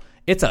commercial.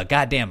 It's a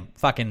goddamn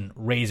fucking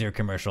razor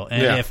commercial.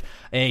 And if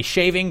a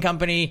shaving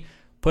company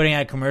putting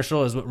out a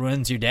commercial is what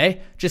ruins your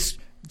day, just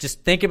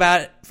think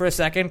about it for a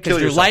second. Because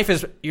your life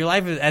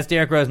is, as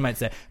Derek Rose might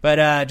say.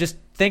 But just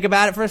think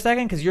about it for a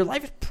second because your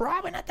life is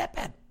probably not that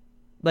bad.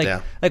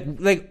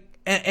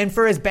 And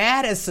for as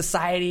bad as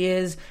society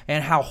is,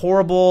 and how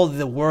horrible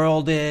the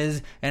world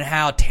is, and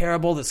how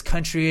terrible this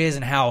country is,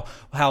 and how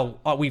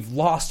we've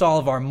lost all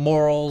of our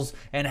morals,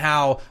 and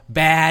how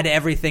bad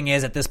everything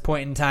is at this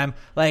point in time,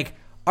 like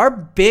our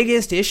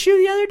biggest issue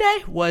the other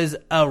day was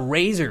a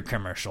razor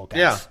commercial,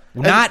 guys.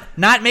 Yeah.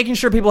 Not making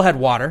sure people had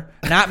water,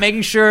 not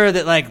making sure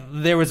that like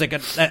there was like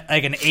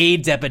an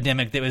AIDS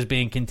epidemic that was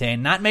being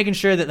contained, not making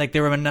sure that like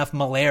there were enough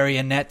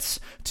malaria nets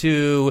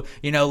to,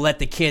 let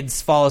the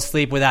kids fall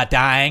asleep without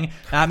dying,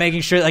 not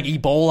making sure like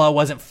Ebola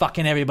wasn't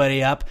fucking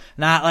everybody up,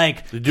 not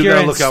like You do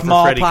gotta look out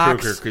for Freddy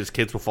smallpox. Krueger because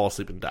kids will fall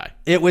asleep and die.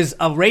 It was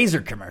a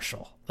razor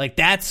commercial. Like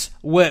that's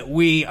what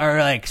we are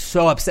like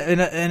so upset.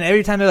 And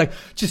every time they're like,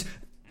 just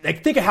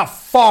like think of how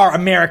far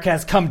America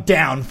has come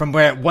down from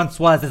where it once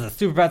was as a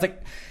superpower. It's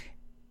like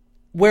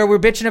where we're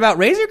bitching about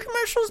razor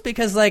commercials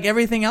because like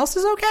everything else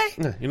is okay.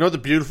 Yeah. You know what the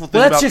beautiful thing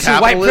Well, about that's just your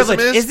white capitalism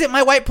privilege. is? Is it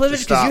my white privilege?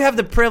 Just Because stop. you have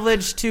the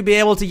privilege to be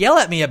able to yell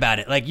at me about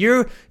it. Like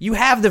you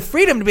have the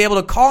freedom to be able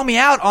to call me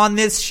out on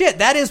this shit.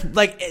 That is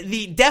like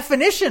the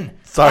definition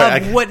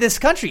of what this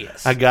country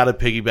is. I got to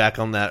piggyback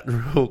on that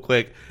real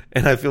quick,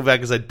 and I feel bad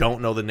because I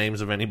don't know the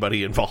names of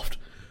anybody involved.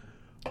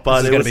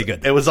 But This is gonna be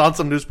good. It was on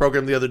some news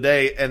program the other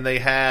day, and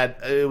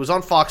it was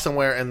on Fox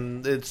somewhere,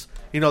 and it's,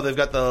 they've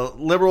got the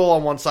liberal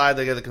on one side,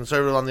 they got the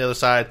conservative on the other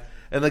side,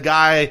 and the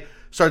guy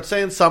starts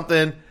saying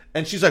something,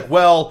 and she's like,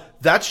 well,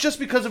 that's just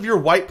because of your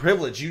white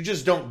privilege. You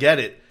just don't get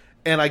it.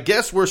 And I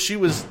guess where she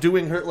was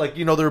doing her, like,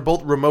 they were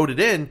both remoted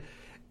in,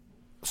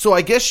 so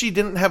I guess she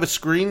didn't have a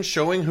screen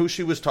showing who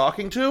she was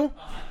talking to,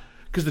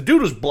 because the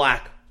dude was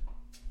black.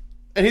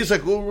 And he's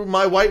like, well,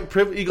 my white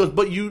privilege. He goes,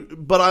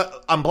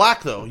 but I'm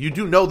black though. You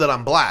do know that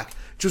I'm black.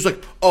 She was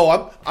like,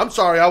 oh, I'm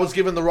sorry, I was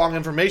given the wrong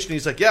information.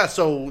 He's like, yeah,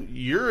 so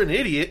you're an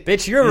idiot.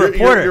 Bitch, you're a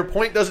reporter. Your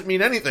point doesn't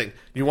mean anything.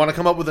 You want to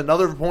come up with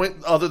another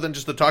point other than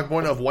just the talking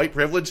point of white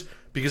privilege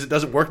because it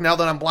doesn't work now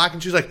that I'm black?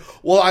 And she's like,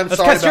 well, I'm That's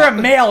sorry. because you're a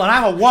male and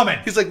I'm a woman.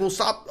 He's like, well,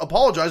 stop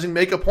apologizing,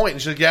 make a point.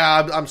 And she's like,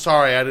 yeah, I'm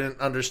sorry, I didn't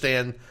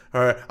understand,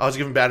 or I was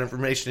given bad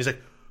information. He's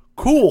like,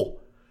 cool.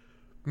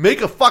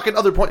 Make a fucking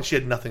other point. She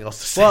had nothing else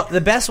to say. Well,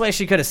 the best way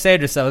she could have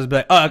saved herself was be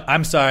like, oh,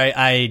 I'm sorry,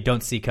 I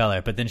don't see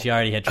color. But then she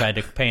already had tried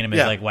to paint him as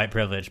like white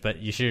privilege.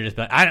 But you should have just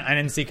been like, I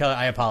didn't see color,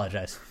 I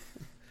apologize.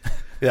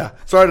 Yeah.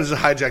 Sorry to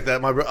just hijack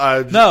that.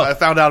 I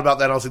found out about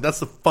that and I was like, that's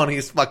the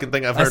funniest fucking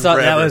thing I've heard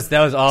forever.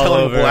 That was all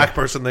telling over. a black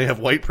person they have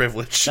white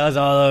privilege. That was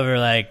all over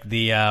like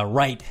the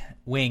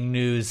right-wing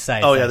news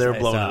sites. Oh, yeah, they were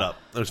blowing it up.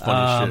 It was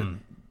funny as shit.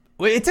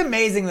 Well, it's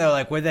amazing, though,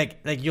 like where like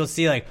you'll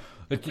see like,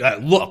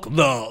 look,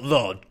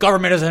 the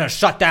government is in a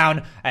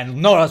shutdown, and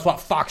notice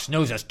what Fox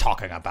News is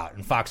talking about.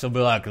 And Fox will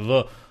be like,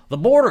 the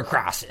border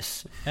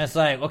crisis. And it's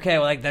like, okay,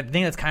 well, like, I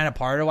think that's kind of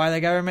part of why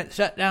the government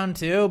shut down,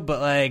 too.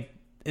 But, like,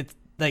 it's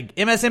like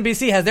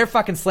MSNBC has their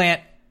fucking slant.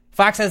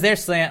 Fox has their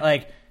slant.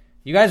 Like,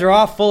 you guys are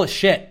all full of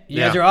shit. You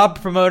guys are all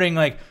promoting,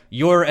 like,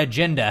 your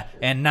agenda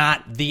and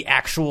not the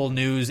actual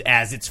news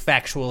as it's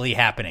factually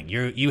happening.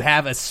 You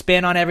have a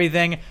spin on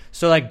everything,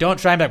 so, like, don't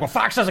try and be like, well,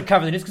 Fox doesn't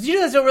cover the news, because you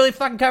guys don't really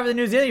fucking cover the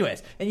news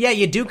anyways. And, yeah,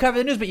 you do cover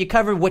the news, but you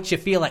cover what you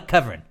feel like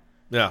covering.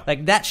 Yeah.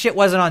 Like, that shit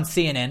wasn't on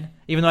CNN,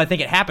 even though I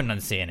think it happened on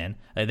CNN.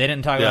 Like, they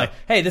didn't talk about, like,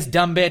 hey, this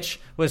dumb bitch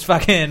was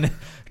fucking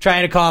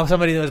trying to call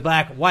somebody that was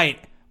black white,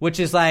 which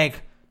is,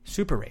 like,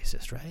 super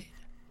racist, right?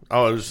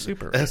 Oh, it was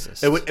super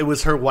racist. It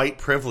was her white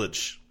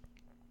privilege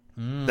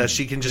that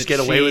she can just get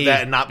away with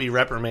that and not be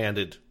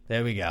reprimanded.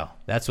 There we go.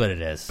 That's what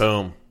it is.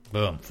 Boom.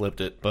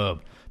 Flipped it.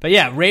 Boom. But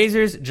yeah,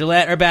 razors,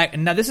 Gillette are back.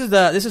 And now this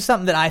is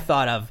something that I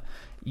thought of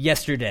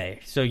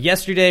yesterday. So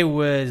yesterday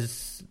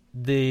was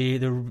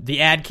the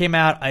ad came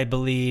out, I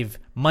believe,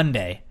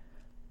 Monday.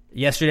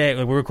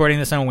 Yesterday, we're recording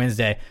this on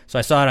Wednesday, so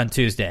I saw it on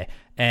Tuesday,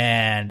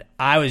 and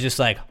I was just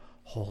like,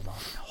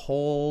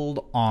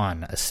 hold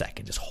on a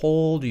second. Just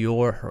hold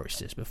your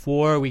horses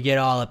before we get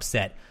all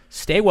upset.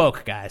 Stay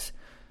woke, guys.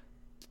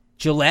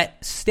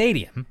 Gillette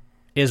Stadium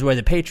is where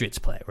the Patriots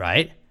play,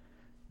 right?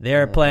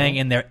 They're playing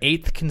in their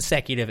 8th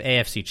consecutive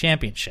AFC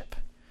championship.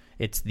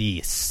 It's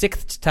the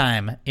 6th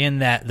time in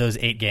those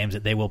 8 games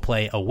that they will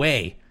play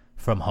away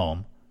from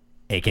home,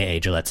 a.k.a.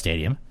 Gillette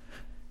Stadium.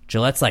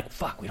 Gillette's like,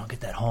 fuck, we don't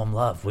get that home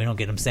love. We don't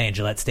get them saying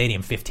Gillette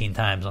Stadium 15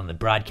 times on the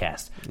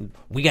broadcast.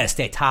 We got to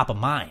stay top of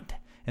mind.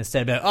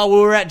 Instead of,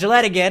 we're at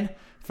Gillette again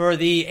for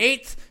the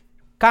 8th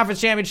conference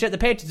championship the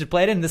Patriots have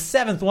played in, the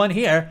 7th one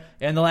here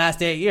in the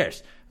last 8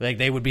 years. Like,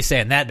 they would be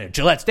saying that.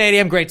 Gillette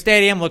Stadium, great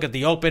stadium. Look at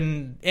the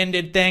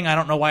open-ended thing. I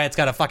don't know why it's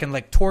got a fucking,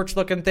 like,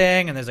 torch-looking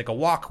thing, and there's, like, a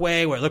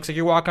walkway where it looks like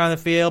you're walking on the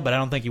field, but I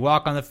don't think you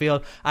walk on the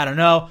field. I don't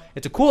know.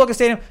 It's a cool-looking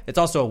stadium. It's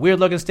also a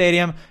weird-looking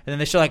stadium. And then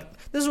they show, like,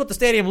 this is what the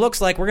stadium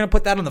looks like. We're going to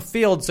put that on the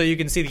field so you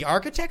can see the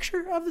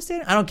architecture of the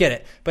stadium. I don't get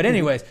it. But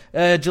anyways,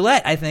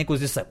 Gillette, I think, was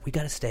just like, we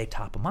got to stay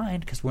top of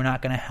mind because we're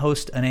not going to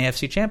host an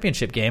AFC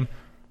championship game.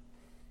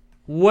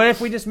 What if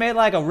we just made,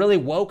 like, a really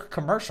woke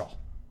commercial?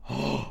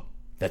 Oh,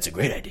 that's a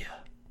great idea.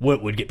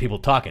 What would get people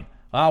talking?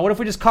 What if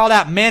we just called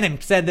out men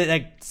and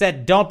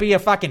said, don't be a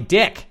fucking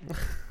dick?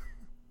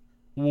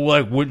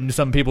 Like, wouldn't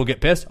some people get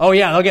pissed? Oh,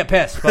 yeah, they'll get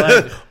pissed.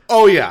 But,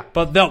 oh, yeah.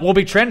 But we'll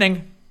be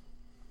trending.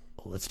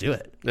 Well, let's do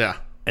it. Yeah.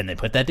 And they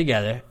put that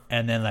together,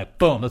 and then, like,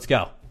 boom, let's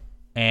go.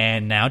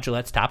 And now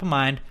Gillette's top of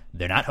mind.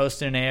 They're not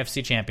hosting an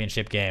AFC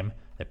championship game.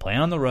 They're playing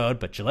on the road,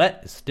 but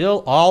Gillette is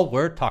still all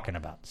we're talking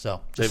about. So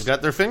they've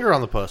got their finger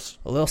on the puss.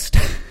 A little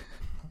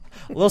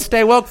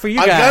stay woke for you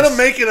guys. I'm going to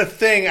make it a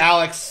thing,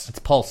 Alex. It's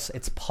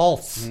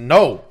Pulse.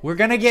 No. We're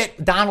going to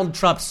get Donald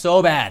Trump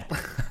so bad.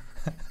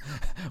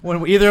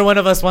 When either one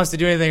of us wants to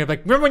do anything,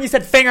 like, remember when you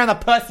said finger on the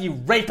puss, you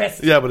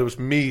rapist? Yeah, but it was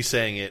me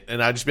saying it,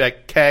 and I'd just be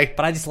like, okay.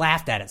 But I just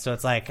laughed at it, so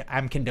it's like,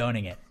 I'm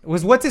condoning it.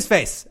 What's his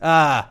face?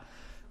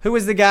 Who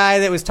was the guy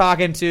that was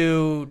talking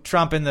to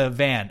Trump in the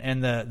van,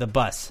 in the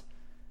bus?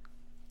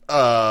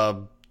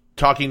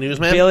 Talking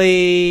newsman?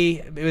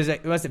 Billy,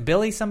 was it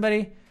Billy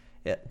somebody?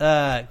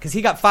 Because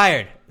he got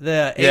fired.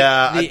 The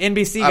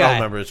NBC guy. I don't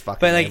remember his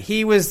fucking name. But, like,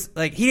 he was,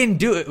 like, he didn't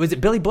do it. Was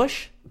it Billy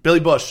Bush? Billy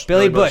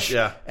Bush,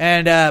 yeah.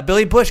 And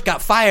Billy Bush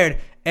got fired,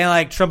 and,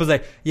 like, Trump was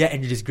like, yeah,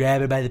 and you just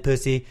grab it by the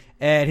pussy.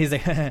 And he's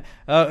like,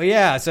 oh,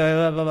 yeah, so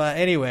blah, blah, blah.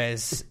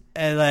 Anyways,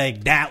 and,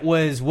 like, that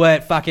was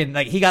what fucking,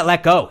 like, he got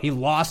let go. He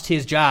lost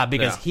his job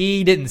because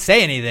he didn't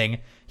say anything.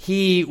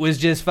 He was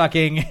just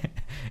fucking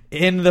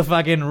in the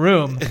fucking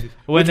room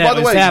when that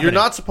was happening. You're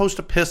not supposed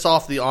to piss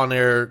off the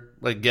on-air,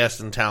 like,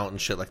 guests and talent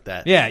and shit like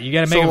that. Yeah, you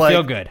got to make him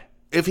feel good.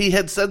 If he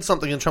had said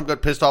something and Trump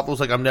got pissed off and was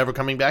like, I'm never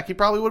coming back, he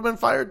probably would have been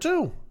fired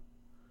too.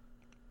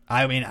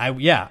 I mean, I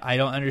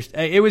don't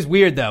understand. It was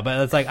weird, though, but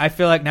it's like, I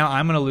feel like now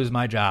I'm going to lose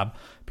my job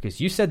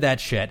because you said that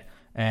shit,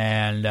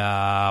 and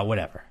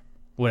whatever.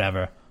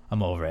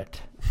 I'm over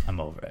it.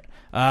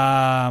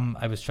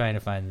 I was trying to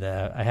find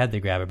I had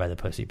the grabber by the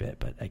pussy bit,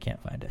 but I can't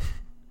find it.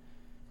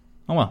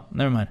 Oh, well,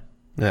 never mind.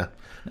 Yeah.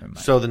 Never mind.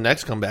 So the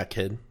next comeback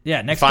kid.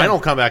 Yeah, next final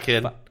comeback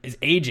kid. Is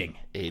aging.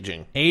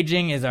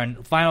 Aging is our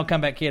final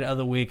comeback kid of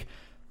the week.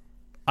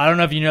 I don't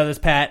know if you know this,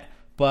 Pat,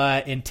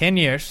 but in 10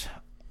 years,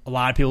 a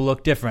lot of people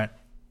look different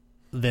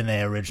than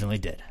they originally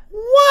did.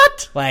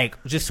 What?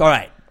 Like, just, all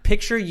right,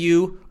 picture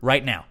you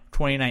right now,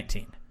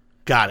 2019.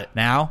 Got it.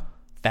 Now,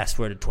 fast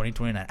forward to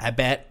 2029. I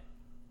bet,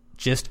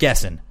 just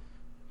guessing,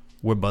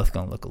 we're both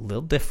going to look a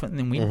little different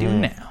than we do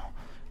now.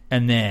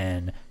 And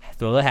then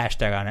throw the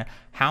hashtag on it.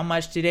 How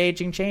much did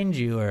aging change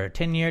you? Or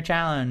 10-year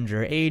challenge,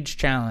 or age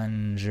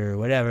challenge, or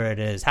whatever it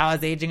is. How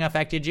has aging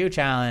affected you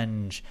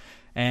challenge?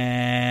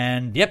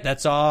 And yep,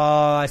 that's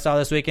all I saw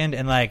this weekend.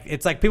 And like,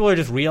 it's like people are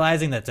just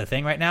realizing that's a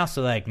thing right now.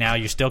 So like now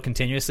you're still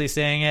continuously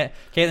saying it.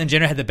 Caitlyn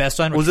Jenner had the best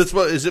one.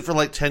 Is it for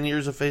like 10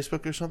 years of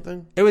Facebook or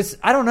something? It was,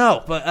 I don't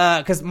know, but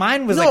because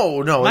mine was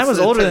mine was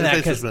older than that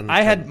because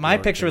I had my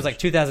picture was like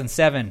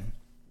 2007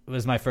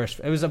 was my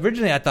first. It was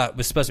originally I thought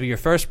was supposed to be your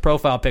first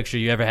profile picture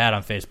you ever had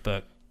on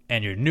Facebook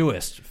and your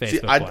newest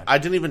Facebook one. I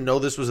didn't even know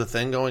this was a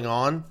thing going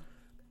on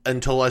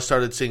until I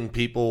started seeing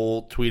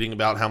people tweeting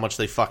about how much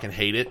they fucking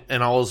hate it.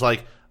 And I was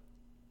like,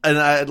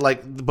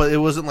 but it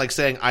wasn't like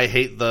saying I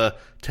hate the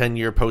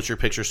 10-year post your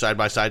picture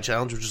side-by-side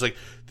challenge, which is like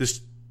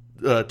this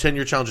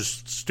 10-year challenge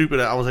is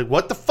stupid. I was like,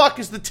 what the fuck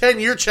is the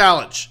 10-year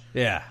challenge?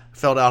 Yeah.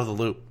 Fell out of the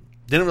loop.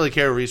 Didn't really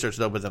care to research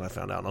though, but then I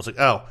found out and I was like,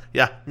 oh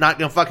yeah, not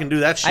gonna fucking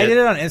do that shit. I did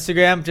it on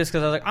Instagram just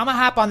because I was like, I'm gonna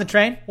hop on the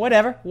train,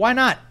 whatever. Why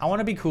not? I want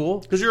to be cool.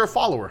 Because you're a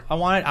follower. I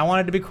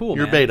wanted to be cool.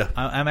 You're man. beta.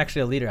 I'm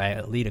actually a leader.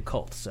 I lead a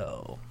cult,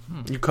 so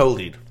you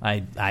co-lead.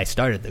 I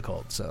started the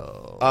cult,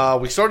 so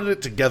we started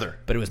it together,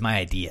 but it was my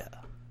idea.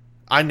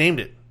 I named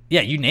it.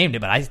 Yeah, you named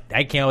it, but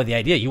I came up with the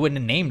idea. You wouldn't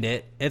have named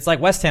it. It's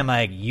like West Ham.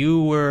 Like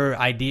you were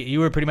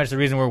pretty much the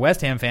reason we're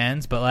West Ham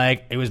fans, but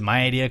like it was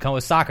my idea to come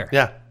with soccer.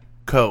 Yeah,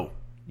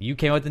 You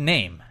came up with the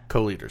name.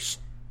 Co-leaders.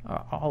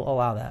 I'll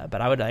allow that,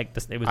 but I would like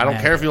this. It was I don't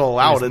care if you'll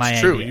allow it.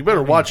 It's true. You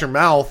better watch your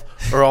mouth,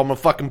 or I'm gonna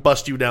fucking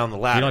bust you down the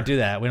ladder. We don't do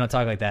that. We don't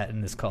talk like that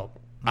in this cult.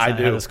 I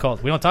do. This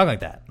cult. We don't talk like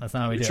that. That's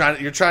not what we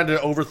do. You're trying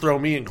to overthrow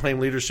me and claim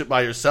leadership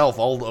by yourself.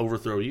 I'll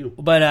overthrow you.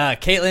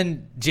 But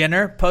Caitlyn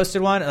Jenner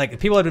posted one. Like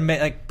people had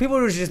been people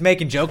were just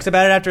making jokes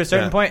about it after a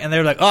certain point, and they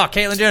were like, "Oh,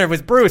 Caitlyn Jenner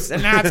was Bruce,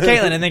 and now it's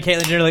Caitlyn." And then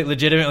Caitlyn Jenner like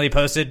legitimately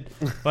posted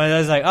when I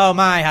was like, "Oh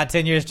my, how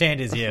 10 years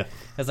changes you." I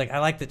was like, I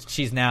like that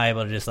she's now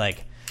able to just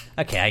like,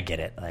 okay, I get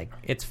it. Like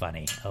it's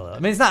funny. I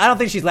mean, it's not. I don't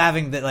think she's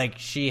laughing that like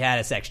she had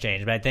a sex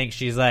change, but I think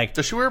she's like,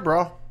 does she wear a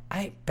bra?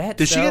 I bet.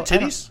 Does she get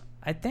titties?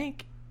 I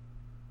think.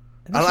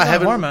 I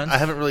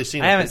haven't really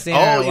seen it. I haven't seen it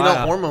in a you know,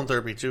 while. hormone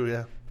therapy too,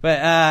 yeah.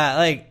 But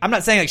like, I'm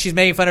not saying like she's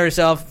making fun of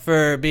herself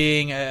for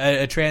being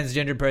a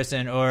transgendered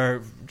person,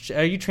 or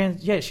are you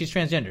trans? Yeah, she's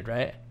transgendered,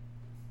 right?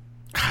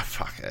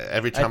 Fuck.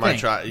 Every time I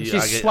try, I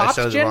say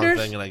the wrong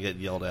thing and I get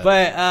yelled at.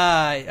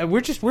 But we're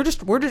just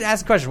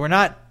asking questions. We're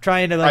not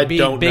trying to like be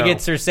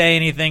bigots or say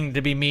anything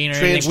to be mean or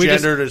anything.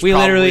 Transgendered is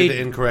probably the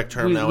incorrect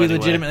term now. We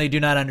legitimately do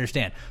not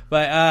understand.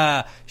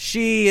 But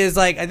she is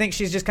like, I think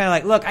she's just kind of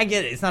like, look, I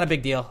get it. It's not a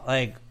big deal.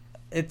 Like,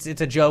 it's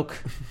a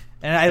joke,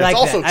 and I like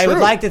that. I would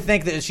like to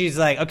think that she's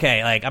like,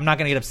 okay, like I'm not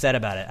going to get upset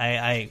about it.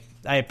 I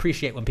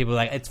appreciate when people are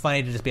like, it's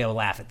funny to just be able to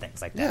laugh at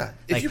things like that. Yeah,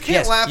 if like, you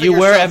can't laugh at you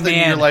were yourself, a then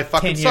man your life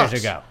fucking 10 years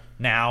sucks. ago.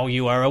 Now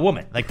you are a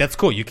woman. Like that's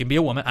cool. You can be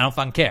a woman. I don't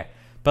fucking care.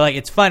 But like,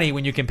 it's funny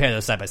when you compare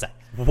those side by side.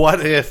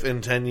 What if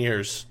in 10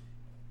 years,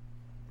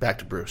 back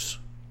to Bruce?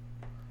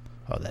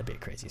 Oh, that'd be a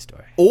crazy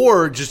story.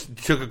 Or just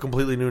took a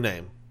completely new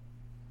name.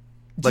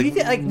 Do you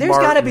think, like, there's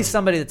got to be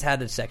somebody that's had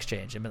a sex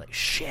change and been like,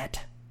 shit.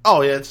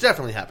 Oh yeah, it's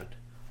definitely happened.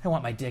 I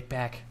want my dick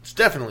back. It's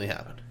definitely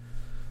happened.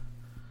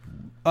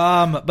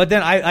 But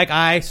then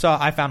I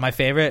found my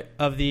favorite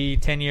of the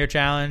 10-year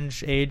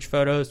challenge age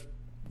photos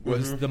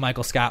was the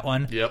Michael Scott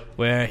one. Yep.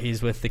 Where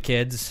he's with the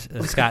kids,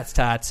 Scott's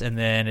tots, and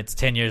then it's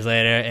 10 years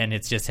later, and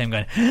it's just him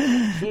going,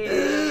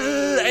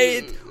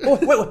 wait,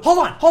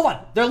 hold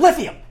on. They're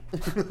lithium.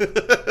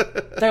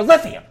 They're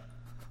lithium.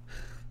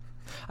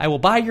 I will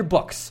buy your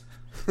books.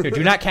 Here,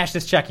 do not cash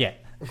this check yet.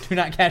 Do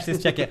not cash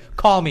this check yet.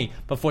 Call me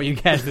before you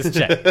cash this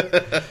check.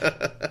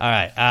 All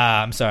right.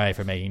 I'm sorry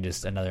for making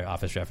just another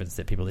Office reference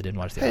that people that didn't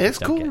watch the Office it's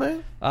don't cool, get.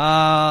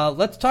 man.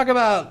 Let's talk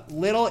about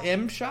Little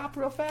M Shop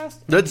real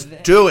fast. Let's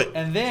do it.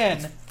 And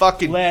then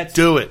let's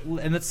do it.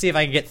 And let's see if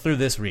I can get through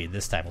this read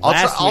this time.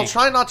 I'll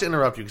try not to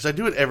interrupt you because I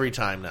do it every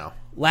time now.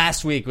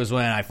 Last week was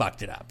when I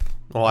fucked it up.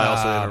 Well, I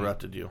also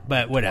interrupted you.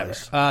 But whatever.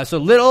 So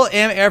Little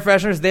M air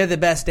fresheners, they're the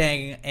best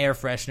dang air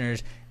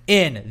fresheners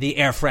in the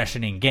air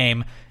freshening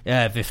game.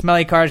 If your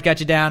smelly cars got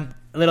you down,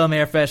 Little M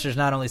air fresheners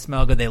not only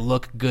smell good, they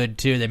look good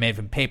too. They're made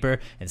from paper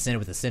and scented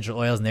with essential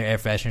oils, and their air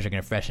fresheners are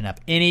going to freshen up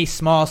any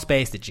small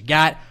space that you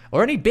got,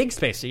 or any big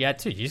space you got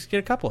too. You just get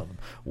a couple of them.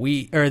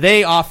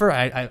 They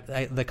offer.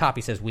 The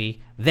copy says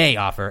they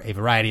offer a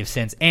variety of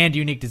scents and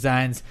unique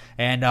designs,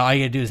 and all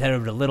you got to do is head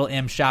over to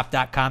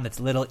littlemshop.com. That's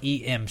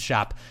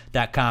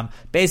littlemshop.com.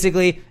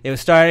 Basically, it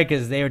was started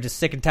because they were just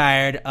sick and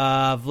tired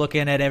of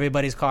looking at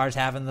everybody's cars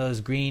having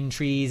those green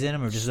trees in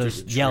them, or just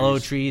those yellow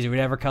trees, or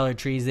whatever color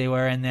trees they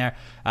were in there.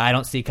 I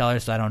don't see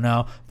colors, so I don't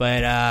know.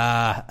 But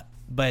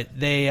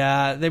they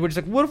were just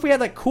like, what if we had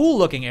like cool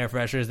looking air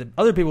fresheners that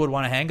other people would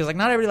want to hang? Because like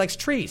not everybody likes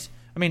trees.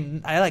 I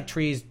mean, I like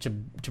trees to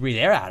breathe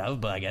air out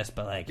of, but I guess,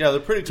 but like, yeah, they're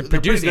pretty to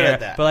produce good air, at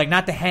that. but like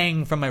not to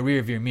hang from my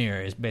rear view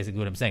mirror is basically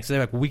what I'm saying. So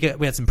they're like,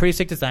 we had some pretty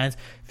sick designs.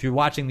 If you're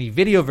watching the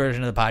video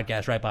version of the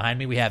podcast right behind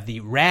me, we have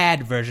the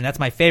rad version. That's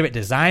my favorite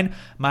design.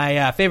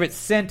 My favorite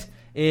scent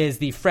is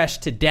the Fresh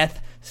to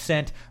Death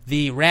scent.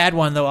 The rad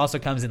one though also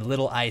comes in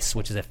Little Ice,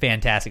 which is a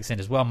fantastic scent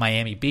as well.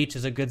 Miami Beach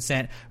is a good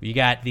scent. You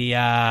got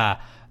the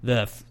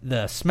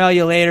smell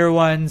you later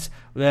ones.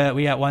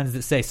 We got ones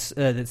that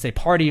say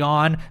party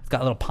on. It's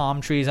got little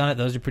palm trees on it.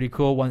 Those are pretty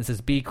cool. One that says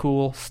be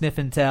cool, sniff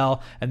and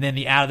tell. And then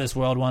the out of this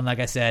world one, like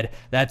I said,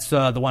 that's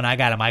the one I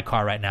got in my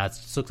car right now. It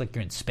looks like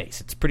you're in space.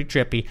 It's pretty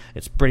trippy.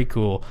 It's pretty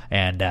cool.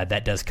 And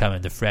that does come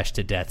in the Fresh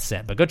to Death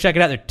scent. But go check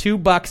it out. They're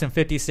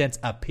 $2.50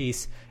 a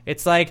piece.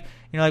 It's like,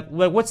 like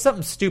what's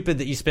something stupid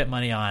that you spent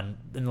money on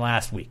in the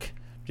last week?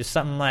 Just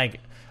something like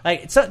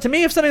so, to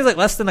me, if something's like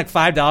less than like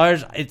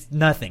 $5, it's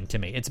nothing to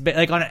me. It's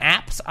like on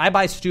apps, I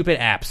buy stupid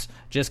apps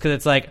just because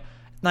it's like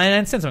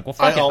 99 cents. I'm like, well,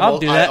 fuck it, I'll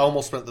do that. I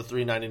almost spent the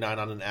 $3.99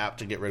 on an app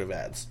to get rid of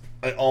ads.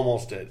 I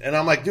almost did, and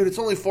I'm like, dude, it's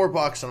only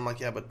 $4, and I'm like,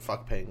 yeah, but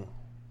fuck paying.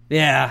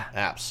 Yeah,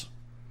 apps.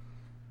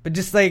 But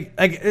just like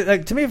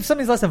to me, if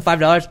something's less than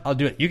 $5, I'll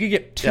do it. You could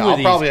get 2 Yeah, of I'll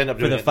these probably end up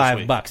for doing the it this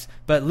week. $5.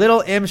 But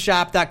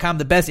littlemshop.com,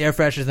 the best air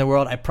fresheners in the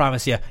world. I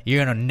promise you,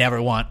 you're gonna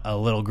never want a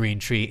little green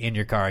tree in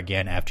your car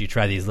again after you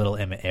try these Little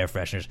M air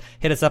fresheners.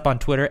 Hit us up on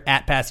Twitter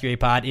at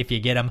PassGaryPod if you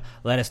get them.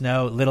 Let us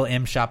know. Little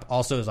M Shop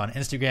also is on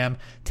Instagram.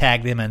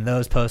 Tag them in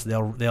those posts.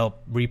 They'll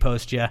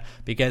repost you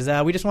because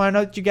we just want to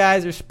know that you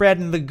guys are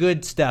spreading the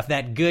good stuff.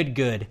 That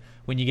good.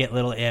 When you get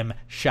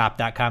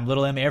littlemshop.com,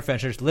 Little M air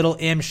fresheners,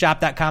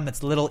 littlemshop.com. That's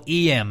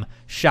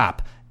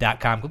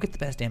littlemshop.com. Go get the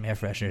best damn air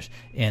fresheners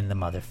in the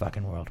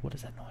motherfucking world. What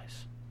is that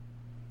noise?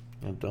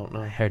 I don't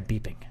know. I heard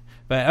beeping.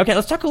 But okay,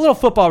 let's talk a little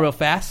football real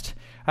fast.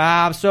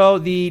 So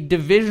the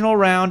divisional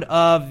round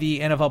of the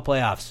NFL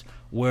playoffs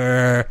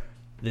were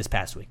this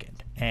past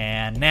weekend,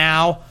 and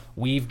now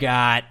we've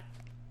got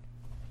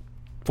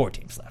 4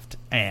 teams left.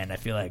 And I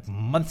feel like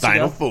months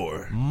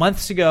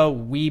ago,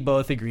 we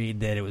both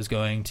agreed that it was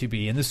going to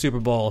be in the Super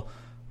Bowl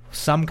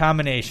some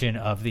combination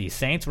of the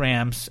Saints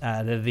Rams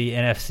out of the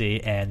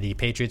NFC and the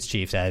Patriots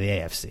Chiefs out of the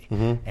AFC.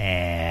 Mm-hmm.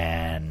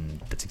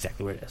 And that's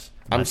exactly where it is.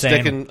 I'm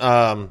sticking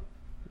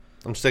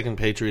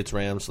Patriots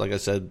Rams, like I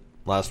said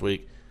last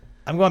week.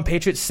 I'm going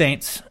Patriots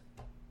Saints.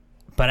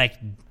 But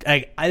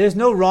I there's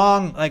no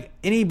wrong, like,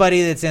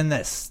 anybody that's in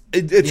this.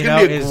 It's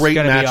going to be a great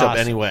matchup awesome.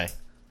 anyway.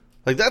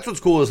 Like, that's what's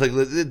cool is, like,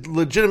 it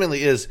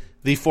legitimately is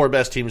the 4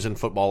 best teams in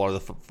football are the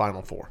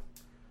final 4.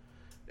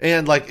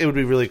 And, like, it would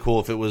be really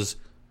cool if it was,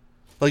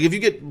 like, if you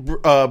get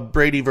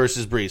Brady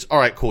versus Brees, all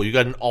right, cool. You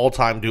got an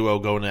all-time duo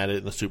going at it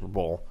in the Super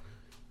Bowl.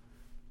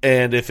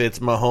 And if it's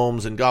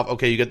Mahomes and Goff,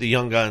 okay, you got the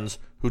young guns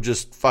who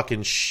just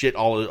fucking shit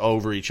all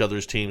over each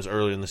other's teams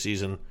early in the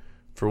season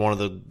for one of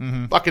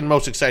the fucking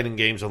most exciting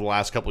games of the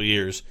last couple of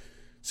years,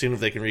 seeing if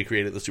they can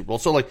recreate it in the Super Bowl.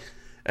 So, like,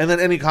 and then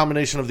any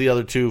combination of the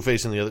other two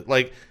facing the other,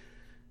 like,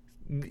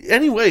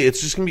 anyway,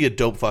 it's just going to be a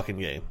dope fucking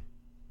game.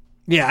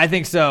 Yeah, I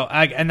think so.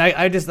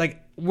 I just,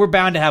 like, we're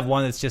bound to have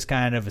one that's just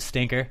kind of a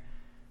stinker.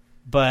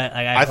 But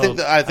I think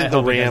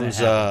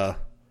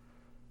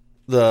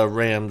the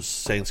Rams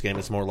Saints game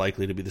is more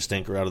likely to be the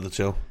stinker out of the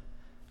two.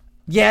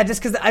 Yeah,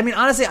 just because, I mean,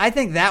 honestly, I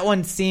think that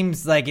one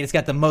seems like it's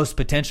got the most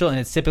potential, and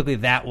it's typically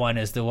that one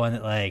is the one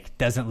that, like,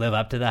 doesn't live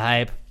up to the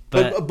hype.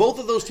 But both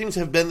of those teams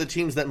have been the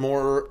teams that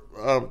more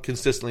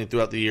consistently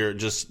throughout the year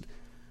just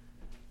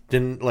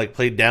didn't, like,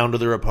 play down to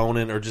their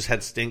opponent or just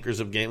had stinkers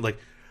of games. Like,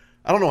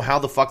 I don't know how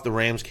the fuck the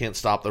Rams can't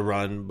stop the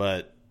run,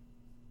 but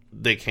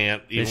they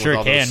can't. Even they sure with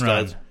all can those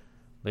studs. run.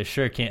 They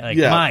sure can. Like,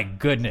 Yeah. My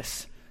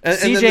goodness. And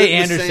C.J.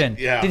 Anderson,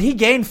 yeah. did he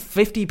gain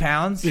 50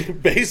 pounds?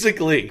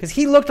 Basically. Because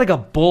he looked like a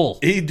bull.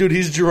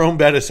 He's Jerome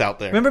Bettis out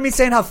there. Remember me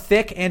saying how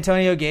thick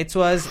Antonio Gates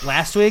was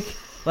last week?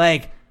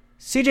 Like,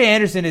 C.J.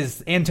 Anderson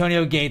is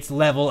Antonio Gates'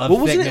 level of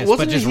thickness,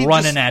 but just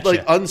running at you.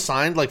 Like,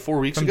 unsigned like 4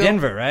 weeks From ago?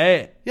 Denver,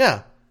 right?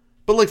 Yeah.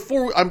 But like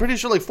I'm pretty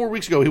sure like 4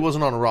 weeks ago he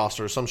wasn't on a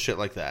roster or some shit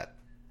like that.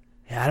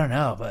 Yeah, I don't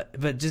know,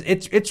 but just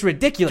it's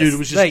ridiculous. Dude, it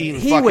was just like,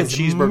 eating he fucking was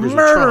cheeseburgers with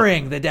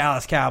murdering the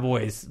Dallas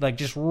Cowboys, like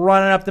just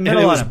running up the middle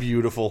And it on was them.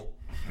 beautiful.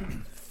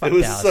 Fuck it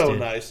was Dallas, so dude.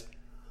 nice.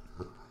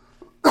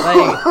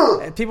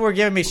 Like, people were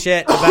giving me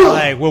shit about,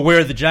 like, well, where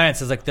are the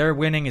Giants? I was like, they're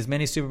winning as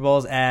many Super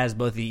Bowls as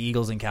both the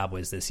Eagles and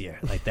Cowboys this year.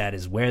 Like, that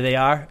is where they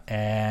are,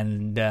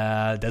 and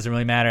it doesn't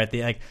really matter at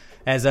the, like,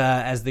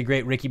 as the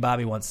great Ricky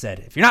Bobby once said,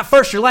 if you're not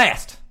first, you're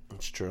last.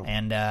 That's true.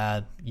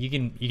 And you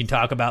can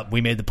talk about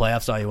we made the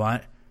playoffs all you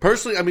want.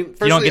 Personally,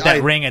 you don't get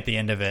that ring at the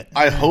end of it.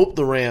 I hope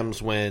the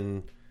Rams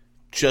win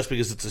just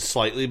because it's a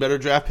slightly better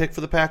draft pick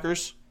for the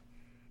Packers.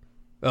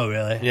 Oh,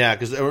 really? Yeah,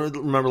 because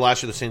remember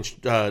last year the Saints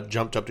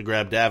jumped up to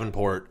grab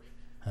Davenport,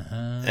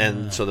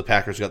 and so the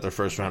Packers got their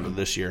first round of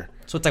this year.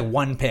 So it's like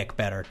 1 pick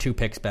better, 2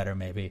 picks better,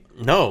 maybe.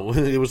 No,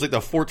 it was like the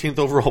 14th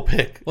overall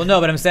pick. Well,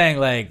 no, but I'm saying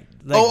what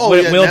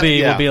it will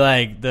be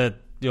like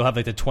you'll have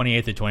like the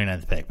 28th or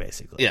 29th pick,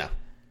 basically. Yeah.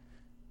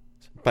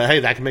 But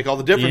hey, that can make all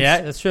the difference.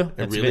 Yeah, that's true.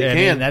 It really can. I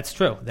mean, that's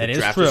true. That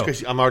is true.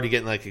 I'm already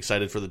getting like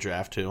excited for the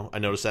draft too. I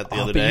noticed that the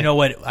other But day. you know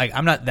what?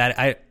 I'm not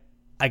that.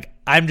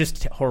 I'm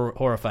just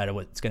horrified at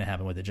what's going to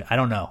happen with the. I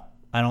don't know.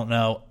 I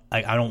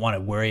don't want to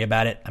worry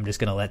about it. I'm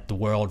just going to let the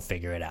world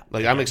figure it out.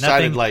 Like, I'm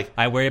excited. Nothing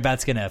I worry about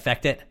is going to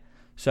affect it.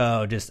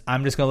 So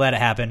I'm just going to let it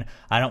happen.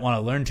 I don't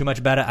want to learn too much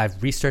about it.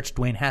 I've researched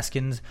Dwayne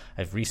Haskins.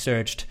 I've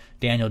researched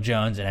Daniel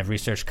Jones, and I've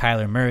researched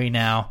Kyler Murray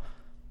now.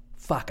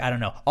 Fuck, I don't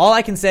know. All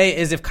I can say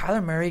is if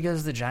Kyler Murray goes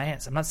to the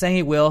Giants, I'm not saying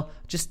he will.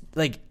 Just,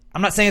 like,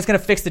 I'm not saying it's going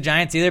to fix the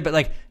Giants either, but,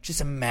 like,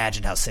 just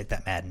imagine how sick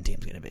that Madden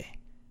team's going to be.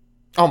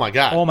 Oh, my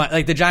God.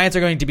 Like, the Giants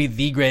are going to be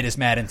the greatest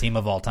Madden team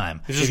of all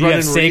time. If you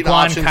have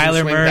Saquon,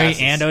 Kyler Murray,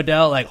 passes. and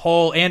Odell,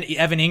 and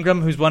Evan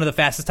Ingram, who's one of the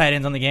fastest tight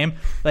ends on the game.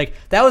 Like,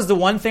 that was the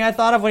one thing I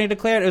thought of when he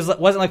declared. It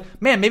wasn't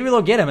like, man, maybe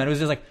they'll get him. And it was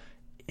just like,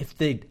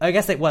 I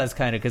guess it was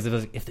kind of because it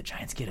was if the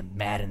Giants get him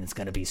Madden, it's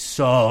going to be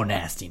so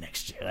nasty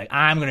next year. Like,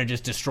 I'm going to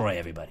just destroy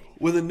everybody.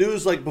 When the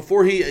news, like,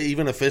 before he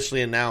even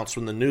officially announced,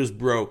 when the news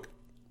broke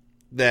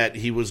that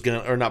he was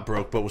going to, or not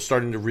broke, but was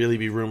starting to really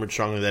be rumored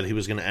strongly that he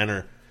was going to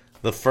enter,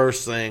 the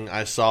first thing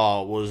I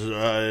saw was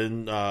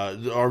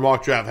our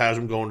mock draft has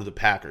him going to the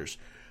Packers.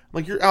 I'm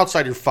like, you're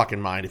outside your fucking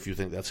mind if you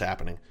think that's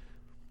happening.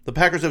 The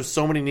Packers have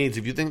so many needs.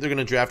 If you think they're going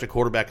to draft a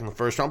quarterback in the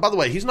first round, by the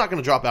way, he's not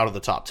going to drop out of the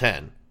top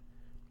 10.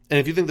 And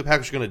if you think the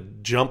Packers are going to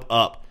jump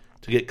up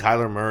to get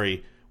Kyler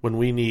Murray when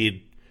we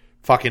need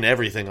fucking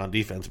everything on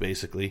defense,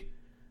 basically,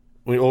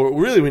 we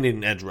need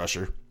an edge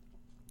rusher,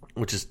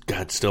 which is,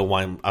 God, still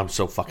why I'm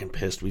so fucking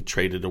pissed we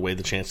traded away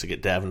the chance to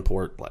get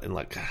Davenport. And,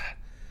 like, God,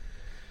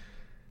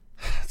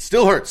 it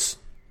still hurts.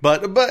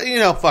 But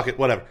fuck it,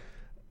 whatever.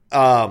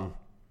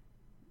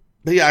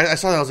 But yeah, I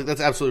saw that. I was like, that's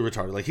absolutely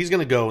retarded. Like, he's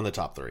going to go in the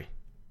top 3.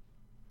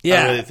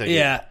 Yeah, I really think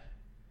yeah.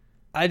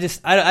 I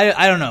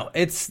don't know.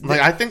 It's like,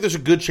 I think there's a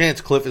good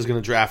chance Cliff is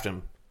going to draft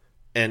him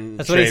and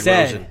that's what he trade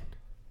said. Rosen.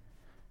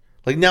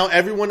 Like, now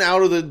everyone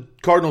out of the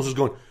Cardinals is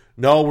going,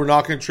 no, we're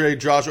not going to trade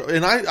Josh.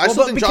 And I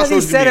still think Josh Rosen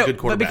is going to be a good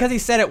quarterback. But because he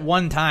said it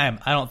one time,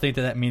 I don't think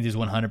that means he's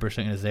 100%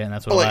 going to say it, and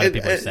that's what a lot of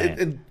people are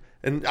saying.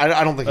 And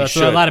I don't think he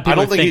should. A lot of people I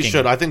don't think thinking. he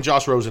should. I think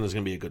Josh Rosen is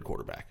going to be a good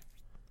quarterback.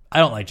 I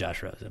don't like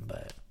Josh Rosen,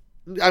 but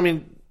I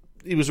mean,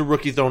 he was a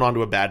rookie thrown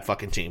onto a bad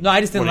fucking team. No,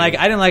 I just didn't like.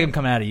 I didn't like him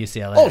coming out of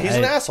UCLA. Oh, he's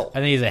an asshole. I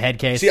think he's a head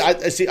case.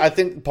 I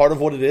think part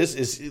of what it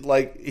is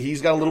like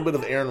he's got a little bit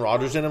of Aaron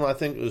Rodgers in him. I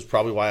think is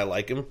probably why I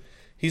like him.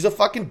 He's a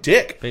fucking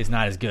dick. But he's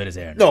not as good as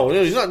Aaron. No,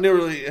 he's not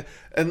nearly.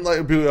 And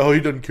like, people, oh,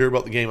 he doesn't care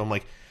about the game. I'm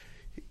like,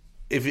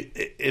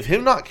 if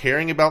him not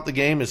caring about the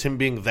game is him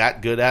being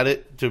that good at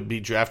it to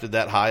be drafted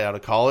that high out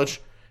of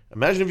college.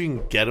 Imagine if you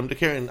can get him to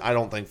care, and I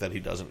don't think that he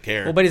doesn't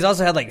care. Well, but he's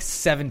also had like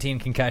 17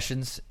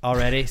 concussions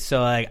already,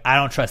 so like I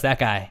don't trust that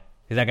guy.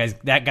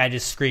 That guy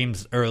just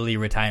screams early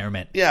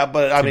retirement. Yeah,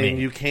 but I mean,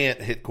 you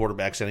can't hit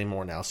quarterbacks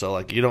anymore now, so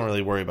like you don't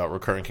really worry about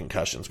recurring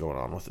concussions going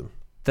on with him.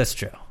 That's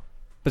true,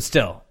 but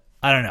still,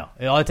 I don't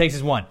know. All it takes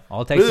is one.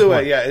 Either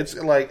way, yeah, it's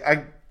like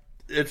I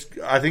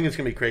think it's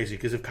gonna be crazy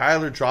because if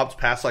Kyler drops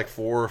past like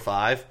 4 or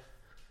 5.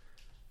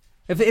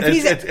 If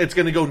it's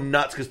going to go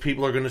nuts because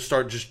people are going to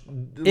start just.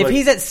 If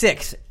he's at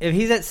 6,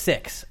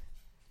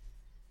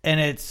 and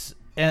it's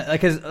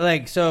because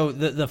like so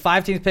the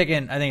 5 teams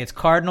picking, I think it's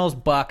Cardinals,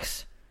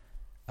 Bucks.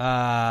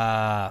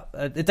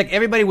 It's like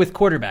everybody with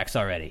quarterbacks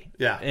already.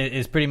 Yeah,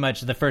 is pretty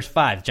much the first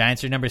 5.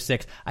 Giants are number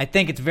 6. I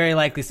think it's very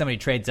likely somebody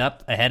trades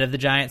up ahead of the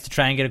Giants to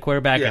try and get a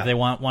quarterback if they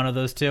want one of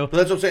those two. But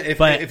that's what I'm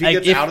saying. If he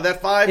gets out of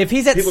that 5, if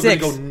he's at people 6, are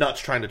going to go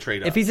nuts trying to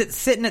trade up. If he's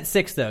sitting at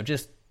 6, though,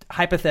 just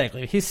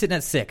hypothetically, if he's sitting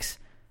at 6.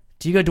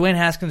 Do you go Dwayne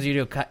Haskins or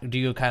do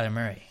you go Kyler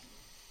Murray?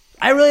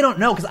 I really don't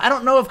know because I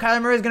don't know if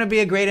Kyler Murray is going to be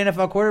a great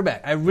NFL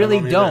quarterback. I really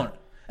don't.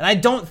 And I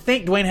don't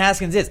think Dwayne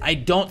Haskins is. I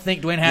don't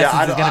think Dwayne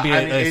Haskins is going to be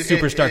a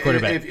superstar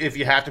quarterback. If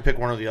you have to pick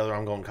one or the other,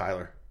 I'm going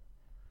Kyler.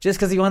 Just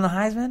because he won the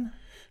Heisman?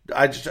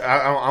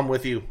 I'm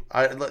with you.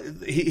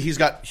 He's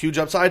got huge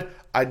upside.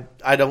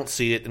 I don't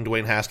see it in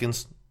Dwayne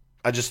Haskins.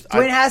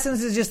 Dwayne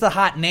Haskins is just a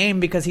hot name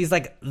because he's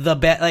like the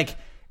best. Like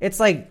it's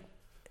like.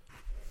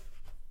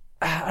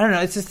 I don't know.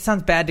 It just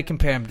sounds bad to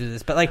compare him to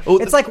this, but like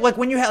it's like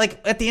when you had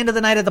like at the end of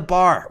the night at the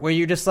bar where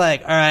you're just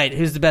like, all right,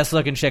 who's the best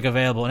looking chick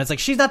available? And it's like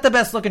she's not the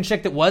best looking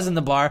chick that was in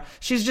the bar.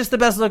 She's just the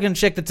best looking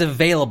chick that's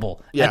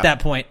available at that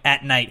point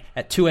at night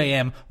at 2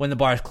 a.m. when the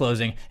bar is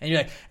closing, and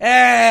you're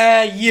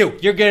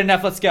like, you're good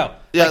enough. Let's go.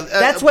 Yeah,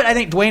 that's what I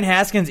think Dwayne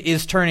Haskins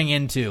is turning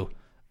into.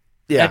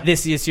 Yeah,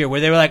 this year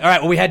where they were like, all right,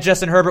 well we had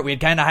Justin Herbert, we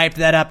had kind of hyped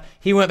that up.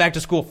 He went back to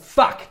school.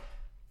 Fuck.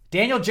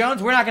 Daniel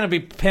Jones, we're not going to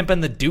be pimping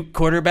the Duke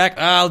quarterback.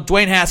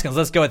 Dwayne Haskins,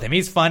 let's go with him.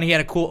 He's fun. He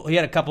had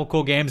a couple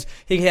cool games.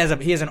 He has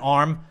an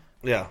arm.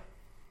 Yeah,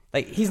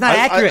 like he's not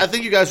accurate. I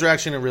think you guys are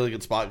actually in a really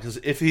good spot because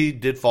if he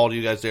did fall to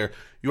you guys there,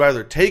 you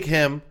either take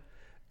him,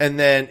 and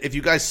then if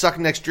you guys suck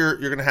next year,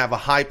 you're going to have a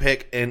high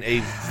pick and a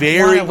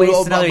very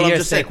another year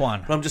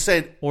Saquon. I'm just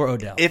saying, or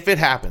Odell. If it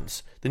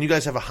happens, then you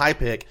guys have a high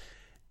pick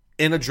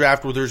in a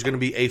draft where there's going to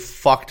be a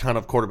fuck ton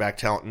of quarterback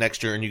talent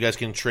next year, and you guys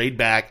can trade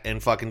back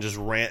and fucking just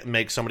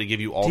make somebody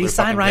give you all. Do you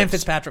sign Ryan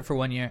Fitzpatrick for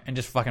 1 year and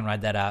just fucking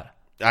ride that out?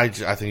 I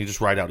think you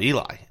just ride out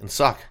Eli and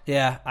suck.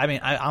 Yeah, I mean,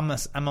 I'm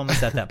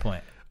almost at that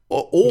point.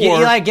 or get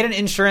Eli, get an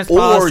insurance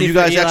policy. Or you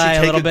guys for Eli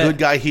actually take a bit. good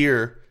guy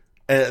here,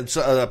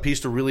 a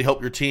piece to really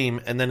help your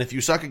team, and then if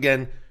you suck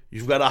again,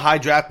 you've got a high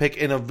draft pick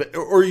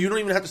or you don't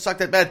even have to suck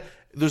that bad.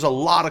 There's a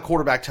lot of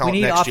quarterback talent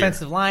next year. We need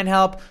offensive line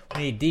help.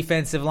 We need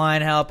defensive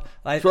line help.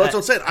 So that's what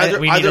I'm saying.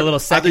 We need a little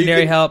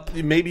secondary help.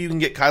 Maybe you can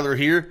get Kyler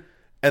here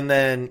and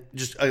then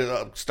just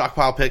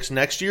stockpile picks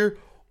next year.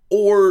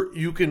 Or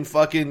you can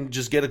fucking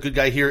just get a good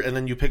guy here and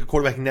then you pick a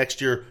quarterback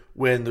next year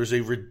when there's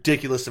a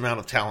ridiculous amount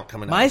of talent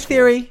coming out. My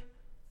theory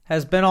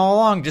has been all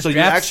along you're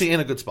actually in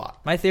a good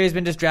spot. My theory has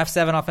been just draft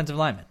 7 offensive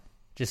linemen.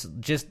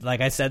 Just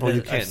like I said,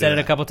 I've said it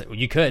a couple times.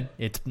 You could.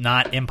 It's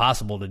not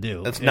impossible to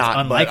do. It's not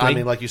unlikely. But I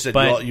mean, like you said,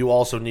 you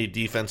also need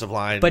defensive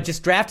line. But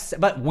just draft.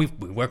 But we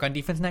work on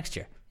defense next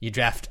year. You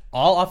draft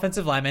all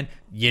offensive linemen.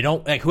 You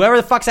don't like whoever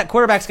the fuck's that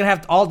quarterback's gonna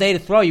have all day to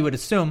throw. You would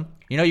assume.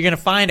 You're gonna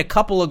find a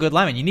couple of good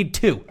linemen. You need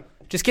 2.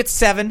 Just get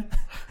 7.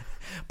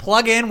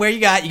 Plug in where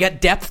you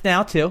got depth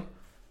now too,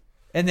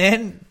 and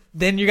then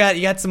then you got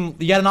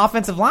an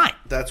offensive line.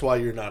 That's why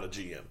you're not a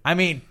GM. I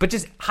mean, but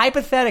just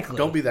hypothetically,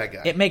 Don't be that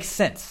guy. It makes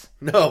sense.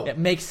 No, it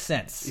makes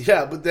sense.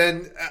 Yeah, but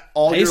then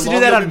all I year used to long,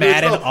 do that they'll on be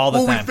like, Madden all the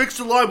we time. fixed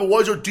the line, but why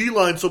is our D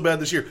line so bad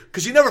this year?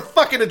 Because you never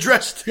fucking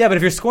addressed. Yeah, but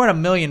if you're scoring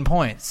 1 million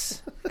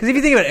points, because if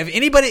you think about it, if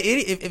anybody,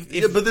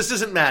 if but this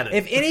isn't Madden.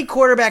 If any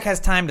quarterback has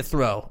time to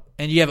throw,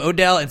 and you have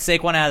Odell and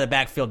Saquon out of the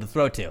backfield to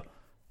throw to,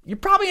 you're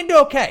probably gonna do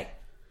okay.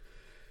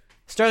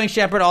 Sterling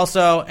Shepard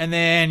also, and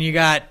then you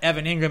got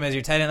Evan Ingram as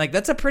your tight end. Like,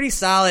 that's a pretty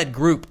solid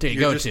group to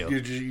go to.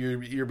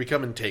 You're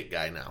becoming Tate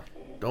guy now.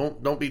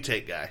 Don't be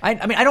Tate guy.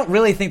 I mean, I don't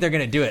really think they're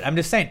going to do it. I'm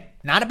just saying,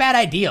 not a bad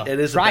idea. It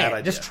is try a bad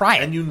idea. Just try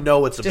it. And you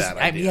know it's a bad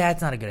idea. Yeah,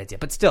 it's not a good idea.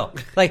 But still,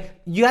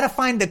 like, you got to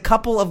find a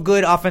couple of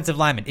good offensive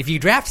linemen. If you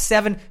draft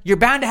 7, you're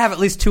bound to have at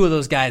least 2 of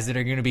those guys that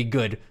are going to be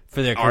good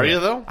for their career. Are you,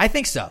 though? I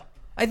think so.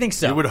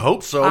 You would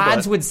hope so.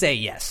 Odds would say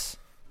yes.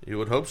 You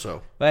would hope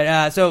so.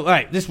 But, all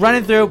right, just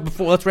running through,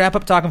 let's wrap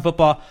up talking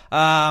football.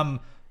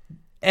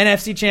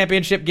 NFC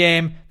Championship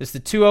game. This is the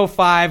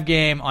 2:05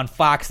 game on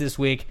Fox this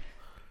week.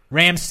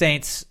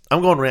 Rams-Saints.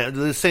 I'm going Rams.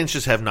 The Saints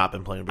just have not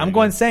been playing very I'm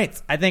going good.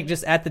 Saints. I think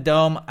just at the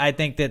Dome, I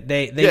think that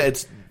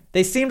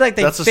they seemed like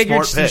they that's a figured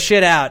smart some pick.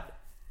 shit out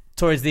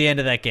towards the end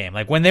of that game.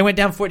 Like, when they went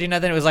down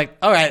 14-0, it was like,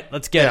 all right,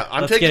 let's get it.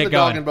 I'm let's taking get the it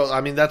going. dog in both. I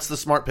mean, that's the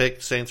smart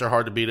pick. Saints are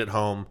hard to beat at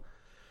home.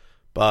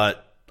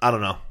 But I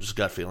don't know. Just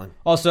gut feeling.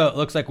 Also, it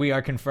looks like we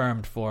are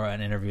confirmed for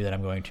an interview that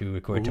I'm going to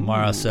record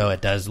tomorrow, so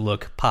it does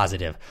look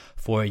positive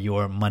for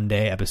your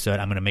Monday episode.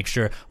 I'm going to make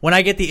sure when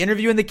I get the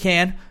interview in the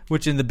can,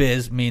 which in the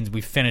biz means we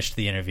finished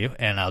the interview,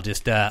 and I'll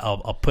just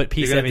I'll put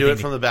piece You're of going to everything. do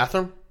it from the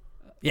bathroom?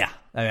 Yeah,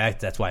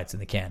 that's why it's in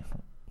the can.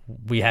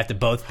 We have to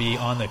both be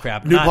on the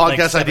crap. New not like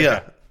podcast separate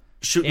idea. crap.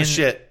 Shooting the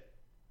shit.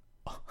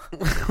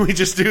 We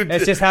just do.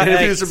 It's just how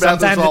interviews about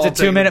sometimes this all it's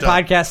a 2-minute taking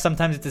time. podcast,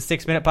 sometimes it's a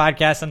 6-minute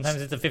podcast,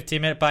 sometimes it's a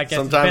 15-minute podcast.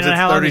 Sometimes depending on it's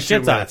how long the 32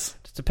 shits minutes. are.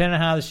 Just depending on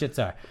how the shits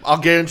are. I'll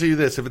guarantee you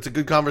this: if it's a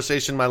good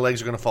conversation, my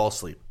legs are going to fall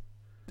asleep.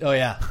 Oh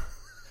yeah,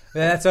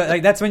 that's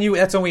when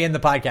we end the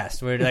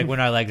podcast. We're like when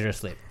our legs are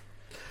asleep.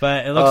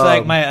 But it looks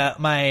like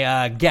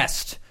my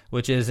guest,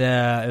 which is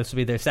this will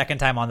be their second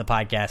time on the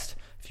podcast.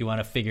 If you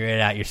want to figure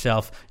it out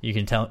yourself, you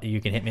can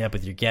hit me up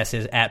with your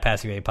guesses at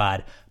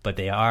PassingGrayPod. But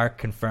they are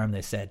confirmed.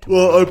 They said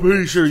tomorrow. Well, I'm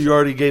pretty sure you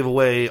already gave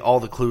away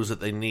all the clues that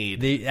they need.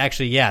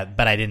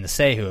 But I didn't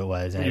say who it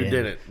was. You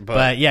didn't.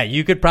 But yeah,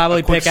 you could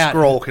probably pick out.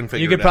 Scroll can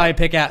figure you could it probably out.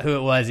 pick out who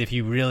it was if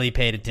you really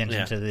paid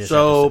attention to this.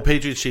 So episode.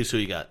 Patriots Chiefs, who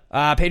you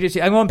got? Patriots.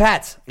 I'm going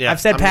Pats. Yeah,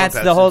 I've said I'm going Pats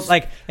Pats. the whole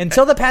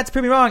until the Pats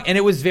prove me wrong, and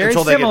it was very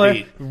Until they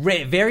get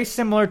similar, very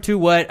similar to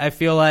what I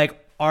feel like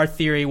our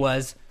theory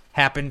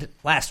happened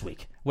last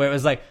week, where it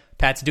was like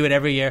Pats do it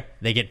every year,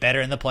 they get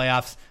better in the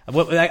playoffs.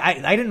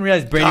 I didn't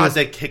realize Brady's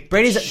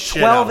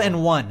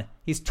 12-1.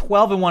 He's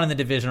 12-1 in the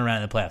divisional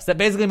round in the playoffs. That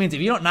basically means if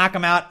you don't knock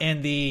him out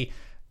in the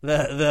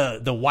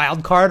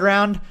wild card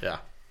round,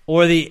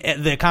 or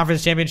the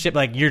conference championship,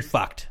 like you're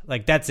fucked.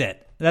 Like that's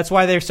it. That's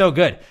why they're so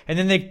good. And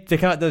then they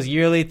come out with those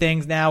yearly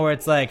things now where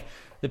it's like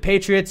the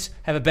Patriots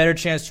have a better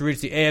chance to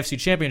reach the AFC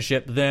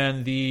championship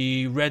than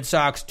the Red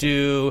Sox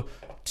do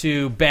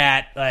to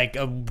bat like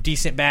a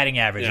decent batting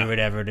average or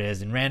whatever it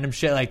is, and random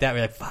shit like that.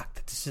 We're like,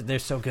 fuck, they're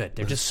so good.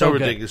 They're just so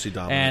good. ridiculously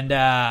dominant.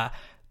 And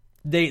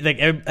they like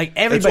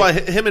everybody. That's why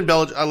him and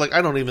Belichick.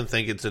 I don't even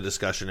think it's a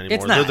discussion anymore.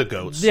 It's not. They're the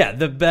goats. Yeah,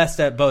 the best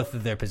at both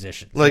of their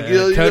positions, Like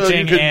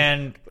coaching you could,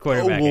 and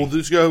quarterbacking. Oh, well,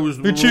 this guy was.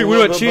 What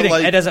about cheating?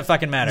 It doesn't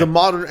fucking matter. The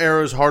modern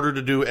era is harder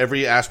to do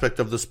every aspect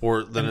of the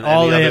sport than in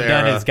all any they other have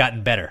done era. is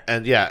gotten better.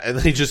 And and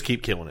they just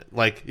keep killing it.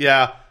 Like,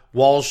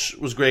 Walsh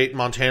was great.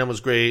 Montana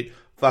was great.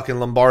 Fucking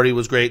Lombardi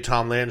was great.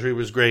 Tom Landry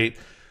was great.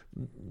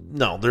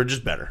 No, they're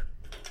just better.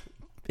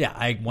 Yeah,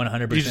 I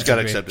 100%. You just got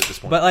to agree. accept it at this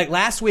point. But like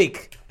last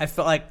week, I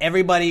felt like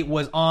everybody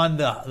was on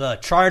the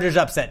Chargers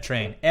upset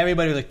train.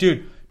 Everybody was like,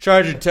 dude,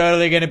 Chargers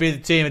totally going to be the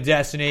team of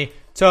destiny.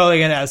 Totally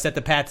going to upset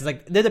the Pats. It's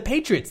like, they're the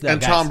Patriots, though,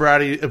 and guys. Tom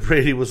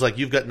Brady was like,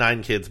 you've got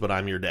 9 kids, but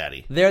I'm your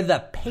daddy. They're the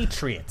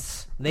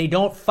Patriots. They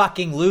don't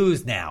fucking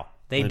lose now.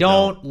 They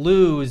don't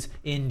lose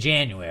in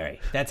January.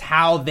 That's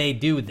how they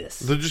do this.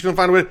 They're just going to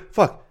find a way.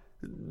 Fuck.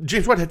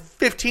 James White had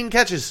 15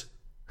 catches.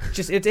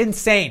 It's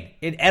insane.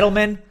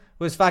 Edelman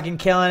was fucking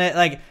killing it.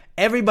 Like,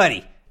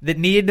 everybody that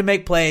needed to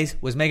make plays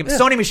was making. Yeah.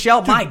 Sony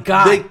Michel, my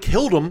God. They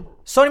killed him.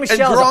 Sony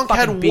Michel and is a Gronk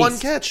fucking had beast. 1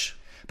 catch.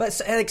 But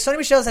like Sony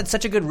Michel's had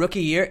such a good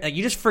rookie year. Like,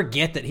 you just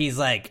forget that he's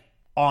like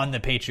on the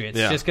Patriots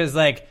just because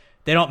like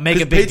they don't make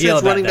a big deal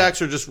about running that.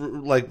 backs are just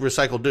like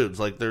recycled dudes.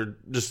 Like they're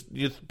just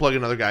you plug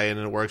another guy in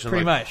and it works. And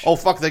Pretty like, much. Oh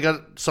fuck, they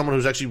got someone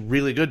who's actually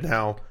really good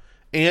now,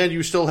 and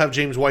you still have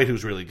James White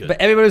who's really good. But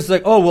everybody's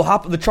like, oh, we'll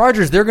hop the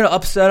Chargers. They're going to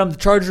upset them. The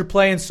Chargers are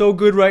playing so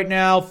good right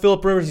now.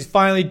 Phillip Rivers, he's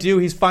finally due.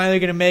 He's finally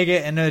going to make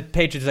it. And the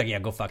Patriots are like, yeah,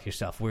 go fuck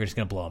yourself. We're just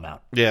going to blow them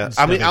out. Yeah, It's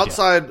I no mean, big deal.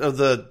 outside of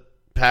the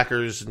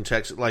Packers and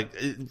Texas, like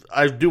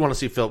I do want to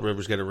see Phillip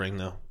Rivers get a ring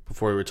though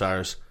before he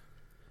retires.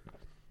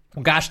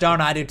 Well, gosh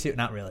darn, I do too.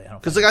 Not really.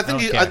 Because like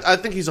I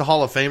think he's a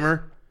Hall of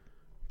Famer,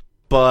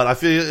 but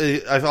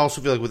I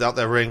also feel like without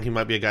that ring, he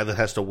might be a guy that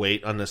has to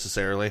wait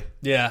unnecessarily.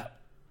 Yeah.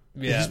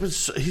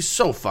 He's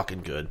so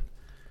fucking good,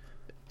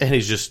 and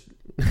he's just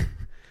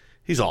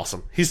He's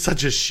awesome. He's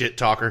such a shit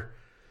talker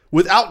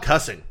without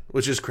cussing,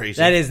 which is crazy.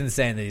 That is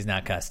insane that he's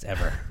not cussed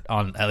ever,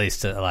 on at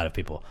least to a lot of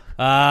people.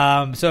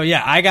 So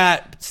yeah, I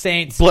got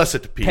Saints, Bless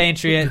it to Pete.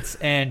 Patriots,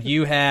 and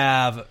you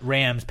have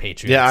Rams,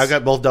 Patriots. Yeah, I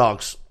got both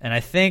dogs. And I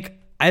think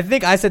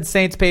I said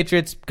Saints,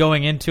 Patriots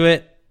going into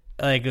it,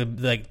 like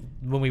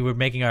when we were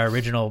making our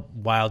original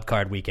wild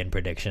card weekend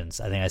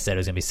predictions. I think I said it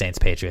was gonna be Saints,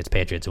 Patriots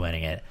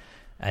winning it.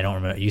 I don't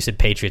remember. You said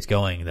Patriots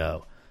going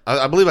though.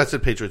 I believe I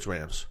said Patriots,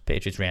 Rams.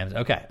 Patriots, Rams.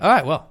 Okay. All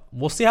right. Well,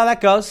 we'll see how that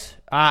goes.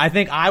 I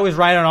think I was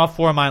right on all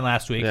 4 of mine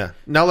last week. Yeah.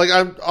 Now, like,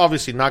 I'm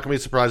obviously not going to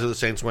be surprised if the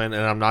Saints win,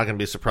 and I'm not going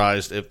to be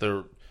surprised if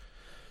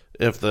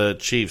the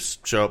Chiefs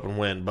show up and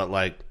win. But,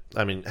 like,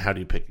 I mean, how do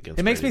you pick against?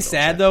 It makes me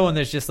sad though when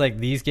there's just like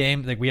these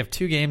games. Like we have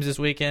 2 games this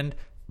weekend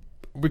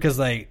because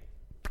like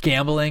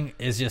gambling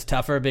is just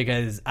tougher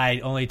because I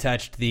only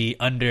touched the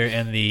under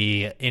in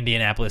the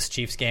Indianapolis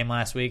Chiefs game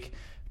last week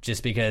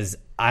just because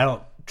I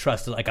don't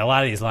trust, like a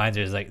lot of these lines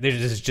are like they're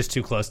just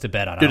too close to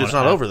bet on. Dude, it's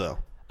not over though.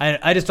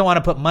 I just don't want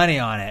to put money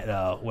on it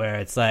though, where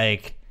it's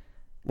like,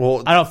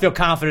 well, I don't feel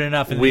confident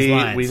enough in these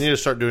lines. We need to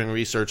start doing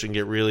research and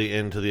get really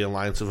into the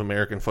Alliance of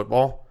American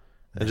Football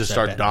and just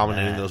start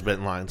dominating those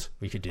betting lines.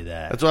 We could do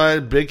that. That's why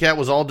Big Cat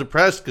was all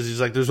depressed because he's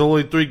like, "There's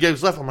only 3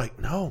 games left." I'm like,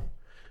 "No,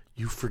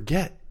 you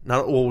forget."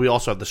 Well, we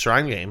also have the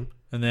Shrine game,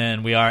 and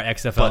then we are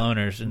XFL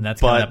owners, and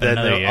that's coming up in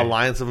another year. The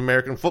Alliance of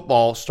American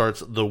Football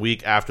starts the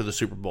week after the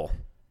Super Bowl.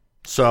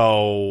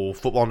 So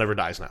football never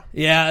dies now.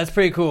 Yeah, that's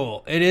pretty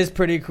cool. It is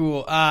pretty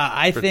cool.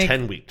 I think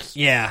 10 weeks.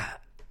 Yeah.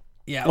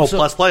 Oh, so,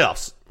 plus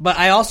playoffs. But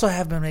I also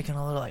have been making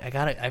a little like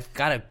I've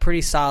got a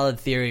pretty solid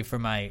theory for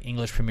my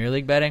English Premier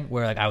League betting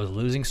where like I was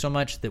losing so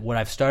much that what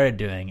I've started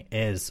doing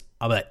is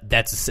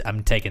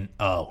I'm taking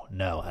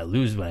I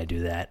lose when I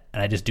do that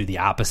and I just do the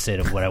opposite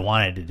of what I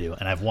wanted to do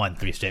and I've won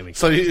 3 straight weeks.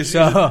 So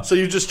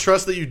you just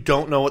trust that you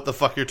don't know what the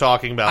fuck you're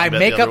talking about. I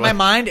make up my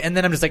mind and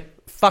then I'm just like,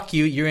 fuck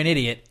you, you're an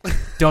idiot.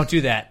 Don't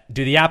do that.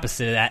 Do the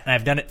opposite of that. And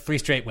I've done it 3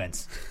 straight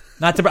wins.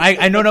 Not to,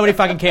 I know nobody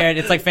fucking cared.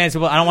 It's like fantasy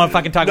football. I don't want to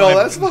fucking talk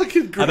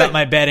about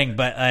my betting,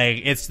 but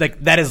like it's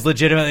like that is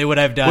legitimately what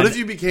I've done. What if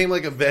you became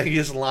like a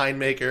Vegas line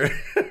maker?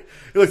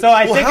 Like, so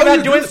I think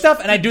about doing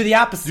stuff and I do the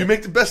opposite. You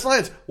make the best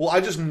lines. Well, I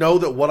just know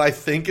that what I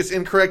think is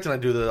incorrect and I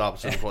do the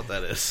opposite of what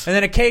that is. And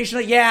then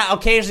occasionally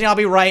I'll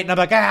be right and I'm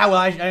like,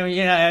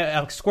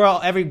 a squirrel.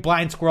 Every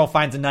blind squirrel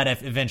finds a nut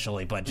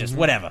eventually, but just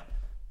whatever.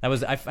 That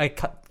was I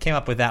came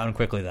up with that one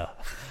quickly though.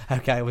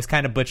 Okay, I was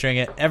kind of butchering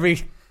it.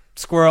 Every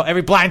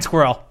blind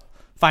squirrel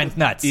finds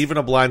nuts. Even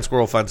a blind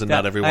squirrel finds a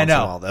nut every once in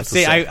a while. That's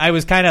See, I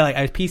was kind of like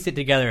I pieced it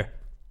together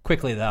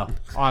quickly though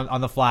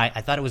on the fly.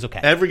 I thought it was okay.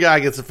 Every guy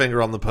gets a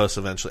finger on the pulse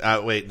eventually.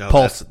 Wait, no,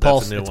 pulse.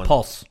 That's a new one.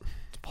 Pulse.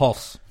 It's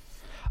pulse.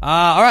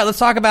 All right, let's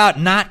talk about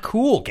not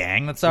cool,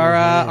 gang. That's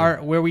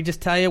our where we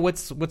just tell you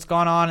what's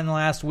gone on in the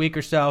last week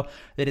or so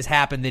that has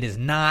happened that is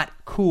not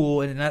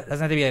cool, and it doesn't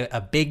have to be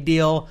a big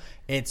deal.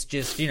 It's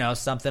just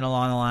something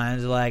along the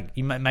lines of like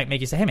you might make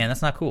you say, "Hey, man,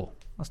 that's not cool.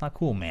 That's not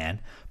cool, man."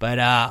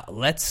 But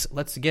let's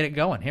get it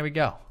going. Here we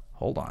go.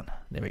 Hold on.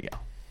 There we go.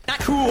 Not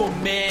cool,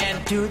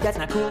 man. Dude, that's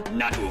not cool.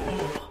 Not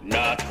cool.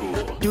 Not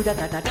cool. Dude, that's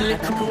not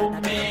cool,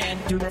 man.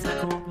 Dude, that's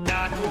not cool.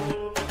 Not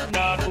cool.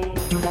 Not cool.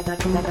 Dude, that's not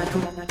cool. Not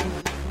cool. Not cool.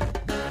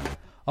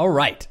 All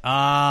right.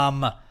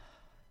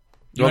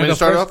 You want me to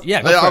start off?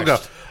 Yeah, I'll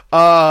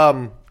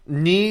go.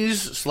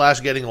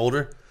 Knees/getting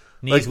older.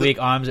 Knees weak,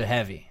 arms are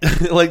heavy.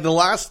 Like the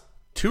last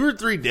 2 or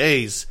 3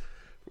 days,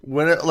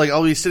 when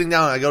I'll be sitting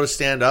down and I go to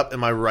stand up and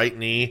my right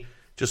knee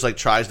just like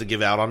tries to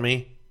give out on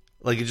me.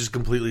 Like it just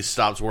completely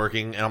stops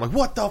working and I'm like,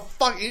 what the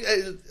fuck?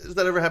 Has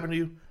that ever happened to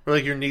you? Or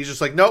like your knee's just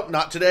like, nope,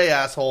 not today,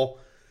 asshole.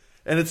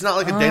 And it's not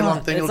like a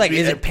day-long thing. It's like,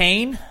 is it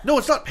pain? No,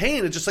 it's not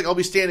pain. It's just like I'll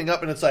be standing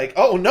up and it's like,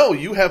 oh no,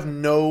 you have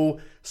no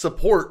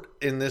support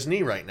in this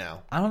knee right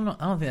now. I don't know.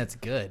 I don't think that's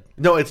good.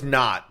 No, it's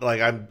not.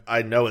 Like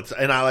I know it's,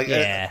 and I like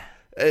yeah.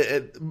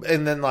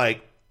 And then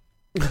like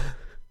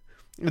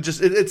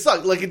it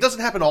sucks. Like it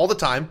doesn't happen all the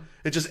time.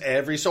 It's just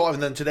every so often.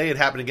 And then today it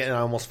happened again, and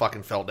I almost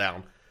fucking fell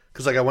down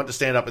because like I went to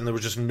stand up and there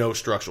was just no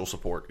structural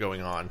support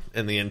going on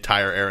in the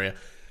entire area.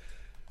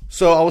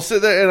 So I was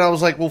sitting there and I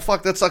was like, well,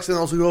 fuck, that sucks. And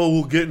I was like,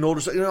 oh, we're getting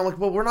older. I'm like,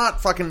 well, we're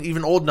not fucking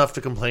even old enough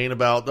to complain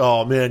about,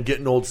 oh, man,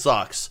 getting old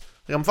sucks.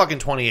 Like, I'm fucking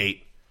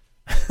 28.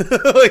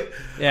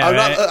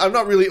 I'm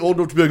not really old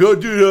enough to be like, oh,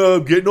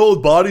 dude, I'm getting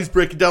old, body's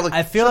breaking down. Like,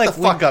 I feel shut like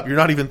the fuck up. You're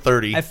not even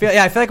 30. I feel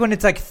like when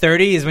it's like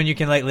 30 is when you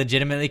can like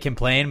legitimately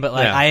complain. But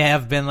like I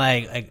have been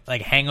like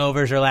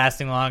hangovers are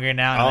lasting longer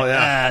now.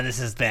 And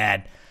this is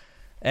bad.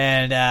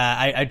 And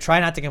I try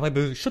not to complain,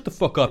 but shut the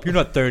fuck up. You're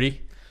not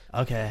 30.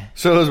 Okay.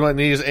 So those my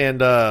knees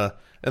and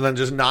then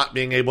just not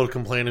being able to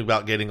complain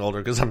about getting older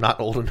because I'm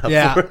not old enough.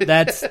 Yeah, for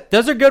it.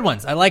 those are good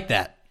ones. I like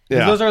that.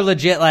 Yeah. Those are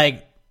legit.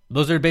 Like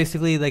those are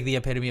basically like the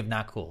epitome of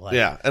not cool. Like,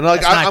 yeah, and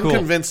like I'm cool.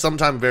 convinced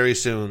sometime very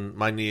soon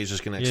my knee is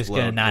just going to explode.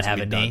 You're just going to not have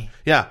a knee.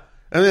 Yeah,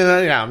 and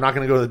then I'm not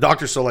going to go to the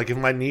doctor. So like if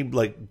my knee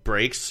like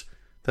breaks,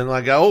 Then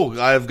like, oh,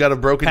 I've got a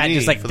broken Pat knee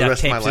just like for the duct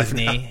rest of my tapes life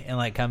his now. knee and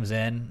like comes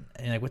in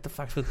and you're like, what the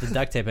fuck's with the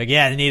duct tape? Like,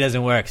 yeah, the knee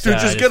doesn't work. Dude, so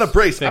just I get a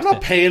brace. I'm fixed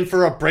not it. paying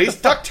for a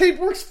brace. Duct tape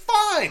works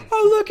fine.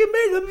 Oh, look at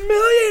me, the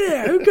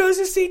millionaire who goes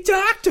to see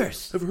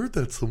doctors. I've heard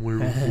that somewhere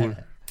before.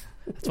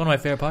 That's one of my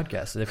favorite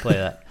podcasts. They play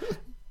that.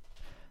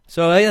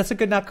 So yeah, that's a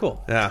good, not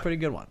cool. Yeah. Pretty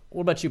good one.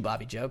 What about you,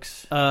 Bobby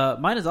Jokes?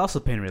 Mine is also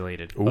pain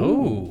related.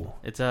 Ooh.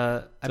 It's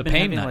I've So been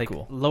pain having not like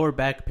cool. lower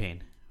back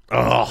pain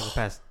Oh. for the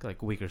past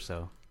like week or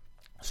so.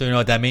 So you know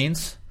what that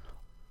means?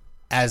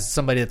 As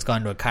somebody that's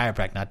gone to a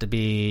chiropractor, not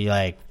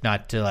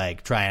to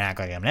try and act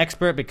like I'm an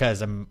expert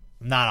because I'm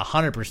not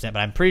 100%, but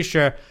I'm pretty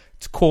sure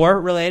it's core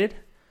related.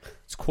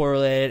 It's core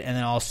related, and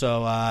then also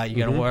you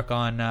got to work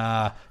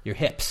on your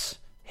hips.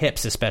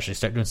 Hips especially.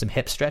 Start doing some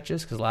hip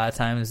stretches because a lot of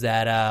times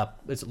that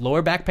it's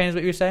lower back pain is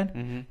what you're saying.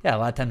 Mm-hmm. Yeah, a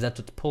lot of times that's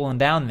what's pulling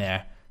down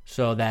there.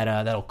 So that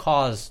that'll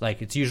cause,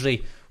 like, it's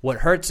usually what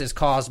hurts is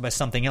caused by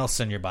something else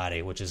in your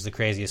body, which is the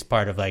craziest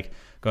part of like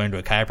going to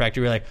a chiropractor.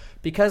 You're like,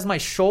 because my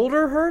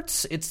shoulder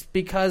hurts, it's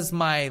because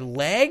my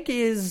leg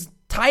is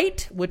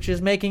tight, which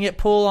is making it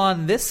pull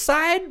on this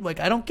side. Like,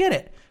 I don't get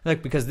it.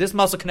 Like, because this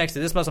muscle connects to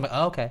this muscle. I'm like,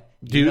 oh, okay.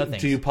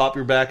 Do you pop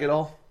your back at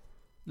all?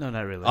 No,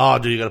 not really. Oh,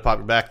 dude, you got to pop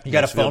your back. You got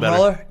a Makes you feel foam better.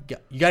 roller?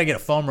 You got to get a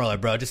foam roller,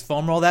 bro. Just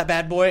foam roll that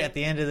bad boy at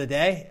the end of the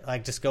day.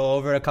 Like, just go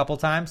over it a couple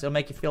times. It'll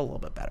make you feel a little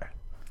bit better.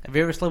 Have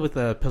you ever slept with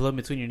a pillow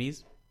between your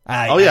knees?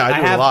 I do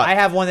a lot. I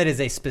have one that is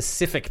a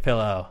specific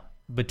pillow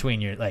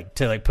between your, like,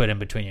 to like put in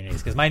between your knees,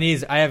 because my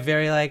knees, I have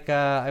very I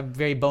have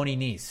very bony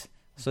knees,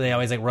 so they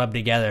always like rub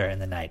together in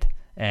the night.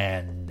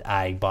 And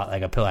I bought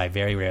like a pillow. I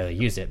very rarely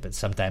use it, but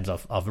sometimes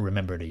I'll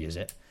remember to use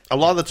it. A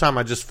lot of the time,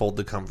 I just fold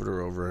the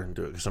comforter over and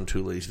do it because I'm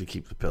too lazy to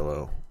keep the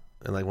pillow.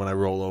 And like when I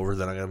roll over,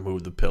 then I gotta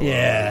move the pillow.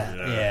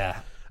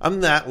 Yeah.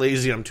 I'm that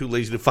lazy. I'm too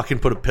lazy to fucking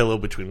put a pillow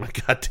between my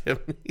goddamn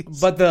knees.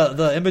 But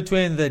the in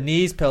between the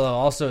knees pillow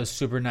also is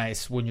super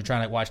nice when you're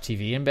trying to watch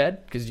TV in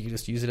bed, because you can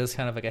just use it as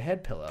kind of like a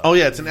head pillow. Oh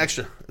yeah, it's an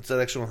extra. It's that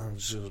extra one.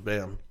 It's just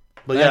bam.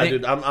 But yeah,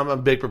 dude, I'm a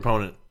big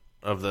proponent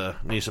of the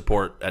knee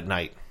support at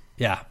night.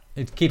 Yeah,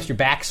 it keeps your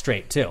back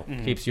straight too.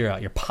 Keeps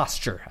your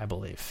posture, I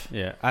believe.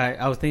 Yeah,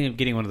 I was thinking of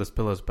getting one of those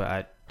pillows,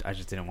 but I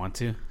just didn't want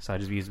to, so I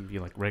just used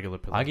like regular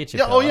pillow. I'll get you.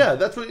 Yeah. a pillow. Oh yeah,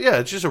 that's what. Yeah,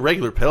 it's just a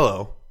regular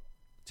pillow.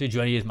 So do you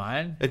want to use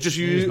mine? It just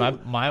use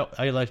my.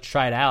 I like to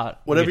try it out.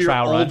 Whatever Maybe your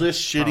trial run.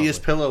 oldest,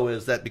 shittiest pillow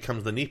is, that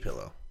becomes the knee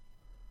pillow.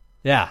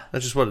 Yeah,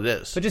 that's just what it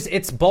is. But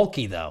it's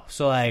bulky though.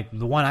 So like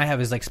the one I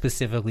have is like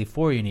specifically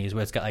for your knees,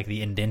 where it's got like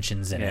the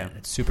indentions in it.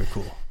 It's super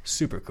cool.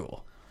 Super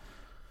cool.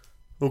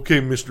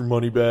 Okay, Mr.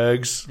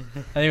 Moneybags.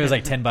 I think it was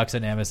like $10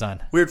 on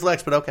Amazon. Weird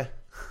flex, but okay.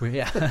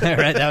 Yeah,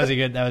 right. That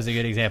was a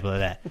good example of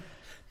that.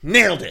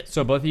 Nailed it.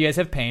 So both of you guys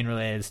have pain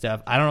related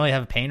stuff. I don't really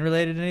have pain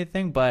related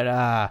anything, but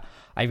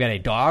I've got a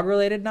dog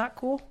related not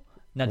cool.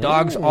 Now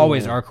dogs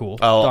always are cool.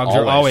 Oh, Dogs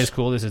are always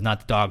cool. This is not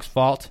the dog's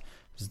fault.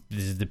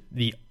 This is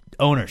the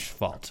owner's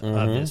fault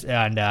of this.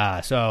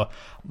 And so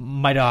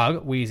my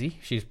dog Wheezy,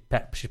 she's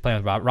playing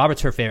with Robert.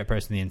 Robert's her favorite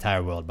person in the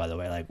entire world, by the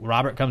way. Like,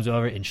 Robert comes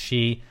over and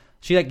she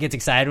like gets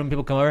excited when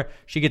people come over.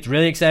 She gets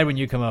really excited when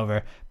you come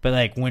over. But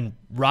like when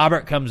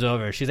Robert comes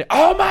over, she's like,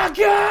 "Oh my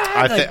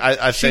god!"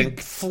 I think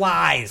she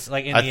flies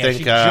like in I the air.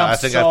 think She I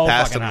jumps think so I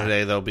passed fucking him high.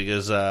 today though,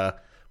 because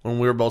when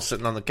we were both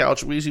sitting on the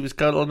couch, Wheezy was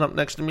cuddling up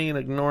next to me and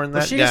ignoring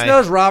that She guy. just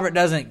knows Robert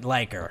doesn't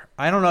like her.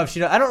 I don't know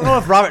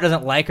if Robert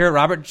doesn't like her.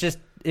 Robert just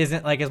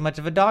isn't like as much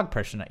of a dog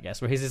person, I guess.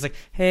 Where he's just like,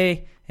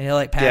 "Hey," and he'll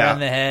like pat her on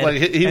the head. Like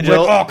he and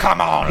will. like, "Oh, come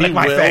on, lick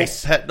my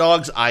face." Pet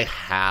dogs. I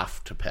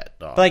have to pet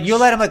dogs. But like, you'll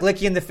let him like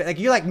lick you in the face. Like,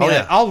 you like me. Oh, like,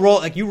 yeah. I'll roll.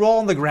 Like, you roll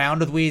on the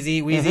ground with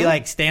Wheezy. Wheezy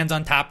like stands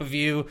on top of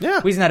you.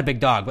 Yeah. Wheezy's not a big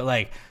dog, but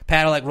like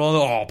Pat will like roll.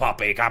 "Oh,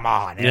 puppy, come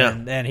on!" And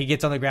Yeah. and he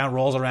gets on the ground,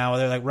 rolls around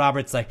with her. Like,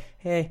 Robert's like,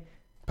 "Hey."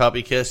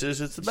 Puppy kisses.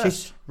 It's the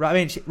best.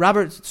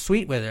 Robert's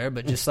sweet with her,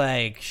 but just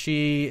like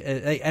she,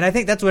 and I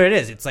think that's what it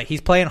is. It's like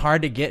he's playing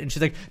hard to get, and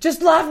she's like,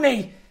 "Just love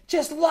me,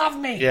 just love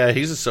me." Yeah,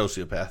 he's a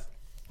sociopath.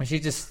 And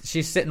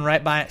she's sitting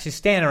right by, she's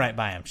standing right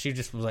by him. She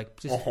just was like,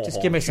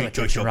 just give me some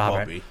attention,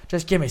 Robert. Puppy.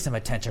 Just give me some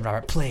attention,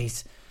 Robert,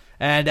 please.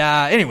 And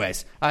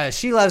anyways,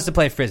 she loves to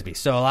play Frisbee.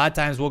 So a lot of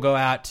times we'll go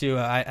out to,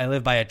 I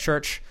live by a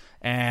church,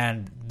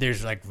 and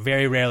there's like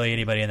very rarely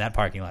anybody in that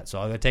parking lot. So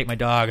I'll go take my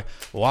dog,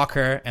 walk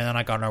her, and then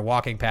like on our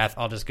walking path,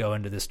 I'll just go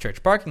into this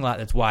church parking lot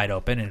that's wide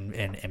open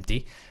and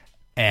empty,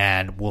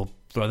 and we'll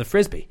throw the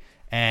Frisbee.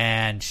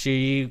 And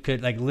she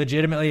could, like,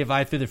 legitimately, if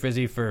I threw the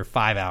Frisbee for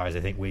 5 hours,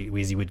 I think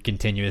Wheezy would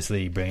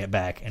continuously bring it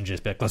back and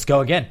just be like, "Let's go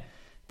again."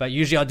 But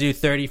usually I'll do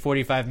 30,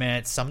 45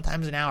 minutes,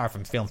 sometimes an hour if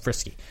I'm feeling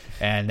frisky.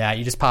 And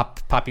you just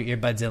pop your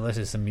earbuds in,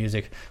 listen to some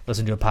music,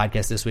 listen to a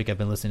podcast this week. I've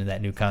been listening to that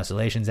new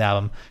Constellations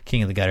album,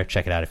 King of the Gutter.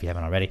 Check it out if you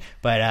haven't already.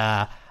 But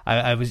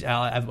I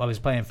was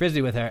playing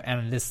Frisbee with her,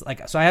 and this,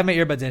 like, so I have my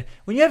earbuds in.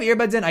 When you have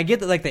earbuds in, I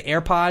get that like the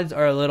AirPods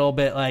are a little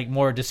bit like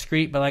more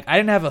discreet, but like I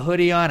didn't have a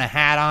hoodie on, a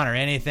hat on, or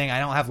anything. I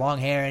don't have long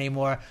hair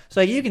anymore,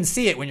 so like you can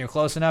see it when you're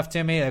close enough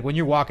to me. Like when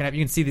you're walking up, you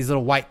can see these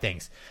little white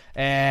things.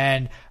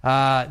 And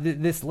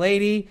this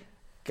lady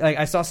like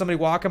I saw somebody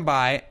walking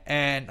by,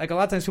 and like a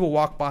lot of times people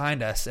walk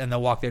behind us and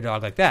they'll walk their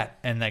dog like that,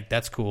 and like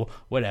that's cool,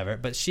 whatever.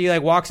 But she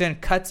like walks in,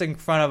 cuts in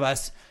front of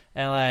us,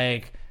 and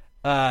like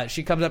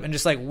she comes up and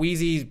just like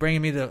Wheezy's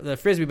bringing me the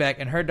frisbee back,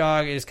 and her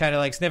dog is kind of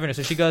like sniffing her,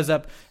 so she goes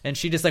up and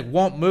she just like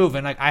won't move,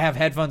 and like I have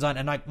headphones on,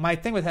 and like my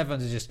thing with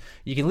headphones is just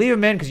you can leave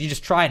them in because you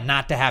just try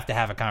not to have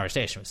a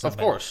conversation with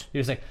somebody. Of course,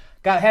 you're just like.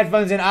 Got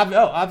headphones in.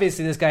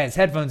 Obviously this guy has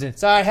headphones in.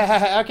 Sorry,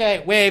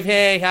 okay, wave,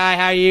 hey, hi,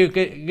 how are you?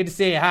 Good to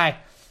see you, hi.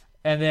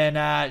 And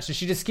then so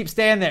she just keeps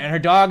standing there, and her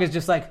dog is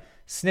just like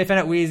sniffing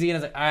at Wheezy, and I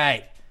was like, all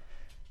right,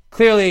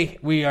 clearly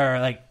we are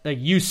like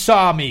you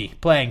saw me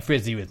playing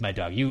frisbee with my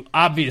dog. You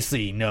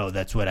obviously know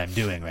that's what I'm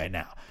doing right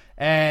now.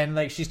 And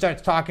like she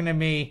starts talking to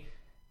me,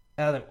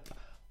 and I was like,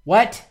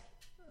 what?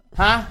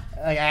 Huh?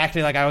 Like I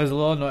acted like I was a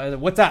little annoyed. Like,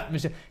 what's up?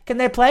 Can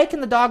they play?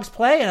 Can the dogs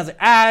play? And I was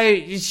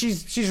like,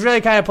 she's really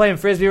kind of playing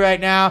frisbee right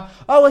now.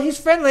 Oh well, he's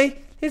friendly.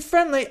 He's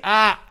friendly.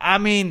 I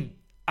mean,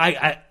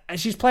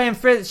 she's playing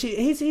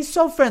frisbee. He's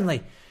so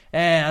friendly.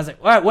 And I was like,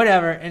 all right,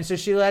 whatever. And so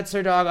she lets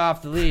her dog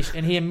off the leash,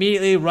 and he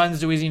immediately runs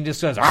to Weezy and just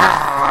goes,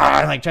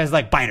 and like tries to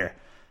like bite her. And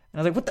I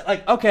was like, what the,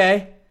 like,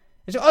 okay.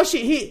 And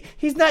she,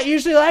 he's not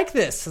usually like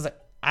this. I was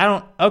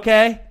like,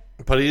 okay.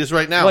 But he is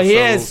right now. Well, he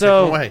is.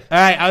 So, all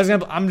right,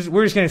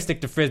 we're just gonna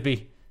stick to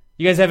frisbee.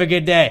 You guys have a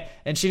good day.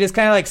 And she just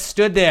kind of like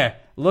stood there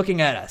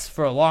looking at us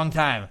for a long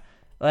time.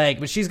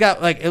 Like, but she's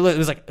got like it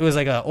was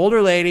like an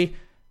older lady.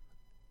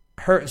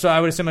 So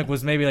I would assume it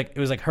was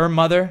like her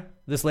mother,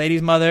 this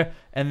lady's mother,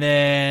 and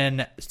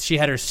then she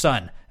had her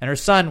son, and her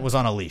son was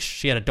on a leash.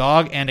 She had a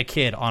dog and a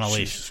kid on a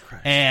leash. Jesus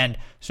Christ. And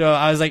so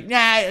I was like, nah,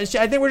 I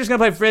think we're just gonna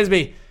play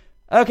frisbee.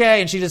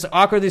 Okay. And she just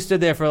awkwardly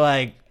stood there for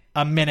like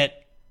a minute.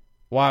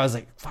 While I was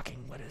like,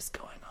 fucking, what is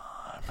going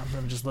on? I'm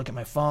going to just look at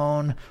my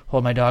phone,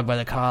 hold my dog by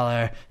the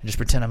collar, and just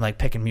pretend I'm like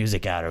picking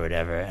music out or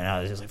whatever. And I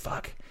was just like,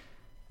 fuck.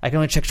 I can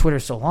only check Twitter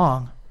so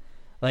long.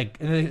 Like,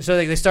 so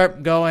they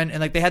start going, and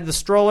like they had the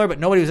stroller, but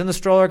nobody was in the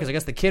stroller because I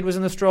guess the kid was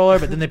in the stroller,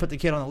 but then they put the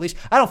kid on the leash.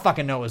 I don't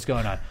fucking know what was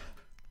going on.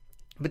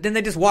 But then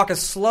they just walk us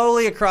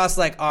slowly across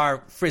like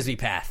our frisbee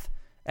path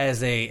as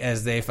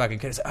they fucking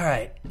could. All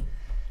right.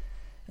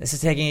 This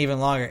is taking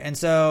even longer. And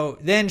so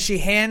then she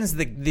hands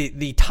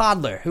the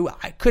toddler, who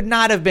could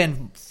not have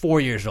been 4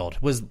 years old,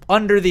 was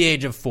under the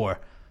age of 4,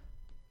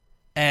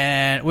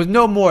 and was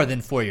no more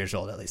than 4 years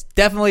old at least.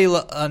 Definitely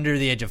under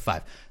the age of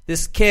 5.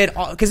 This kid,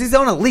 because he's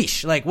on a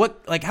leash. Like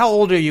what? Like how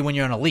old are you when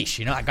you're on a leash?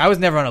 You know, like I was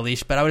never on a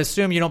leash, but I would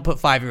assume you don't put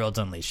 5-year-olds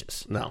on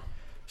leashes. No.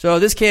 So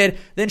this kid,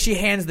 then she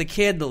hands the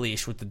kid the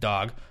leash with the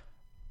dog,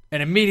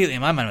 and immediately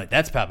in my mind, I'm like,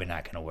 that's probably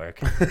not going to work.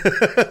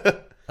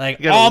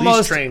 Like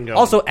almost.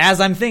 Also, as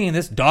I'm thinking,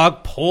 this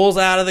dog pulls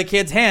out of the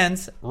kid's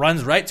hands,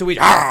 runs right to each.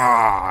 And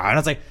I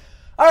was like,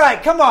 "All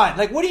right, come on!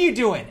 Like, what are you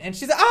doing?" And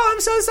she's like, "Oh,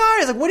 I'm so sorry." I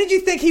was like, "What did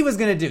you think he was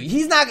gonna do?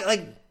 He's not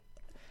like,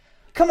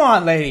 come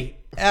on, lady."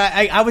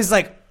 I was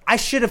like, I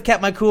should have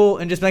kept my cool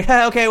and just been like,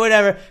 hey, okay,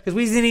 whatever, because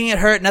we didn't get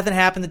hurt, nothing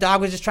happened. The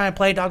dog was just trying to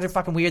play. Dogs are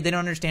fucking weird. They don't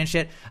understand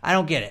shit. I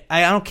don't get it.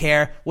 I don't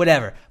care.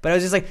 Whatever. But I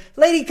was just like,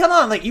 lady, come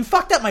on! Like, you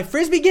fucked up my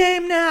frisbee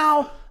game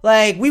now.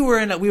 Like, we were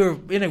in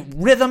a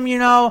rhythm, you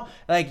know?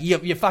 Like,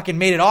 you fucking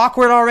made it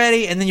awkward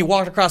already, and then you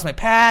walked across my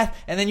path,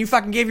 and then you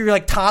fucking gave your,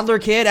 like, toddler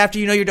kid, after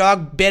you know your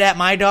dog bit at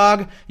my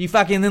dog, you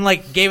fucking then,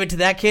 like, gave it to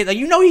that kid. Like,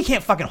 you know he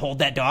can't fucking hold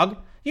that dog.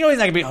 You know he's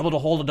not gonna be able to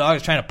hold a dog.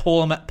 He's trying to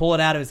pull it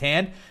out of his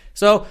hand.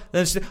 So,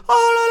 then she said,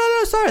 oh,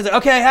 no, sorry. I was like,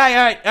 okay,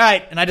 hi, all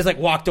right. And I just, like,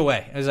 walked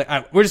away. I was like, all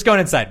right, we're just going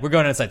inside. We're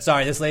going inside.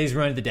 Sorry, this lady's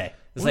ruined the day.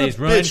 This lady's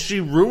ruined. Bitch,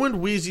 she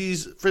ruined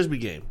Wheezy's frisbee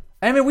game.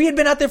 I mean, we had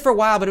been out there for a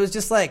while, but it was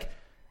just like...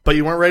 But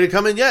you weren't ready to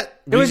come in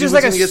yet. It was just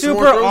like a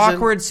super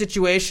awkward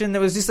situation. That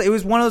was just, it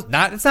was one of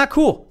those, it's not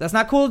cool. That's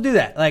not cool to do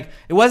that. Like,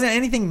 it wasn't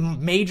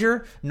anything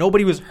major.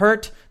 Nobody was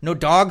hurt. No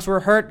dogs were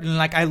hurt. And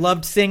like, I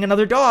loved seeing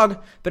another dog.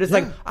 But it's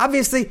like,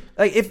 obviously,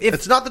 like, if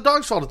it's not the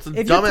dog's fault, it's the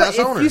dumbass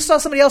owner. If you saw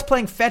somebody else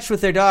playing fetch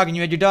with their dog and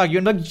you had your dog,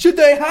 you'd be like, should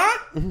they,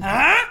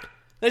 huh?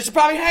 They should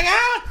probably hang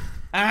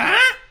out.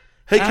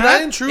 Hey, can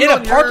I intrude in a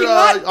on parking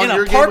lot? on In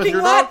your a game with parking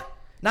your lot? dog?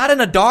 Not in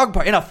a dog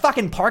park. In a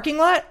fucking parking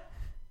lot?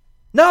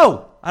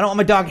 No. I don't want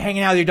my dog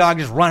hanging out with your dog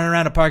just running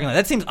around a parking lot.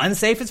 That seems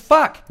unsafe as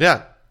fuck.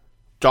 Yeah.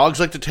 Dogs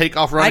like to take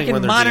off running when they're I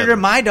can monitor together.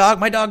 my dog.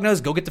 My dog knows,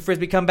 go get the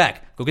frisbee, come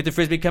back. Go get the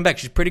frisbee, come back.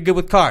 She's pretty good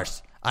with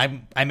cars.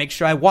 I make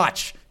sure I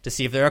watch to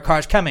see if there are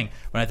cars coming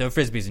when I throw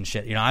frisbees and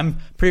shit. You know, I'm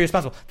pretty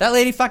responsible. That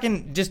lady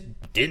fucking just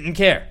didn't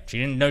care. She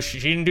didn't know.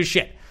 She didn't do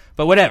shit.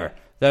 But whatever.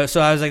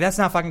 So I was like, that's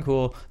not fucking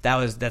cool.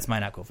 That's my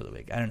not cool for the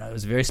week. I don't know. It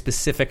was very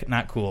specific,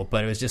 not cool.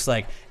 But it was just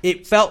like,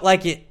 it felt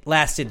like it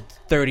lasted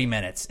 30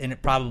 minutes. And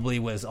it probably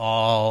was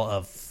all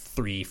of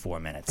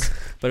 3-4 minutes.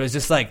 But it was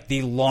just like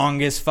the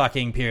longest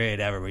fucking period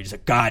ever where you're just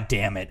like, God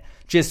damn it.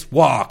 Just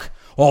walk.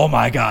 Oh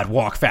my God,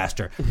 walk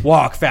faster.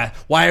 Walk fast.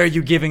 Why are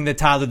you giving the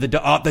toddler the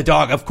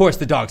dog? Of course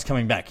the dog's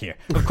coming back here.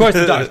 Of course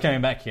the dog's coming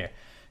back here.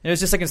 And it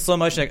was just like in slow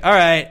motion, like, all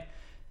right.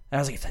 And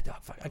I was like, it's that dog.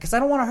 Because I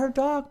don't want to hurt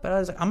dog. But I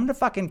was like, I'm going to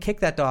fucking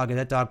kick that dog if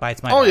that dog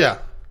bites my dog. Oh, yeah.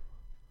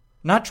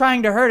 Not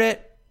trying to hurt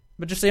it.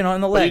 But just, in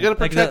the leg. But you gotta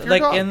protect your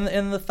dog.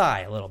 in the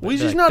thigh a little bit.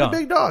 Wheezy's not a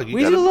big dog.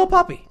 Wheezy's a little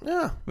puppy.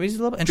 Yeah. Wheezy's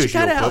a little, and She's she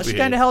kind a little of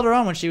puppy. held her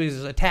own when she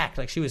was attacked.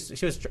 Like she was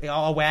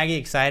all waggy,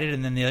 excited,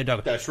 and then the other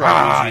dog. That's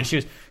right. And she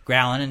was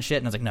growling and shit.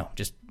 And I was like,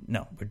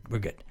 no, we're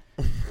good.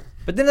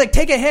 But then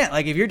take a hint.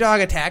 Like if your dog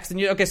attacks, then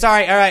okay,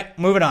 sorry, all right,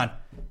 moving on.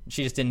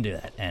 She just didn't do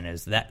that, and it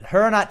was that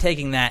her not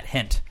taking that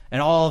hint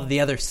and all of the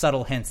other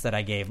subtle hints that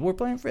I gave. We're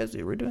playing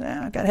frisbee. We're doing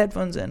that. I got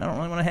headphones in. I don't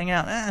really want to hang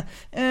out.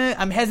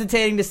 I'm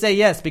hesitating to say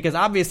yes because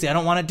obviously I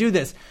don't want to do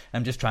this.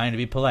 I'm just trying to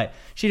be polite.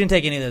 She didn't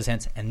take any of those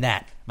hints, and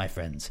that, my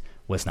friends,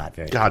 was not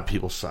very God, good.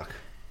 people suck.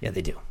 Yeah,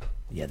 they do.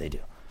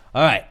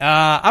 All right.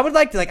 I would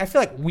like to I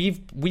feel like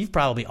we've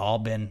probably all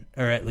been,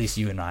 or at least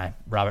you and I.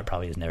 Robert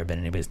probably has never been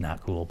anybody's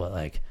not cool, but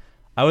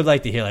I would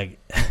like to hear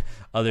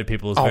other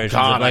people's versions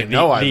God, of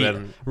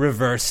the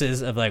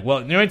reverses of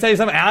well, you know what I tell you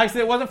something, Alex,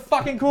 that wasn't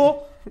fucking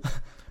cool.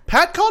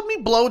 Pat called me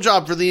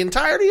blowjob for the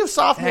entirety of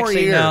sophomore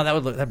year. No,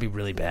 that'd be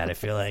really bad. I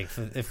feel like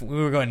if we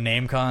were going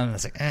name calling,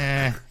 it's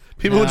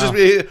people would just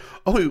be,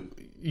 oh,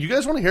 you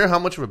guys want to hear how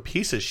much of a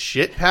piece of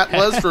shit Pat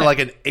was for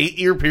an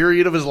 8-year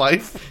period of his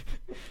life?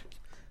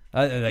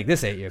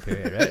 This 8-year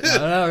period, right?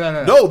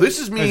 No. No, this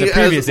is me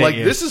as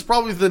this is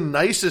probably the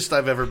nicest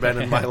I've ever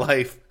been in my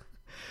life.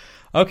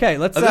 Okay,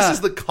 let's. This is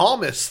the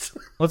calmest.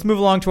 Let's move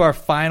along to our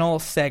final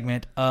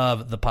segment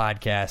of the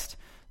podcast.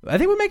 I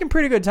think we're making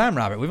pretty good time,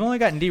 Robert. We've only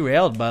gotten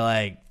derailed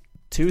by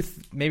 2,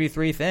 maybe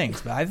 3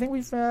 things, but I think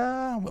we've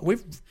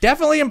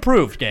definitely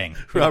improved, gang.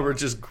 Robert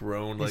just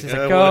groaned He's just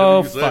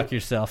go fuck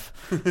yourself.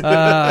 All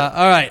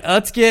right,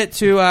 let's get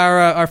to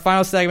our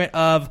final segment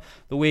of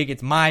the week.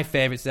 It's my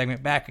favorite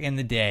segment. Back in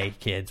the day,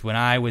 kids, when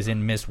I was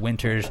in Miss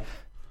Winter's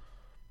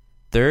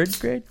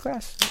 3rd grade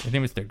class. I think it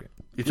was 3rd grade.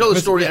 You tell the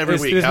story every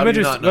week. How do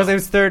you not know? It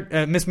was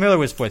 3rd. Miss Miller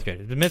was 4th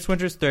grade. Miss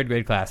Winter's 3rd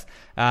grade class.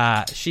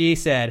 She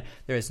said,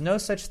 "There is no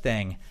such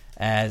thing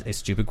as a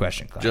stupid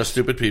question class. Just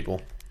stupid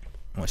people."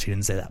 Well, she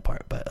didn't say that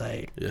part, but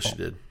yes, she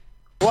did.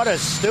 What a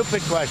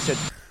stupid question.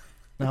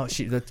 No,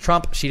 she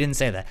didn't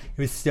say that.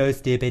 It was so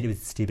stupid. It was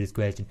the stupidest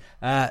question.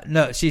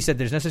 No, she said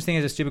there's no such thing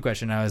as a stupid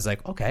question. And I was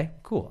like, okay,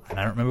 cool. And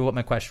I don't remember what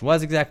my question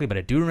was exactly, but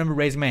I do remember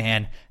raising my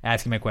hand,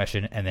 asking my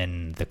question, and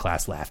then the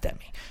class laughed at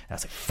me. And I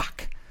was like,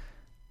 fuck.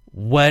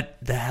 What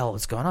the hell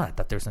is going on? I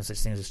thought there was no such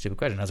thing as a stupid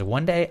question. I was like,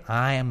 one day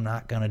I am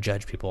not going to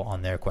judge people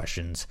on their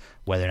questions,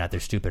 whether or not they're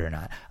stupid or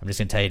not. I'm just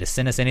going to tell you to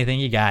send us anything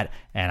you got,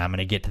 and I'm going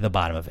to get to the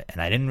bottom of it. And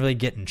I didn't really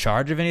get in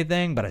charge of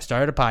anything, but I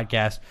started a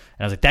podcast, and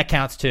I was like, that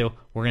counts too.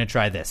 We're going to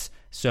try this.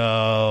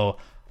 So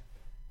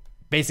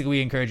basically,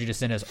 we encourage you to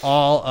send us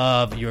all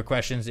of your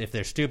questions if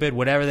they're stupid,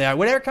 whatever they are.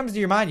 Whatever comes to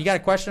your mind, you got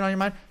a question on your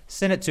mind,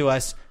 send it to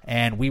us,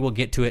 and we will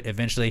get to it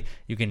eventually.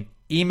 You can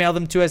email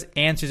them to us,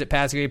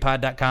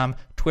 answers@PassingAwayPod.com.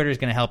 Twitter is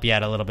going to help you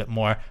out a little bit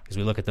more because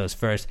we look at those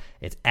first.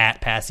 It's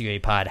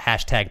 @PassingAwayPod,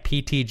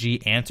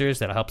 #PTG Answers.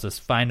 That helps us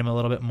find them a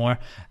little bit more.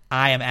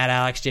 I am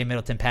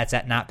 @AlexJMiddleton. Pat's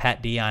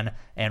 @NotPatDion.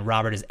 And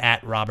Robert is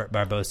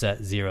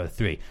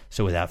 @RobertBarbosa03.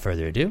 So without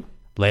further ado,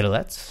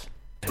 Ladalettes.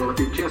 Well, if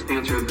you just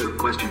answered the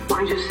question, why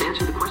don't you just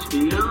answer the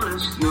question? Be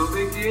honest, no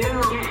big deal.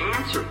 Yeah,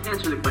 answer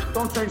the question.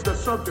 Don't change the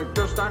subject,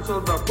 just answer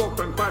the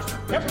fucking question.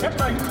 What was the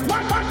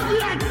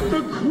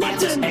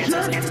question?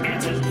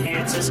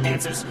 Answers.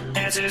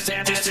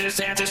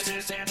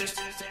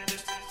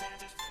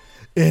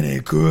 Any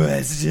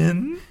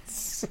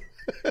questions?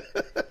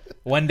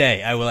 One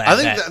day I will add I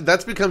think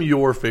that's become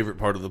your favorite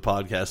part of the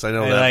podcast. I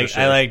know that for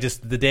sure. I like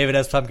just the David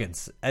S.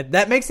 Pumpkins.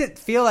 That makes it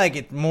feel like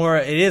it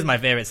is my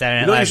favorite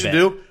Saturday Night Live. You know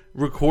what you should do?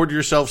 Record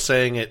yourself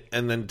saying it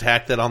and then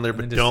tack that on there,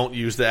 but don't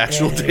use the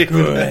actual David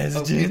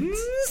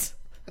questions.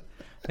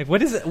 Like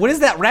what is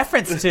that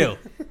reference to?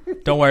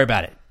 Don't worry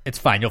about it. It's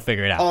fine. You'll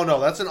figure it out. Oh no,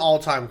 that's an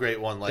all-time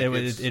great one. Like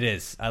it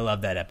is. I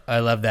love that. I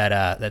love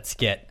that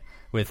skit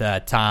with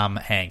Tom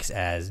Hanks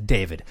as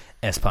David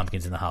S.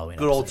 Pumpkins in the Halloween.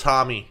 Good old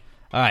Tommy.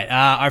 All right.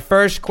 Our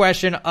first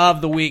question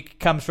of the week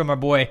comes from our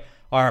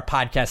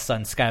podcast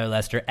son Skylar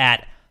Lester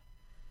at.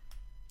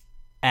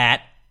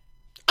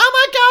 Oh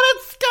my God,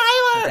 it's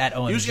Skylar! At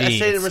OMG, usually I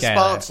say it in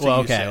response to well,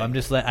 you okay. saying. I'm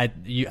just I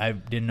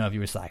didn't know if you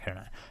were slacking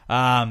or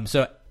not.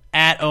 So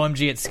at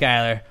OMG at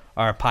Skylar,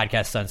 our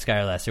podcast son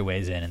Skylar Lester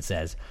weighs in and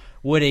says,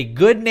 would a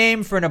good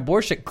name for an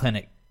abortion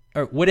clinic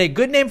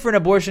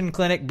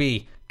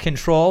be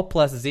Control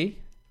plus Z?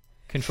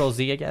 Control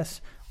Z, I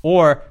guess.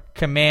 Or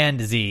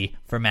Command Z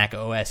for Mac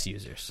OS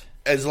users.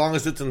 As long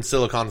as it's in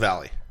Silicon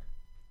Valley.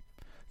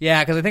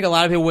 Yeah, because I think a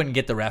lot of people wouldn't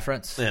get the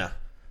reference. Yeah.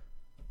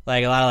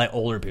 Like a lot of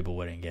older people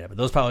wouldn't get it, but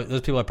those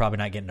people are probably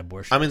not getting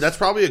abortions. I mean, that's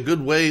probably a good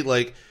way.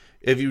 Like,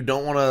 if you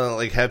don't want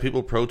to have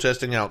people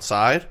protesting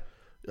outside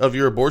of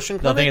your abortion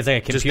clinic, they'll think it's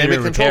like a computer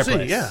repair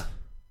place. Yeah.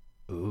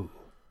 Ooh.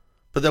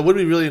 But that would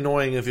be really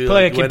annoying if you put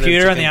like a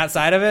computer on the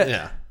outside of it.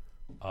 Yeah.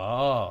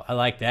 Oh, I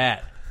like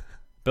that.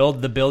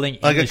 Build the building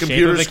like in a the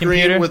computer shape of a screen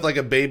computer with like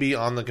a baby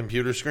on the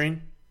computer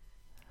screen.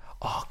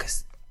 Oh,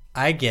 because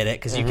I get it.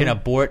 Because you can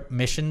abort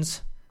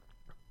missions.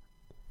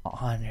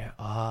 On your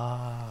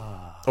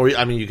or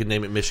I mean, you could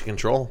name it Mission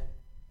Control.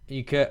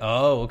 You could.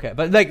 Oh, okay.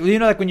 But like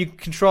when you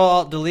Control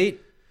Alt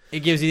Delete, it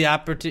gives you the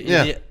opportunity.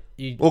 Yeah.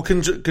 Well,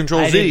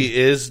 Control Z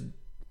is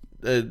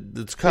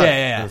it's cut.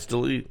 Yeah. It's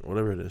delete,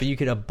 whatever it is. But you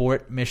could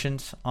abort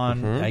missions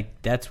on.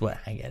 Like that's what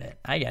I get it.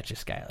 I got you,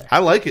 Skyler. I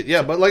like it.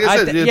 Yeah, but like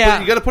I said, you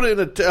got to put it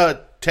in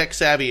a tech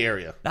savvy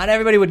area. Not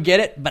everybody would get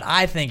it, but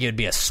I think it would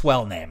be a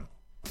swell name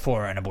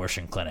for an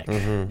abortion clinic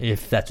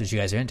if that's what you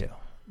guys are into.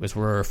 Because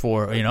we're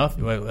for,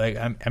 like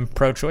I'm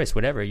pro-choice,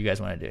 whatever you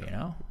guys want to do,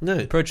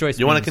 Yeah. Pro-choice.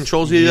 You want to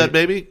Control Z that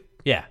baby?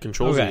 Yeah.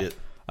 Control Z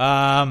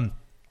it.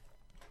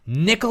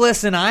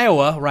 Nicholas in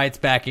Iowa writes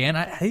back in.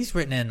 He's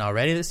written in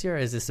already this year, or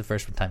is this the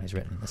first time he's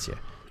written this year?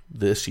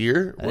 This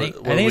year? I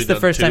think it's the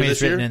first time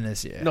he's written in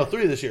this year. No,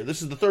 3 this year.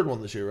 This is the 3rd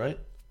one this year, right?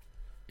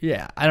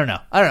 Yeah, I don't know.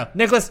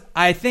 Nicholas,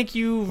 I think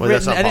you've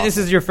written. I think this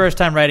is your first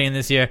time writing in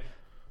this year.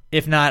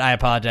 If not, I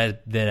apologize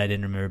that I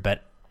didn't remember.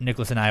 But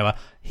Nicholas in Iowa,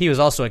 he was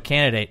also a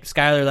candidate.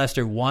 Skylar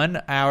Lester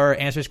won our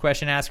Answers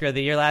Question Asker of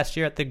the Year last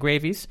year at the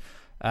Gravies.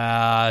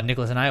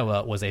 Nicholas in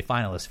Iowa was a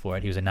finalist for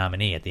it. He was a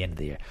nominee at the end of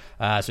the year.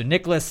 So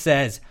Nicholas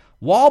says,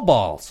 wall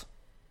balls,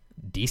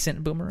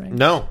 decent boomerang?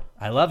 No.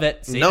 I love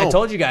it. See, no. I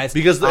told you guys.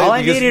 Because all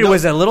I needed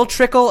was a little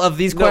trickle of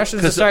these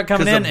questions to start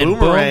coming in, and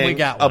boom, we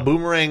got one. A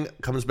boomerang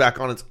comes back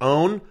on its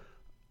own.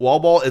 Wall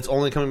ball, it's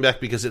only coming back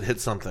because it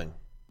hit something.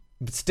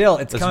 But still,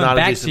 it's coming not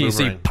back to you.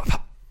 So you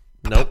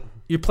nope.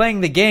 You're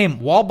playing the game.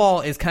 Wall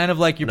ball is kind of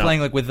like you're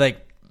playing with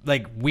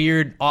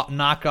weird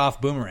knockoff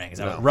boomerangs,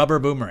 rubber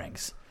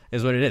boomerangs.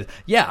 Is what it is.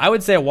 Yeah, I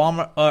would say a wall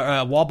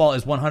ball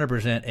is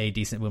 100% a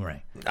decent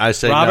boomerang. I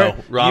say Robert,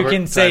 no. Robert, you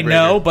can say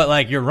no,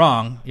 but you're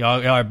wrong.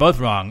 Y'all are both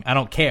wrong. I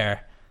don't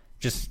care.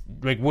 Just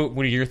what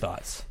are your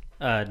thoughts?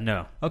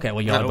 No. Okay,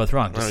 well, y'all are both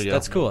wrong.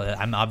 That's cool.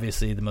 I'm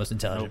obviously the most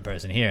intelligent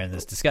person here in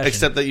this discussion.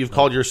 Except that you've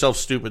called yourself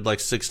stupid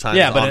 6 times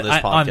but on this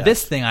podcast. On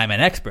this thing, I'm an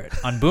expert.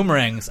 On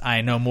boomerangs,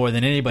 I know more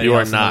than anybody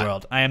else in the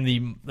world. I am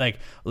the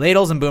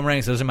ladles and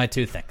boomerangs, those are my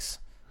 2 things.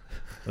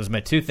 Those are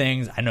my 2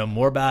 things. I know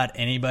more about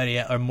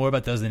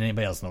those than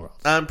anybody else in the world.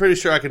 I'm pretty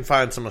sure I can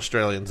find some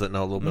Australians that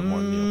know a little bit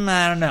more than you.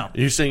 I don't know. Are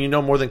you saying you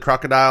know more than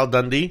Crocodile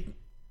Dundee?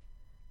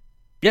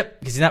 Yep,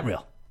 because he's not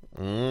real.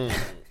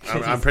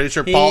 I'm pretty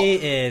sure Paul.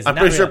 I'm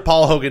pretty sure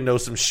Paul Hogan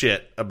knows some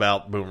shit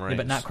about boomerangs,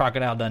 but not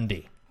Crocodile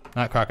Dundee.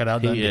 Not Crocodile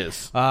Dundee. He is.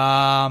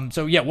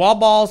 So yeah, wall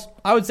balls.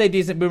 I would say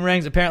decent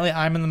boomerangs. Apparently,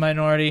 I'm in the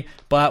minority,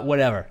 but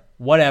whatever.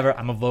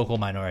 I'm a vocal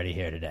minority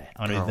here today.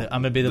 I'm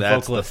gonna be the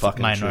vocalist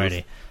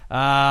minority.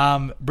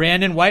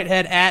 Brandon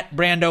Whitehead at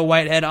Brando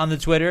Whitehead on the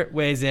Twitter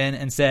weighs in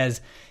and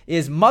says,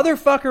 "Is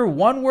motherfucker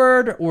 1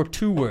 word or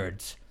 2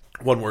 words?"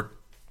 1 word.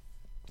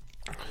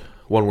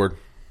 1 word.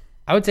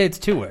 I would say it's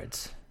 2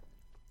 words.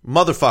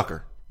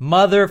 Motherfucker.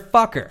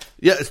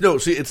 Yeah,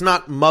 it's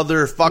not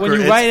motherfucker.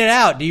 When you write it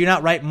out, do you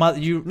not write write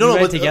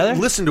it together?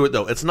 Listen to it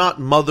though. It's not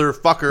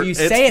motherfucker. You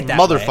say it that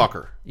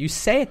motherfucker. way. You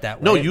say it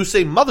that way. No, you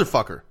say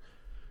motherfucker.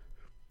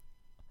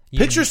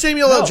 Picture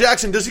Samuel L.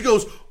 Jackson. He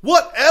goes,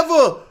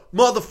 whatever,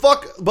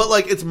 motherfucker.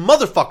 But it's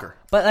motherfucker.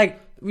 But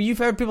you've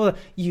heard people,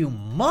 you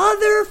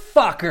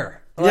motherfucker.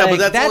 Yeah,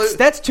 but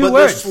that's 2 but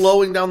words. They're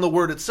slowing down the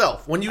word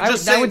itself. When you I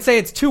would say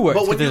it's 2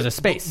 words, but there's a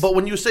space. But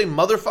when you say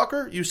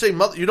motherfucker, you say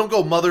you don't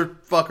go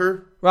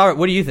motherfucker. Robert,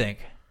 what do you think?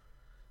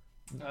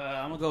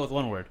 I'm gonna go with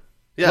 1 word.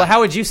 Yeah. Well,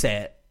 how would you say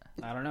it?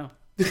 I don't know.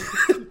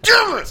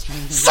 Damn it!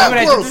 So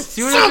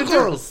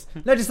close.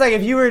 No, just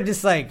if you were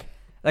just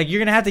you're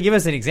gonna have to give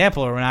us an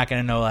example, or we're not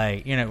gonna know.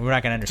 We're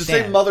not gonna understand. Just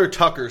say Mother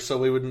Tucker, so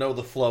we would know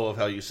the flow of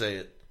how you say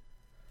it.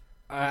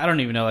 I don't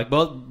even know.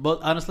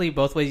 Both honestly,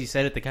 both ways you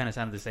said it, they kind of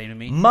sounded the same to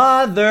me.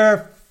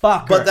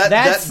 Motherfucker. But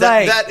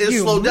that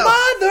is slowed down.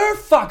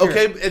 Motherfucker.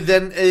 Okay, and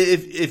then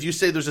if you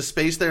say there's a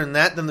space there and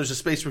that, then there's a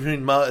space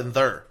between ma and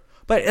ther.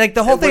 But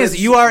the whole thing is,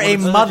 you are a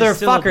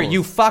motherfucker.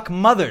 You fuck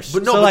mothers.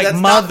 But no, so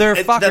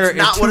motherfucker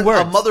that's is 2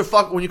 words. A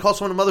motherfucker. When you call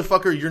someone a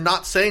motherfucker, you're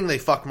not saying they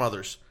fuck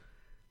mothers.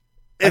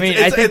 I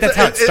think that's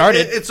how it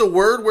started. It's a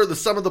word where the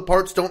sum of the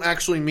parts don't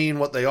actually mean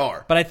what they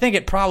are. But I think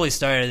it probably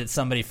started that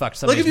somebody fucked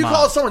somebody's if you mom.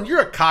 call someone, you're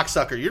a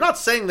cocksucker. You're not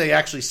saying they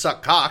actually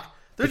suck cock.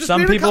 They're just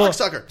being a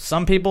cocksucker.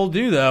 Some people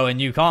do, though,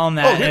 and you call them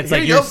that, and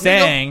it's you're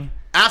saying...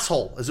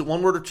 Asshole. Is it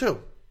 1 word or 2?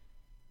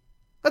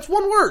 That's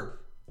 1 word.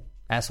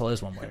 Asshole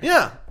is 1 word.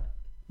 Yeah.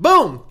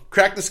 Boom.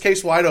 Crack this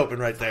case wide open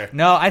right there.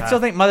 No, I still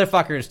think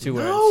motherfucker is 2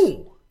 words.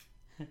 No.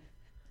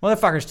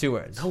 Motherfucker is 2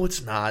 words. No,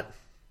 it's not.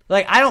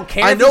 I don't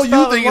care. I know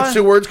you think it's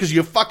 2 words because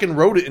you fucking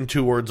wrote it in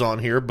 2 words on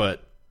here,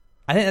 but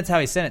I think that's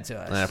how he sent it to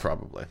us.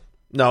 Probably.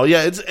 No,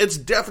 yeah, it's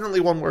definitely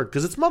 1 word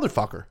because it's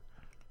motherfucker.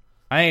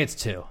 I think it's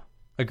 2.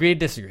 Agree,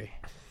 disagree.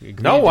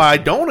 I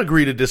don't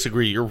agree to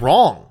disagree. You're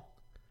wrong.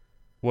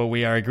 Well,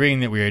 we are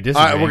agreeing that we are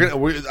disagreeing. All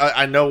right,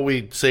 I know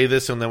we say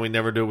this and then we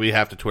never do. We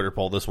have to Twitter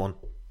poll this one.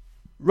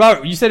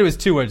 Robert, you said it was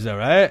 2 words though,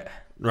 right?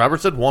 Robert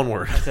said 1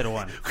 word. I said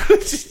 1.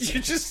 You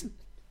just.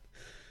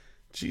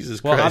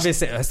 Jesus Christ. Well,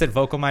 obviously, I said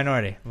vocal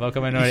minority. I'm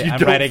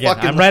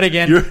right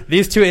again.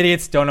 These 2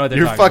 idiots don't know what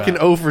they're talking about. You're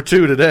fucking 0 for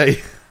 2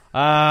 today.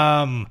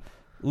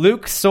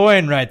 Luke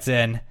Soin writes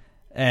in,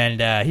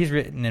 and he's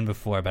written in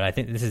before, but I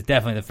think this is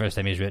definitely the first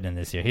time he's written in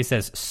this year. He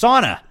says,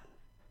 saunas,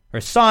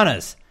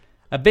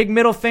 a big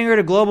middle finger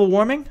to global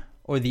warming,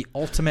 or the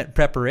ultimate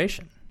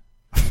preparation?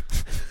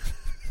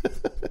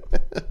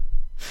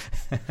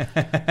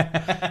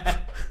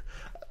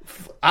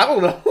 I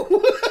don't know.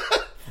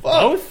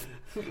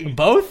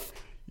 Both?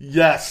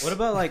 Yes. What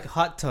about like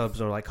hot tubs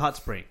or like hot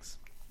springs?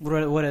 What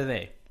are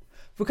they?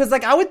 Because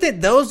like I would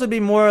think those would be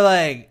more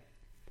like,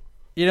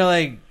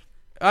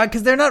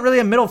 because they're not really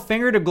a middle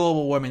finger to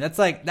global warming. That's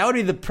like that would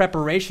be the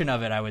preparation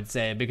of it. I would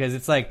say because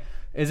it's like,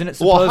 isn't it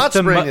supposed Well, a hot to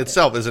spring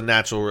itself is a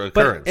natural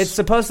occurrence. But it's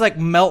supposed to like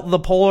melt the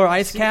polar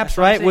ice caps,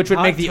 right? Which would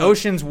make the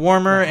oceans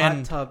warmer. The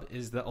and hot tub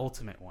is the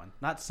ultimate one,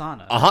 not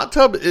sauna. A hot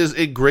tub is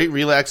a great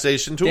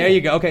relaxation tool. There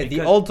you go. Okay,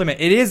 the ultimate.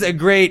 It is a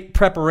great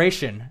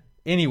preparation,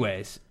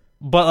 anyways.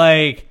 But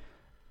like,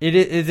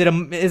 is it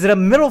a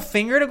middle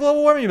finger to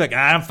global warming? You're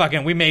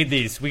like, we made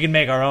these. We can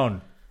make our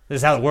own. This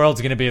is how the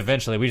world's going to be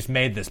eventually. We just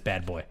made this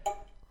bad boy.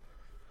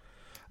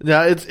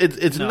 No,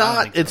 it's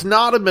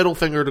not a middle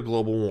finger to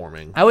global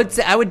warming. I would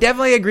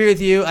definitely agree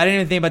with you. I didn't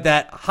even think about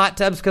that. Hot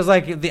tubs, because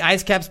like the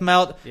ice caps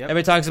melt. Yep.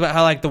 Everybody talks about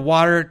how like the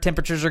water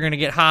temperatures are going to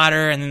get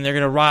hotter and then they're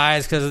going to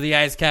rise because of the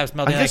ice caps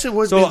melting. I guess it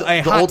would so be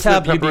a the hot ultimate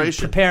tub you'd be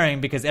preparation.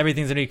 preparing because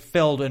everything's going to be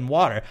filled in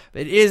water.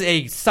 It is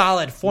a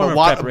solid form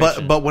of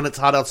preparation. But when it's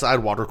hot outside,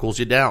 water cools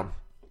you down.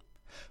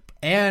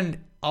 And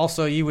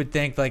also, you would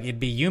think like it'd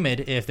be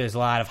humid if there's a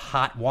lot of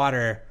hot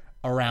water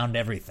around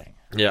everything.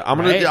 Yeah, I'm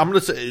gonna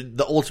say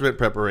the ultimate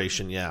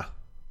preparation. Yeah.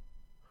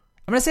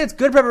 I'm going to say it's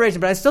good preparation,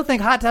 but I still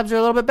think hot tubs are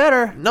a little bit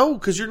better. No,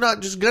 because you're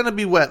not just going to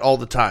be wet all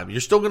the time. You're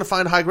still going to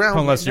find high ground.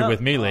 Unless you're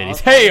with me, ladies.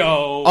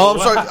 Hey-oh! Oh, I'm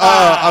sorry.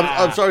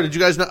 I'm sorry. Did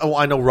you guys not? Oh,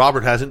 I know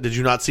Robert hasn't. Did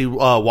you not see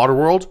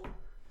Waterworld?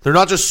 They're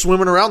not just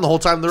swimming around the whole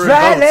time they're in boats.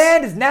 Dry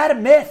land is not a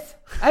myth.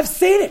 I've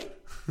seen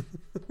it.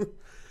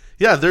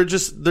 Yeah,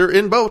 they're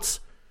in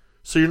boats.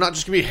 So you're not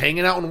just going to be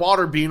hanging out in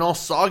water being all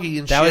soggy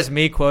and shit. That was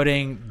me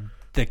quoting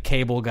the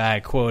cable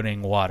guy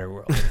quoting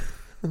Waterworld.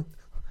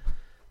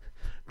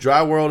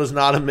 Dry world is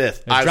not a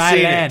myth. Dry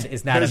land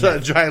is not a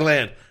myth. Dry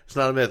land. It's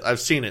not a myth. I've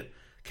seen it.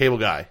 Cable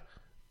guy.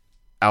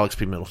 Alex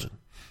P. Middleton.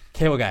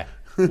 Cable guy.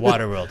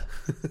 Waterworld.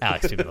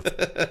 Alex P.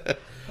 Middleton.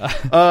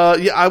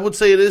 Yeah, I would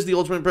say it is the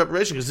ultimate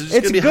preparation because it's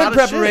just going to be hot as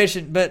shit. It's a good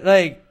preparation, but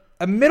like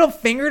a middle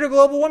finger to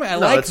global warming.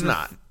 It's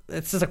not.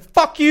 It's just like,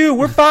 fuck you,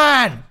 we're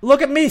fine.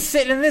 Look at me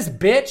sitting in this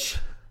bitch.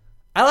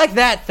 I like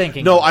that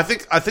thinking. No, I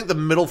think the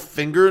middle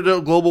finger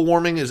to global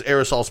warming is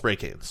aerosol spray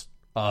cans.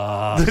 Okay,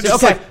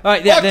 all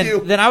right. Yeah,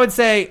 then I would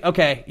say,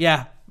 okay,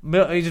 yeah.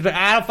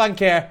 I don't fucking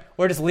care.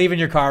 We're just leaving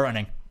your car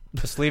running.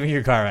 Just leaving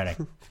your car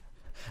running.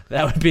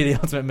 That would be the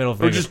ultimate middle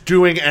finger. We're just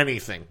doing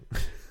anything.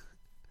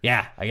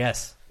 Yeah, I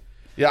guess.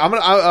 Yeah,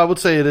 I would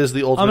say it is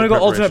the ultimate. I'm gonna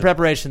go ultimate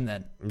preparation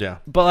then. Yeah,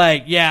 but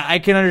like, yeah, I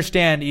can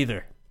understand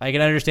either.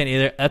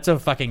 That's a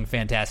fucking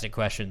fantastic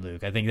question,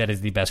 Luke. I think that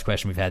is the best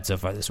question we've had so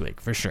far this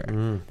week, for sure.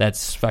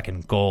 That's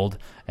fucking gold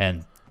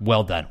and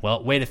well done.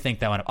 Well, way to think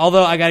that one up.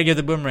 Although I got to give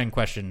the boomerang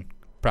question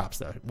props,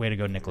 though. Way to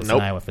go, Nicholas and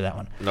Iowa, for that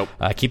one. Nope.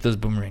 Keep those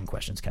boomerang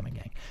questions coming,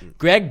 gang.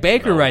 Greg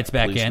Baker writes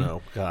back in.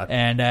 No. God.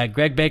 And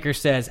Greg Baker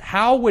says,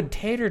 how would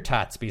tater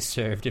tots be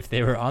served if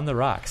they were on the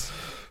rocks?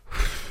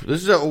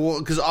 This is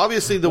because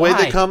obviously the way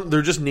they come,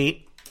 they're just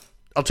neat.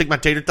 I'll take my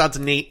tater tots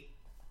neat.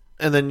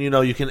 And then,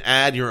 you can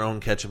add your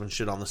own ketchup and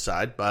shit on the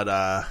side.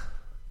 But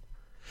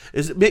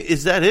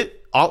is that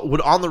it?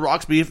 Would on the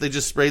rocks be if they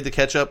just sprayed the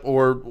ketchup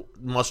or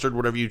mustard,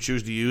 whatever you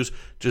choose to use,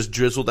 just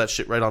drizzle that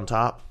shit right on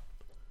top?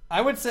 I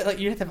would say like,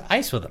 you have to have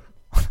ice with them.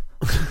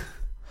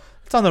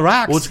 It's on the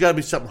rocks. Well, it's got to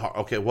be something hard.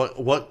 Okay, what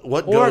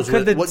goes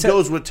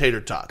with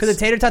tater tots? Could the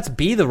tater tots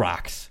be the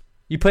rocks?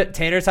 You put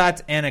tater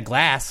tots in a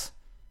glass,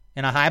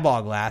 in a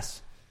highball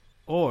glass.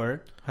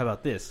 Or, how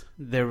about this?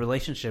 Their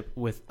relationship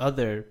with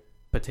other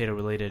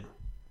potato-related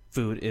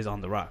food is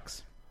on the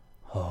rocks.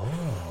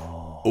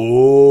 Oh.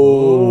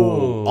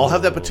 I'll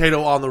have that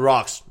potato on the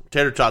rocks.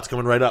 Tater tots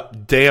coming right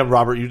up. Damn,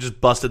 Robert, you just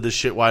busted this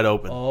shit wide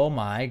open. Oh,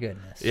 my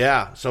goodness.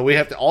 Yeah, so we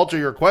have to alter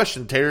your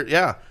question. Tater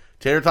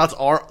tots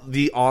are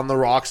the on the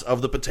rocks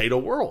of the potato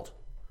world.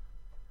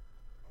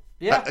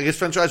 Yeah. I guess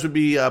french fries would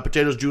be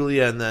potatoes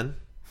julienne then.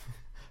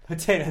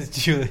 Potatoes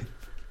julienne.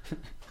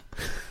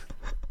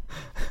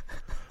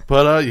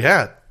 But,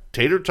 yeah,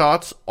 tater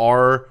tots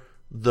are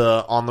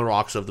the on the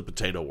rocks of the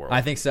potato world.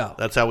 I think so.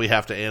 That's how we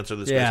have to answer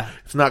this question. Yeah.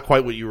 It's not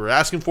quite what you were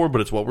asking for,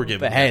 but it's what we're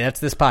giving. But hey, that's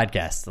this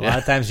podcast. A lot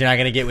of times you're not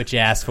going to get what you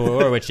asked for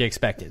or what you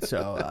expected.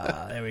 So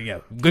there we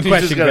go. Good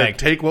question, Greg.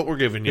 Take what we're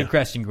giving you. Good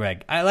question,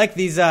 Greg. I like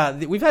these.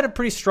 We've had a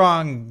pretty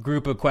strong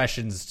group of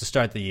questions to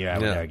start the year. I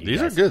would argue.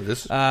 These are good.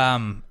 This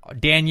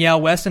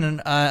Danielle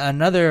Weston,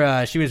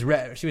 another. She was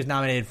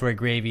nominated for a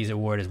Gravies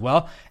Award as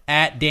well.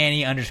 At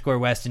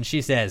Danny_Weston,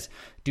 she says,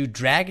 "Do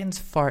dragons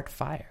fart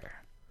fire?"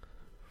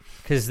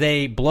 Because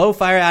they blow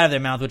fire out of their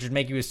mouth, which would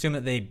make you assume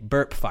that they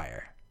burp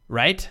fire,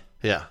 right?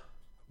 Yeah.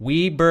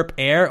 We burp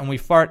air and we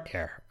fart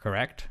air,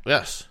 correct?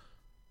 Yes.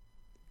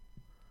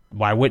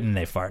 Why wouldn't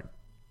they fart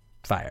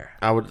fire?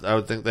 I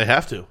would think they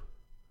have to.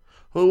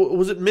 Well,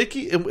 was it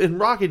Mickey in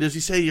Rocky? Does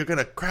he say you're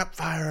gonna crap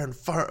fire and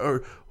fart,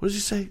 or what does he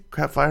say?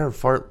 Crap fire and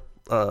fart.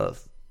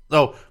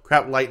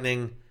 Crap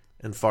lightning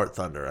and fart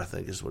thunder. I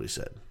think is what he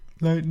said.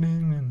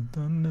 Lightning and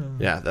thunder.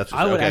 Yeah, that's.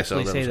 I would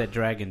actually say that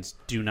dragons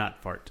do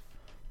not fart.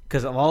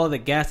 Because of all of the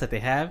gas that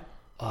they have,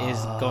 is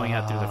going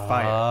out through the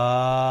fire.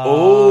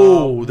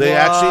 They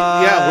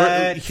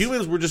actually,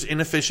 humans were just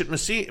inefficient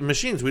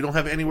machines. We don't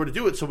have anywhere to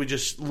do it, so we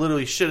just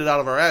literally shit it out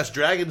of our ass.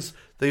 Dragons,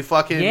 they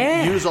fucking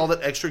use all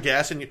that extra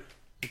gas and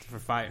for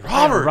fire.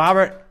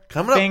 Robert,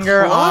 coming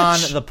finger up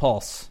clutch. on the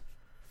pulse.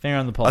 Finger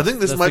on the pulse. I think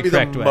this That's might be the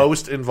correct way.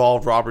 most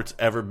involved Robert's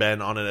ever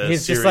been on a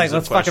He's series just like, of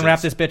let's questions. fucking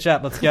wrap this bitch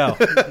up. Let's go.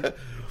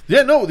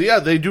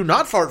 They do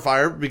not fart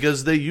fire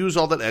because they use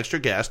all that extra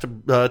gas to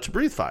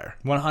breathe fire.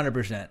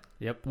 100%.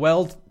 Yep.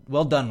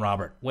 Well done,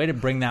 Robert. Way to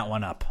bring that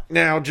one up.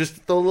 Now,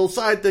 just the little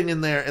side thing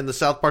in there in the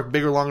South Park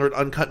Bigger, Longer, and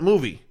Uncut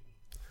movie,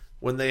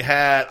 when they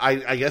had,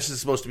 I guess it's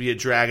supposed to be a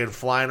dragon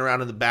flying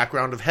around in the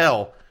background of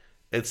hell.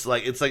 It's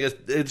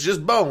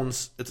just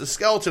bones. It's a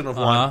skeleton of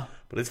one,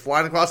 but it's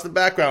flying across the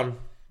background.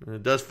 And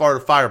it does fart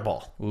a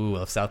fireball. Ooh,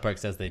 well, if South Park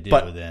says they do,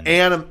 but then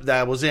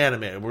that was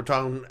animated. We're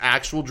talking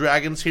actual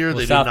dragons here. Well,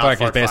 they South do not Park is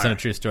fart based fire. on a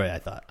true story, I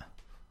thought.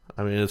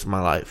 I mean, it's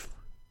my life.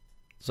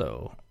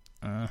 So,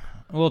 a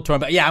little torn,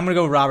 but yeah, I'm gonna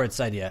go with Robert's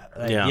idea.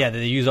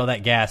 They use all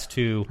that gas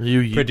to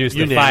produce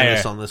the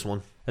unanimous fire on this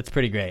one. That's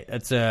pretty great.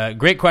 That's a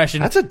great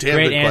question. That's a damn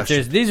great good answers.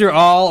 question. These are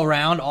all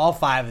around, all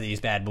 5 of these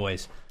bad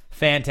boys.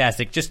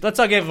 Fantastic. Just let's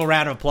all give a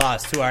round of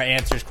applause to our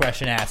answers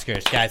question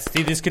askers, guys.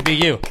 See, this could be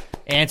you.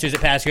 Answers at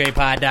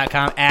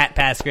PassGradePod.com, at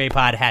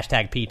PassGradePod,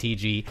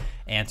 #PTG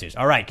answers.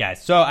 All right,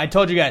 guys. So I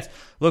told you guys,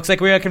 looks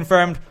like we are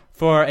confirmed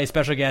for a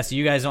special guest.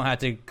 You guys don't have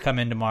to come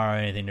in tomorrow or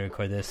anything to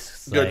record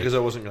this. Good, because I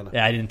wasn't going to.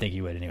 Yeah, I didn't think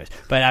you would anyways.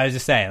 But I was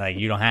just saying, like,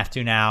 you don't have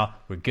to now.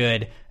 We're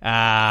good.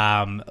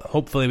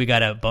 Hopefully we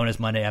got a bonus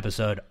Monday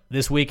episode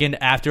this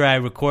weekend. After I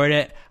record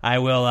it, I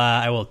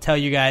will tell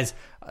you guys.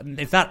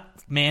 It's not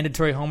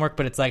mandatory homework,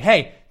 but it's like,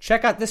 hey,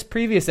 check out this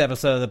previous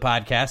episode of the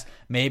podcast.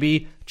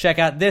 Maybe check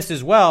out this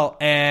as well,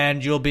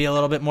 and you'll be a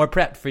little bit more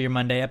prepped for your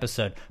Monday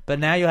episode. But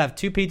now you'll have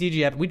 2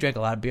 PTG episodes. We drank a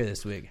lot of beer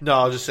this week. No,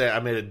 I'll just say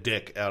I made a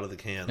dick out of the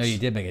cans. No, you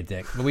did make a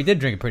dick. But we did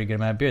drink a pretty good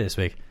amount of beer this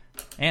week.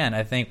 And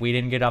I think we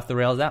didn't get off the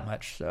rails that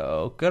much.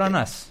 So good on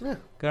us. Yeah.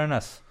 Good on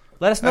us.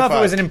 Let us know if it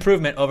was an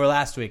improvement over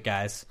last week,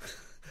 guys.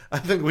 I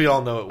think we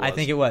all know it was. I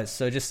think it was.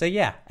 So just say,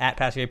 yeah, at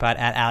PassGradePod,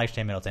 at Alex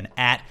J. Middleton,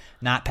 at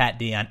Not Pat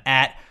Dion,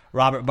 at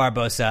Robert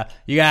Barbosa.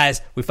 You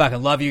guys, we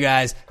fucking love you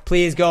guys.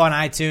 Please go on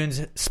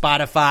iTunes,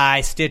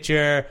 Spotify,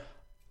 Stitcher,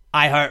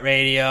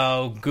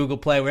 iHeartRadio, Google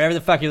Play, wherever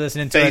the fuck you're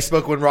listening to us.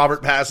 Facebook when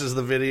Robert passes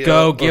the video.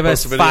 Go give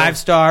us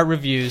 5-star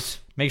reviews.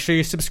 Make sure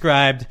you're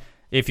subscribed.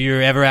 If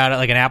you're ever out at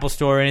like an Apple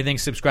store or anything,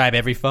 subscribe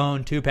every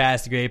phone to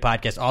Pass the Grade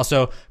Podcast.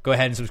 Also, go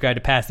ahead and subscribe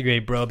to Pass the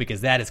Grade Bro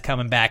because that is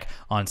coming back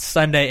on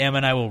Sunday. Emma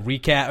and I will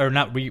recap, or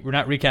not, we're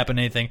not recapping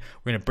anything.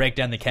 We're going to break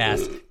down the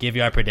cast, give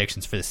you our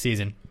predictions for the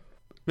season.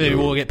 Maybe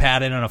we'll get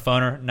Pat in on a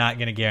phoner. Not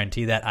going to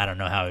guarantee that. I don't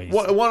know how he's...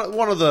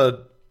 One of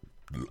the...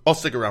 I'll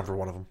stick around for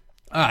one of them.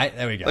 All right,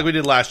 there we go. Like we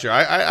did last year.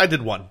 I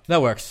did one.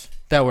 That works.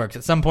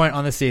 At some point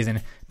on the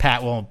season,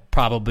 Pat will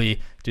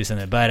probably do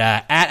something. But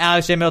at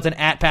Alex J. Milton,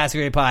 at Pass the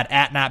Grade Pod,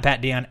 at Not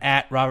Pat Dion,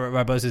 at Robert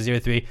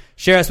Barbosa03.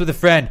 Share us with a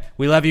friend.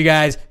 We love you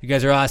guys. You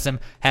guys are awesome.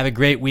 Have a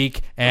great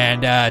week.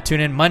 And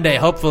tune in Monday,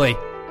 hopefully,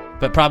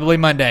 but probably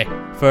Monday,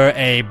 for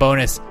a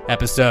bonus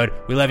episode.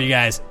 We love you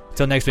guys.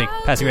 Until next week,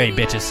 Pass the Grade,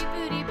 bitches.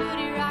 Booty,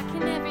 booty,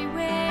 rockin'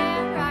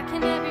 everywhere,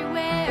 rockin'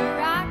 everywhere,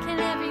 rockin'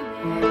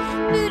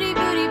 everywhere. Booty,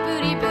 booty,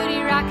 booty, booty,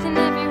 rockin'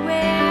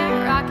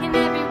 everywhere, rockin'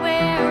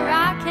 everywhere,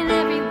 rockin'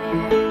 everywhere.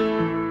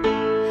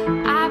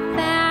 I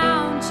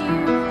found you,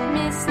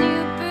 Miss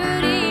New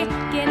Booty.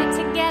 Get it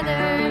together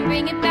and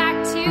bring it back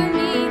to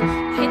me.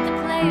 Hit the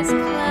Players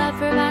Club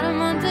for about a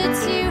month or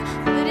 2.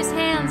 Put his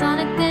hands on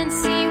it, then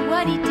see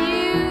what he do.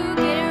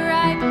 Get it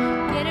right,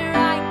 get it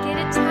right, get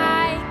it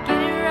tight,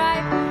 get it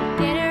right,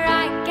 get it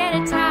right, get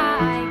it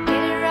tight,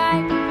 get it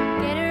right,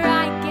 get it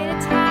right, get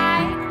it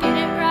tight, get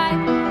it right,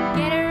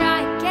 get it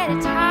right, get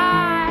it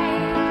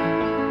tight.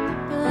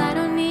 Well, I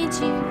don't need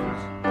you,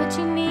 but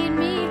you need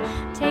me.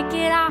 Take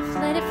it off,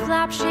 let it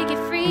flop, shake it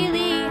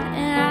freely.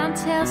 And I don't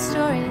tell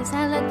stories,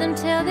 I let them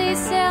tell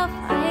theyself.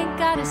 I ain't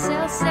gotta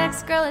sell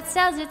sex, girl, it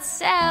sells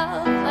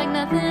itself like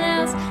nothing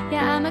else.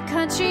 Yeah, I'm a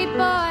country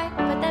boy,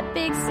 but that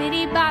big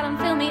city bottom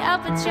fill me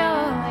up with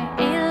joy.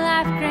 Ain't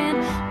life grand,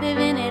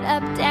 living it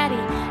up, daddy.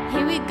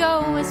 Here we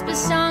go, whisper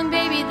song,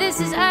 baby, this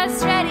is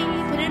us ready.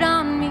 Put it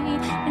on me,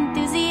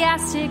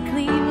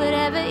 enthusiastically.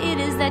 Whatever it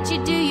is that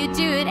you do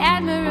it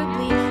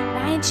admirably.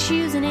 I ain't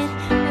choosing it,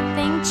 that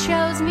thing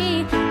chose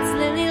me. It's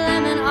Lily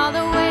Lemon all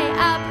the way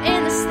up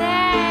in the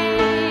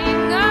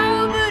stain.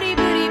 Oh, booty,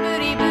 booty,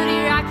 booty,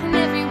 booty, rockin'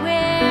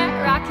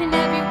 everywhere, rockin'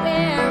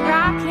 everywhere,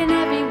 rockin'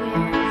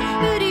 everywhere.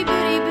 Booty,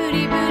 booty,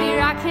 booty, booty,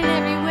 rockin'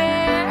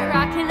 everywhere,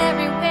 rockin'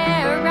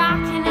 everywhere,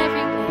 rockin'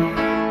 everywhere.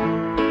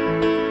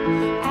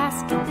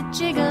 Ass get the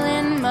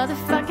jiggling,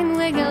 motherfucking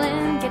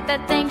wiggling. Get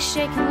that thing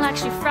shaking like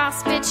she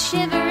frostbit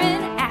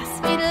shivering. Ass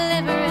be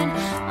delivering,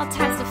 all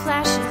types of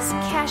flashes,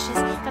 cashes.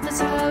 Got those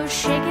hoes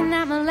shaking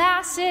that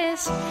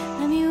molasses.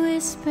 Let me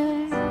whisper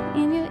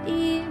in your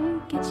ear.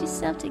 Get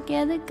yourself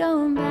together,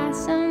 go and buy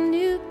some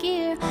new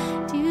gear.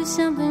 Do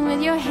something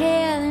with your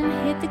hair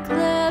and hit the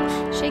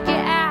club. Shake your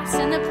ass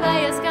and the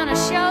player's gonna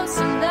show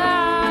some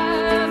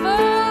love.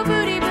 Oh,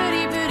 booty,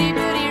 booty, booty,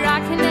 booty,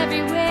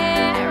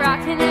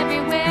 rocking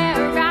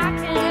everywhere,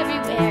 rocking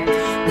everywhere.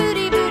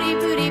 Booty, booty,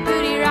 booty,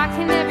 booty,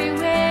 rocking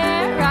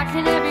everywhere,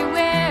 rocking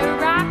everywhere,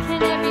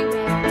 rocking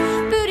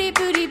everywhere. Booty,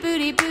 booty,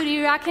 booty,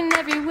 booty, rocking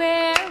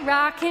everywhere,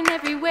 rocking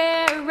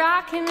everywhere,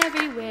 rocking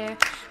everywhere.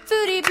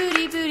 Booty,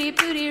 booty, booty,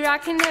 booty,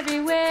 rocking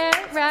everywhere,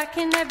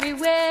 rocking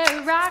everywhere,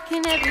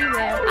 rocking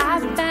everywhere. I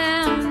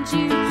found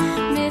you,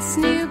 Miss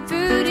New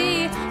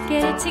Booty.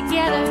 Get it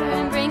together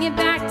and bring it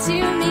back to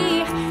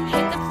me.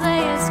 Hit the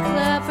Players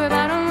Club for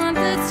about a month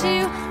or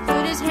two.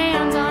 Put his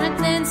hands on it,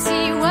 then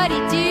see what he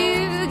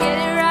do. Get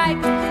it right,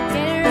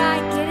 get it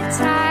right, get it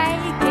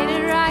tight. Get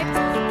it right,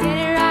 get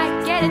it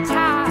right, get it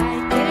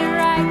tight. Get it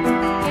right,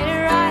 get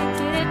it right,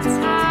 get it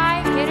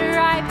tight. Get it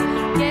right,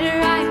 get it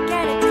right,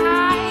 get it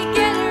tight.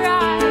 Get it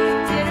right,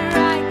 get it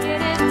right,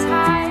 get it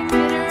tight.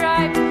 Get it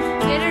right,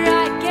 get it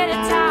right, get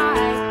it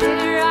tight. Get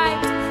it right,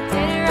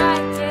 get it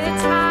right, get it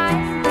tight.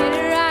 Get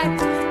it right,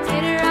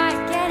 get it right,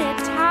 get it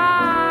tight.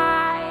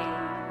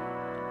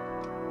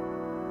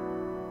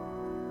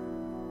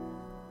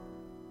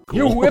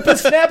 You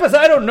whippersnappers,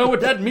 I don't know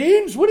what that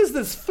means. What is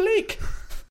this flake?